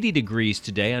of 80 degrees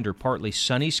today under partly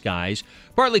sunny skies.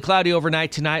 Partly cloudy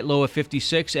overnight tonight, low of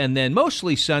 56, and then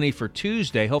mostly sunny for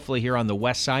Tuesday. Hopefully here on the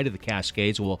west side of the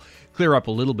Cascades will clear up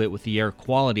a little bit with the air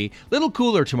quality. Little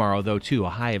cooler tomorrow, though, too, a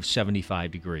high of 75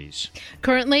 degrees.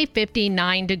 Currently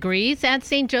 59 degrees at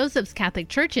St. Joseph's Catholic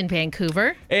Church in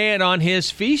Vancouver. And on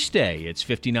his feast day, it's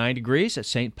 59 degrees at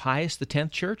St. Pius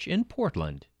X Church in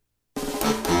Portland.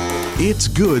 It's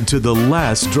good to the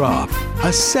last drop.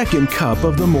 A second cup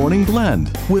of the morning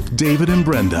blend with David and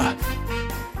Brenda.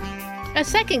 A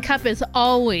second cup is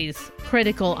always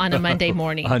critical on a Monday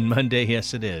morning. On Monday,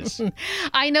 yes, it is.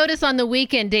 I notice on the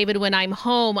weekend, David, when I'm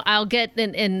home, I'll get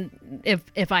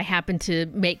if I happen to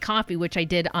make coffee, which I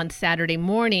did on Saturday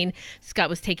morning, Scott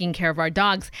was taking care of our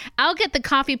dogs. I'll get the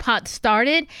coffee pot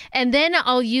started, and then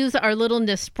I'll use our little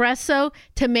Nespresso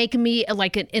to make me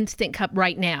like an instant cup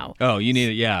right now. Oh, you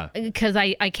need it, yeah. Because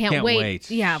I can't wait.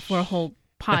 Yeah, for a whole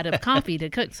pot of coffee to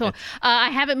cook. So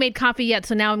I haven't made coffee yet,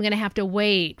 so now I'm going to have to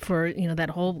wait for that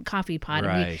whole coffee pot.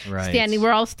 Right.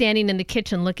 We're all standing in the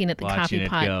kitchen looking at the coffee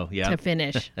pot to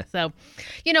finish. So,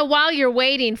 while you're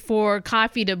waiting for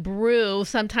coffee to brew,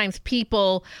 sometimes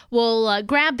people will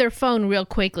grab their phone real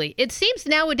quickly. It seems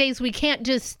nowadays we can't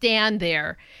just stand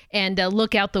there and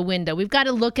look out the window. We've got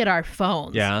to look at our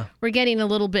phones. Yeah. We're getting a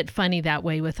little bit funny that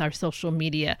way with our social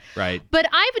media. Right. But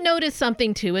I've noticed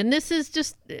something too, and this is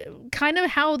just kind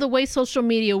of how the way social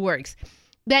media works,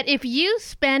 that if you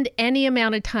spend any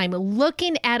amount of time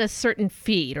looking at a certain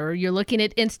feed, or you're looking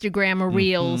at Instagram or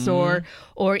Reels or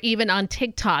even on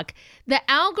TikTok, the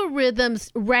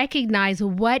algorithms recognize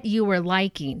what you are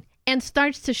liking and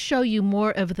starts to show you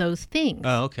more of those things.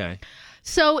 Oh, okay.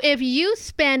 So if you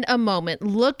spend a moment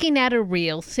looking at a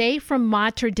reel, say from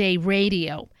Mater Dei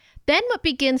Radio, then what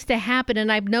begins to happen,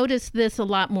 and I've noticed this a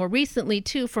lot more recently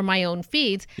too for my own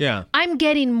feeds, I'm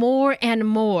getting more and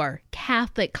more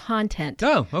Catholic content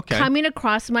coming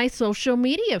across my social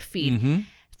media feed. Mm-hmm.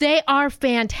 They are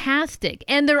fantastic,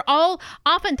 and they're all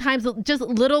oftentimes just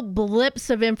little blips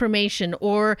of information,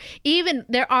 or even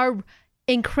there are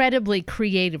incredibly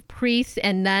creative priests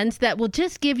and nuns that will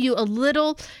just give you a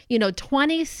little,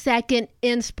 20-second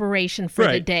inspiration for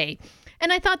the day.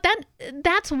 And I thought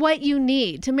that's what you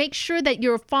need to make sure that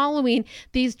you're following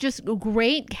these just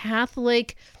great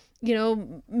Catholic,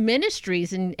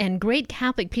 ministries and great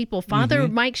Catholic people. Father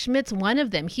Mike Schmidt's one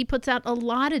of them. He puts out a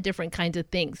lot of different kinds of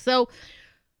things. So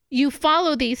you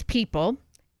follow these people,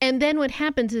 and then what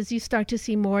happens is you start to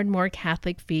see more and more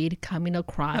Catholic feed coming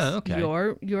across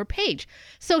your page.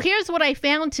 So here's what I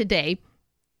found today.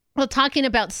 Well, talking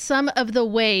about some of the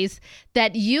ways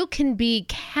that you can be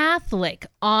Catholic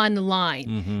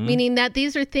online, meaning that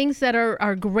these are things that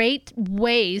are great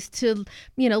ways to,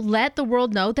 let the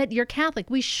world know that you're Catholic.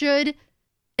 We should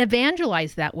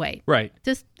evangelize that way. Right.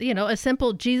 Just, a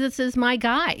simple Jesus is my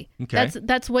guy. Okay.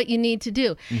 That's what you need to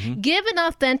do. Give an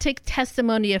authentic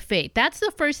testimony of faith. That's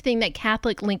the first thing that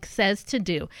Catholic Link says to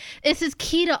do. This is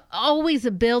key to always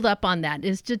build up on that,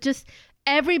 is to just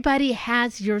everybody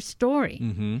has your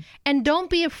story. And don't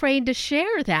be afraid to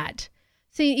share that.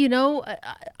 See,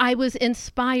 I was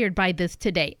inspired by this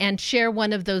today, and share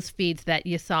one of those feeds that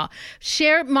you saw.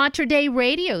 Share Mater Dei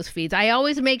Radio's feeds. I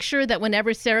always make sure that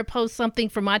whenever Sarah posts something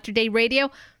from Mater Dei Radio,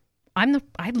 I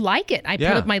like it. I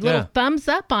put my little thumbs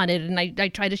up on it, and I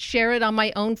try to share it on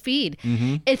my own feed.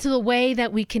 It's the way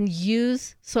that we can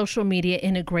use social media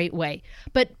in a great way.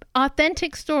 But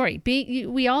authentic story.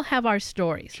 We all have our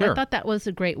stories. Sure. I thought that was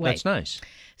a great way. That's nice.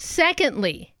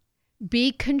 Secondly,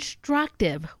 be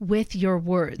constructive with your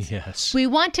words. Yes. We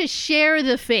want to share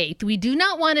the faith. We do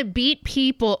not want to beat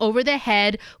people over the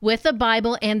head with the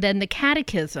Bible and then the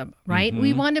catechism, right?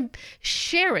 We want to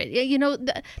share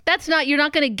it. That's not, you're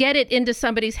not going to get it into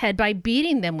somebody's head by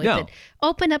beating them with it.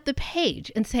 Open up the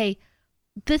page and say,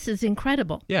 this is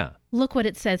incredible. Yeah. Look what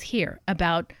it says here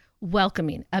about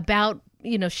welcoming, about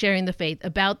sharing the faith,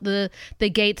 about the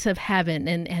gates of heaven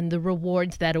and the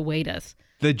rewards that await us.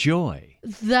 The joy.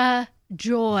 The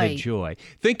joy. The joy.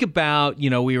 Think about,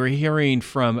 we were hearing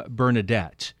from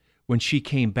Bernadette when she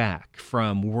came back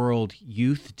from World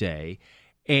Youth Day,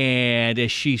 and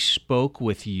as she spoke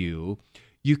with you,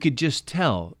 you could just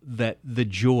tell that the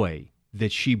joy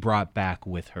that she brought back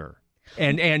with her.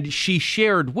 And she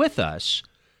shared with us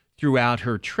throughout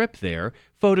her trip there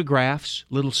photographs,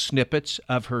 little snippets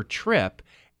of her trip.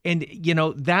 And,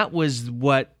 that was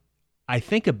what I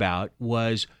think about,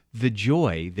 was the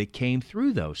joy that came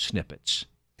through those snippets.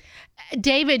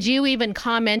 David, you even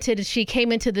commented as she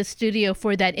came into the studio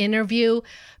for that interview,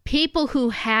 people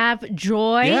who have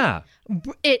joy,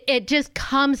 it just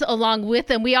comes along with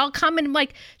them. We all comment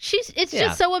like, it's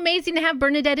just so amazing to have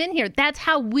Bernadette in here. That's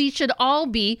how we should all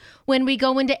be when we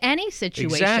go into any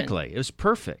situation. Exactly. It was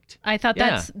perfect. I thought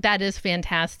that is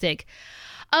fantastic.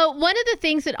 One of the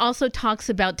things it also talks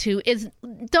about, too, is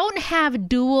don't have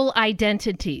dual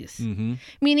identities,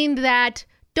 meaning that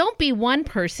don't be one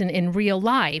person in real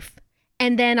life,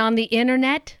 and then on the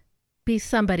internet, be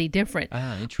somebody different,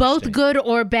 interesting. both good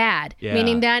or bad. Yeah.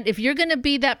 Meaning that if you're going to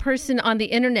be that person on the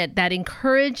internet that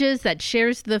encourages, that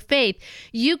shares the faith,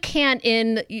 you can't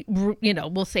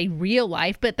we'll say real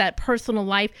life, but that personal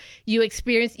life you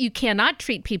experience, you cannot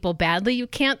treat people badly. You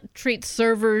can't treat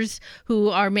servers who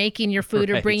are making your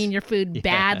food or bringing your food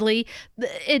badly.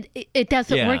 It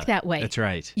doesn't work that way. That's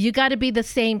right. You got to be the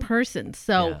same person.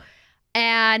 So,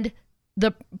 and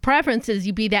the preference is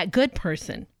you be that good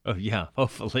person. Oh yeah,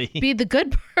 hopefully. Be the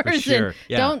good person. For sure.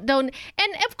 Yeah. Don't.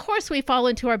 And of course, we fall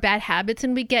into our bad habits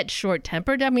and we get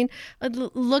short-tempered. I mean,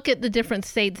 look at the different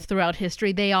saints throughout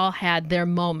history. They all had their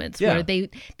moments where they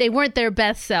weren't their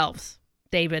best selves,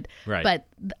 David. Right. But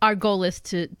our goal is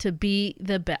to be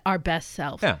our best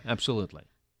self. Yeah, absolutely.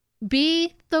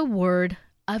 Be the word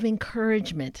of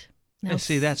encouragement. Now,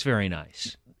 see, that's very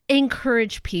nice.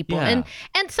 Encourage people, Yeah.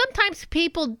 and sometimes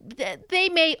people, they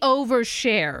may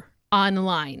overshare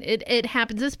online. It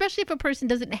happens, especially if a person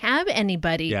doesn't have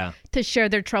anybody to share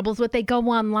their troubles with. They go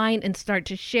online and start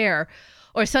to share,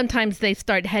 or sometimes they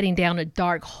start heading down a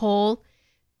dark hole.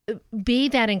 Be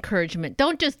that encouragement.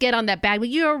 Don't just get on that bag. Well,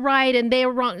 you're right and they're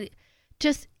wrong.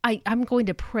 Just, I'm going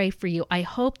to pray for you. I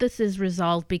hope this is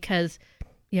resolved because,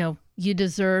 you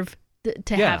deserve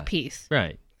to have peace.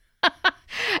 Right.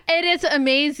 It is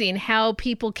amazing how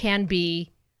people can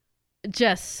be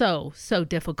just so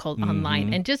difficult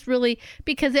online, and just really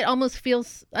because it almost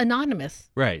feels anonymous.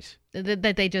 Right.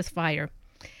 That they just fire.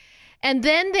 And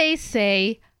then they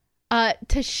say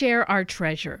to share our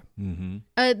treasure.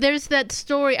 Mm-hmm. There's that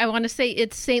story, I want to say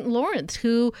it's St. Lawrence,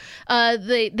 who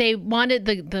they wanted,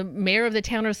 the mayor of the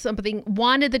town or something,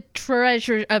 wanted the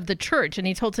treasure of the church. And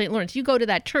he told St. Lawrence, you go to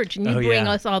that church and you bring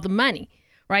us all the money,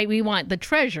 right? We want the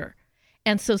treasure.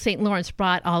 And so St. Lawrence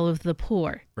brought all of the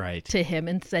poor to him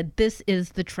and said, this is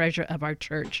the treasure of our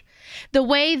church. The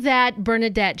way that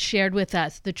Bernadette shared with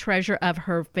us the treasure of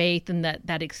her faith and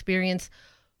that experience,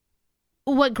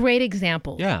 what great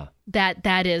example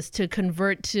that is to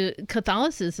convert to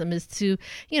Catholicism, is to,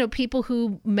 people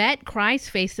who met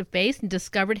Christ face to face and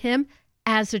discovered him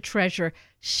as a treasure.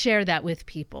 Share that with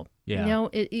people. Yeah.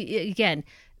 Again,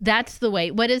 that's the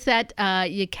way. What is that?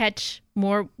 You catch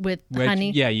more with honey?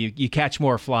 Yeah, you catch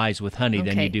more flies with honey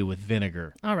than you do with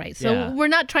vinegar. All right. So we're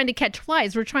not trying to catch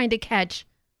flies. We're trying to catch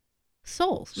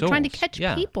souls. We're trying to catch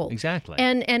people. Exactly.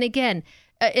 And again,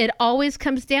 it always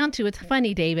comes down to, it's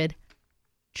funny, David,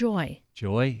 joy.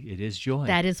 Joy. It is joy.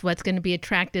 That is what's going to be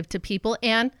attractive to people,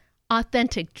 and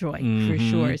authentic joy for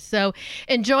sure. So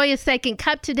enjoy a second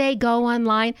cup today. Go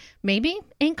online. Maybe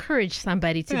encourage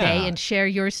somebody today and share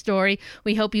your story.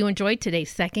 We hope you enjoyed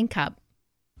today's Second Cup.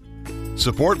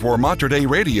 Support for Mater Dei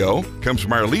Radio comes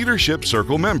from our Leadership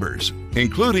Circle members,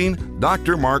 including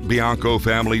Dr. Mark Bianco,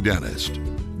 family dentist.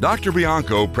 Dr.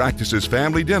 Bianco practices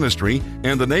family dentistry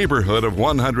in the neighborhood of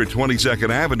 122nd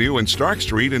Avenue and Stark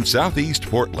Street in Southeast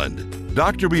Portland.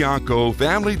 Dr. Bianco,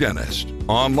 family dentist,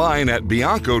 online at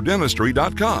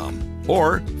biancodentistry.com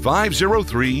or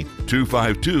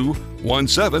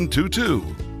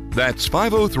 503-252-1722. That's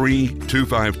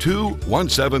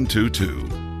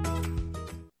 503-252-1722.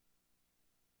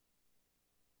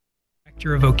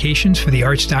 Director of Vocations for the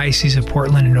Archdiocese of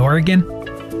Portland and Oregon,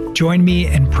 join me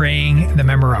in praying the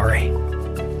Memorare.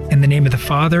 In the name of the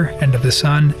Father, and of the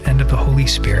Son, and of the Holy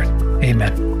Spirit.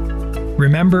 Amen.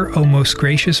 Remember, O most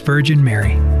gracious Virgin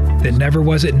Mary, that never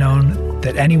was it known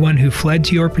that anyone who fled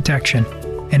to your protection,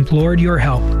 implored your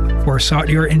help, or sought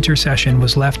your intercession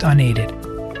was left unaided.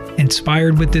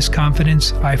 Inspired with this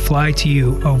confidence, I fly to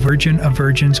you, O Virgin of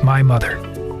Virgins, my Mother.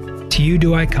 To you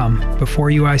do I come,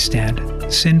 before you I stand,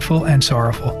 sinful and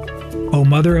sorrowful. O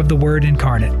Mother of the Word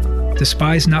incarnate,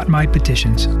 despise not my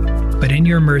petitions, but in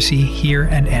your mercy hear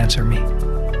and answer me.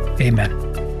 Amen.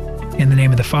 In the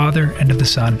name of the Father, and of the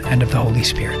Son, and of the Holy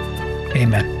Spirit.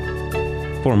 Amen.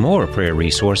 For more prayer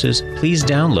resources, please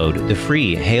download the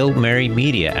free Hail Mary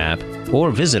Media app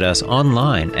or visit us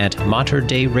online at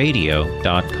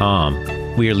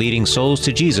materdeiradio.com. We are leading souls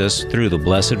to Jesus through the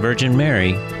Blessed Virgin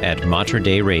Mary at Mater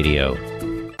Dei Radio.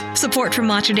 Support for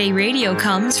Mater Dei Radio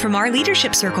comes from our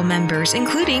Leadership Circle members,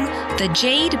 including the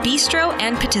Jade Bistro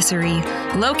and Patisserie,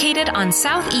 located on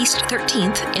Southeast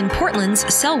 13th in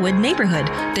Portland's Selwood neighborhood.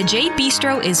 The Jade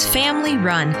Bistro is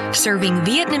family-run, serving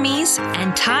Vietnamese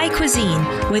and Thai cuisine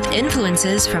with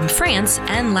influences from France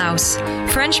and Laos.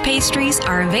 French pastries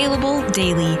are available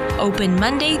daily, open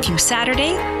Monday through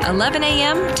Saturday, 11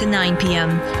 a.m. to 9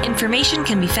 p.m. Information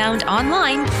can be found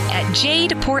online at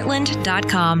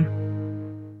jadeportland.com.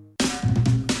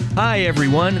 Hi,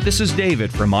 everyone. This is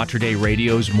David from Mater Dei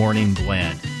Radio's Morning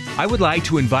Blend. I would like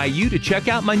to invite you to check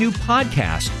out my new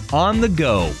podcast, On the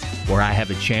Go, where I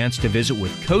have a chance to visit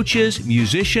with coaches,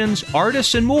 musicians,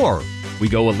 artists, and more. We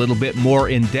go a little bit more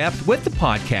in depth with the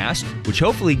podcast, which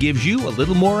hopefully gives you a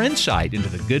little more insight into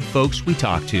the good folks we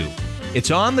talk to. It's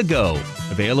On the Go,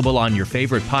 available on your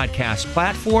favorite podcast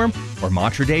platform or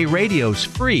Mater Dei Radio's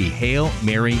free Hail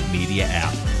Mary Media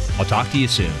app. I'll talk to you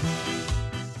soon.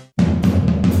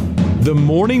 The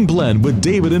Morning Blend with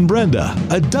David and Brenda,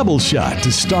 a double shot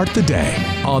to start the day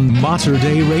on Mater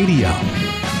Dei Radio.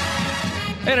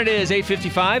 And it is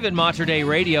 8:55 at Mater Dei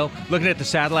Radio. Looking at the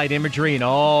satellite imagery and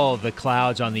all the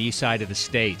clouds on the east side of the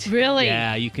state. Really?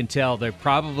 Yeah, you can tell they're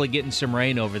probably getting some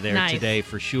rain over there today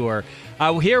for sure.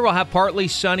 Here we'll have partly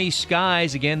sunny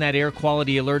skies. Again, that air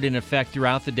quality alert in effect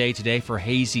throughout the day today for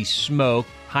hazy smoke.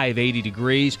 High of 80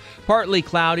 degrees. Partly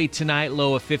cloudy tonight,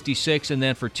 low of 56. And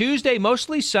then for Tuesday,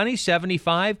 mostly sunny,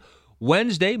 75.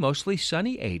 Wednesday, mostly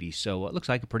sunny, 80. So it looks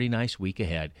like a pretty nice week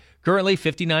ahead. Currently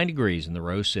 59 degrees in the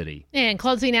Rose City. And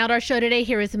closing out our show today,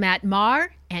 here is Matt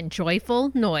Maher and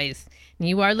Joyful Noise.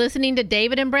 You are listening to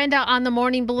David and Brenda on the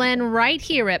Morning Blend right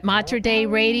here at Mater Dei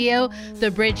Radio, the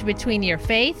bridge between your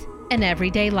faith and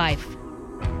everyday life.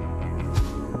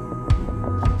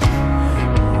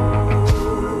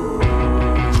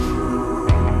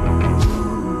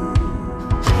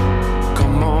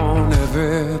 Come on,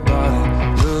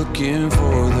 everybody, looking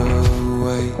for the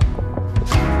way.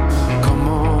 Come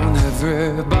on,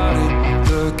 everybody,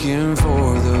 looking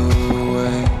for the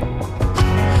way.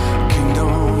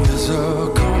 Kingdom is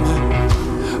a-coming,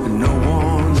 and no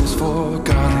one is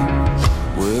forgotten.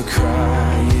 We're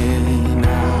crying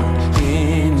out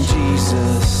in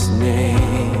Jesus'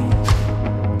 name.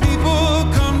 People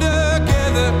come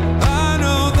together, I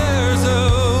know there's a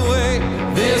way.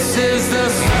 This is the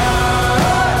start.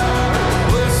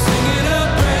 We're singing a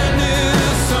brand new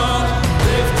song.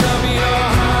 Lift up your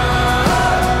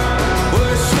heart.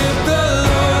 Worship the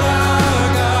Lord our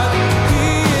God. He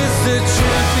is the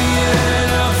champion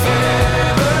of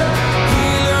ever,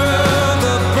 healer of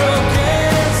the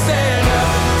broken. Stand up,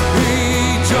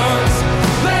 rejoice,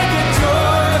 make a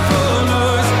joyful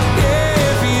noise.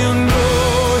 If you know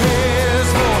His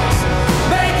voice,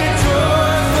 make a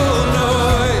joyful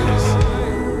noise.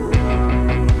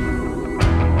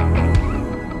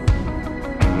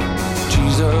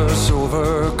 Jesus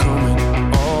overcoming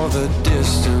all the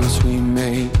distance we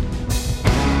made.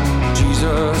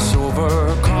 Jesus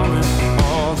overcoming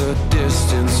all the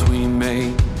distance we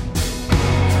made.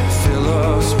 Fill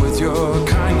us with your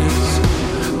kindness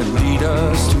and lead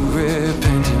us to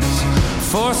repentance.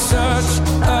 For such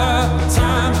a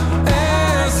time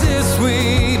as this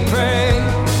we pray.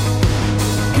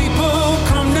 People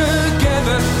come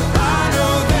together, I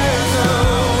know there's a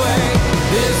way.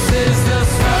 This is the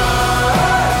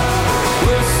start.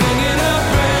 We're singing a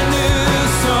brand new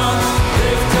song.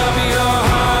 Lift up your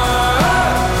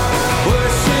heart.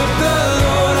 Worship the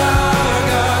Lord our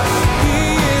God. He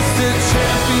is the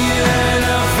champion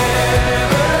of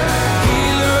ever,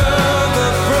 healer of the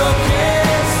broken.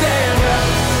 Stand up,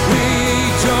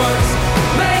 rejoice,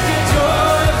 make a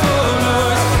joyful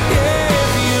noise. If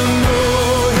you know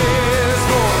His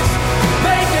voice,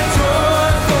 make a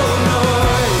joyful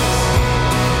noise.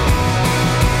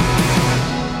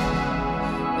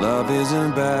 Love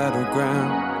isn't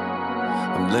battleground.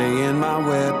 I'm laying my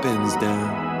weapons down.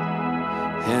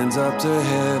 Hands up to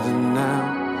heaven now.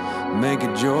 Make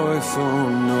a joyful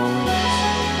noise.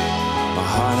 My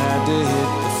heart had to hit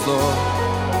the floor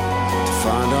to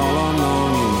find all I'm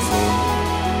longing for.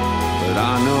 But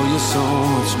I know you're so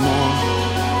much more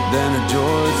than a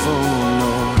joyful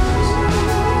noise.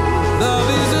 Love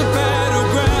is a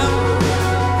battleground.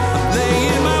 I'm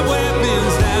laying my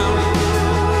weapons down.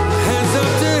 Hands up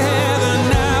to heaven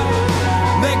now.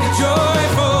 Make a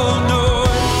joyful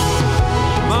noise.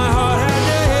 My heart had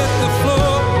to hit the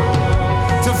floor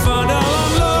to find all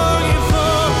I'm longing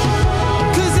for.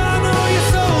 'Cause I know you're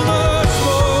so much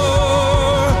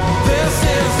more. This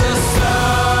is the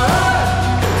start.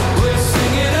 We're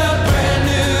singing a brand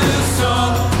new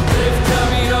song. Lift up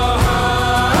your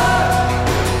heart.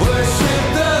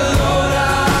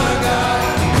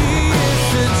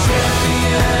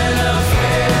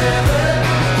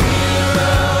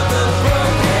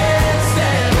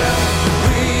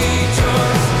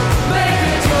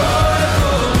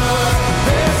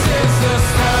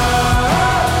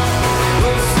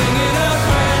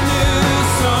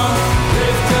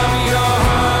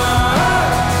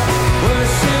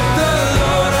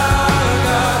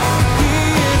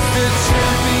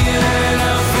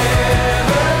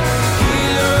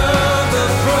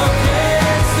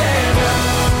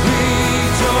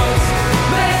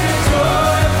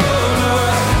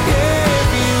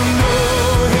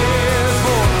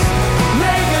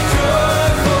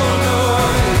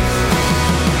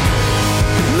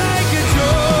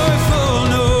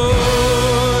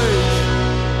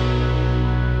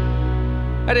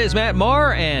 That is Matt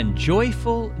Maher and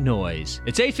Joyful Noise.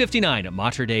 It's 8:59 at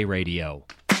Mater Dei Radio.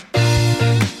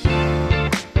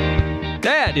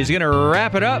 That is going to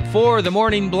wrap it up for the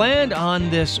Morning Blend on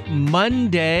this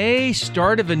Monday,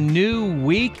 start of a new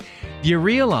week. You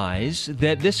realize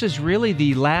that this is really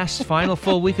the last final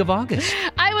full week of August.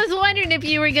 I was wondering if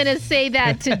you were going to say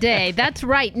that today. That's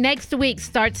right. Next week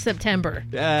starts September.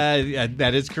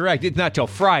 That is correct. It's not till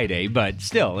Friday, but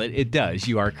still, it does.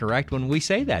 You are correct when we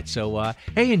say that. So,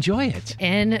 hey, enjoy it.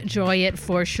 Enjoy it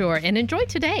for sure. And enjoy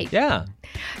today. Yeah.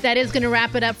 That is going to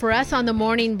wrap it up for us on the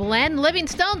Morning Blend. Living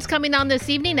Stone's coming on this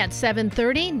evening at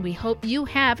 7:30. We hope you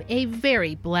have a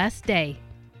very blessed day.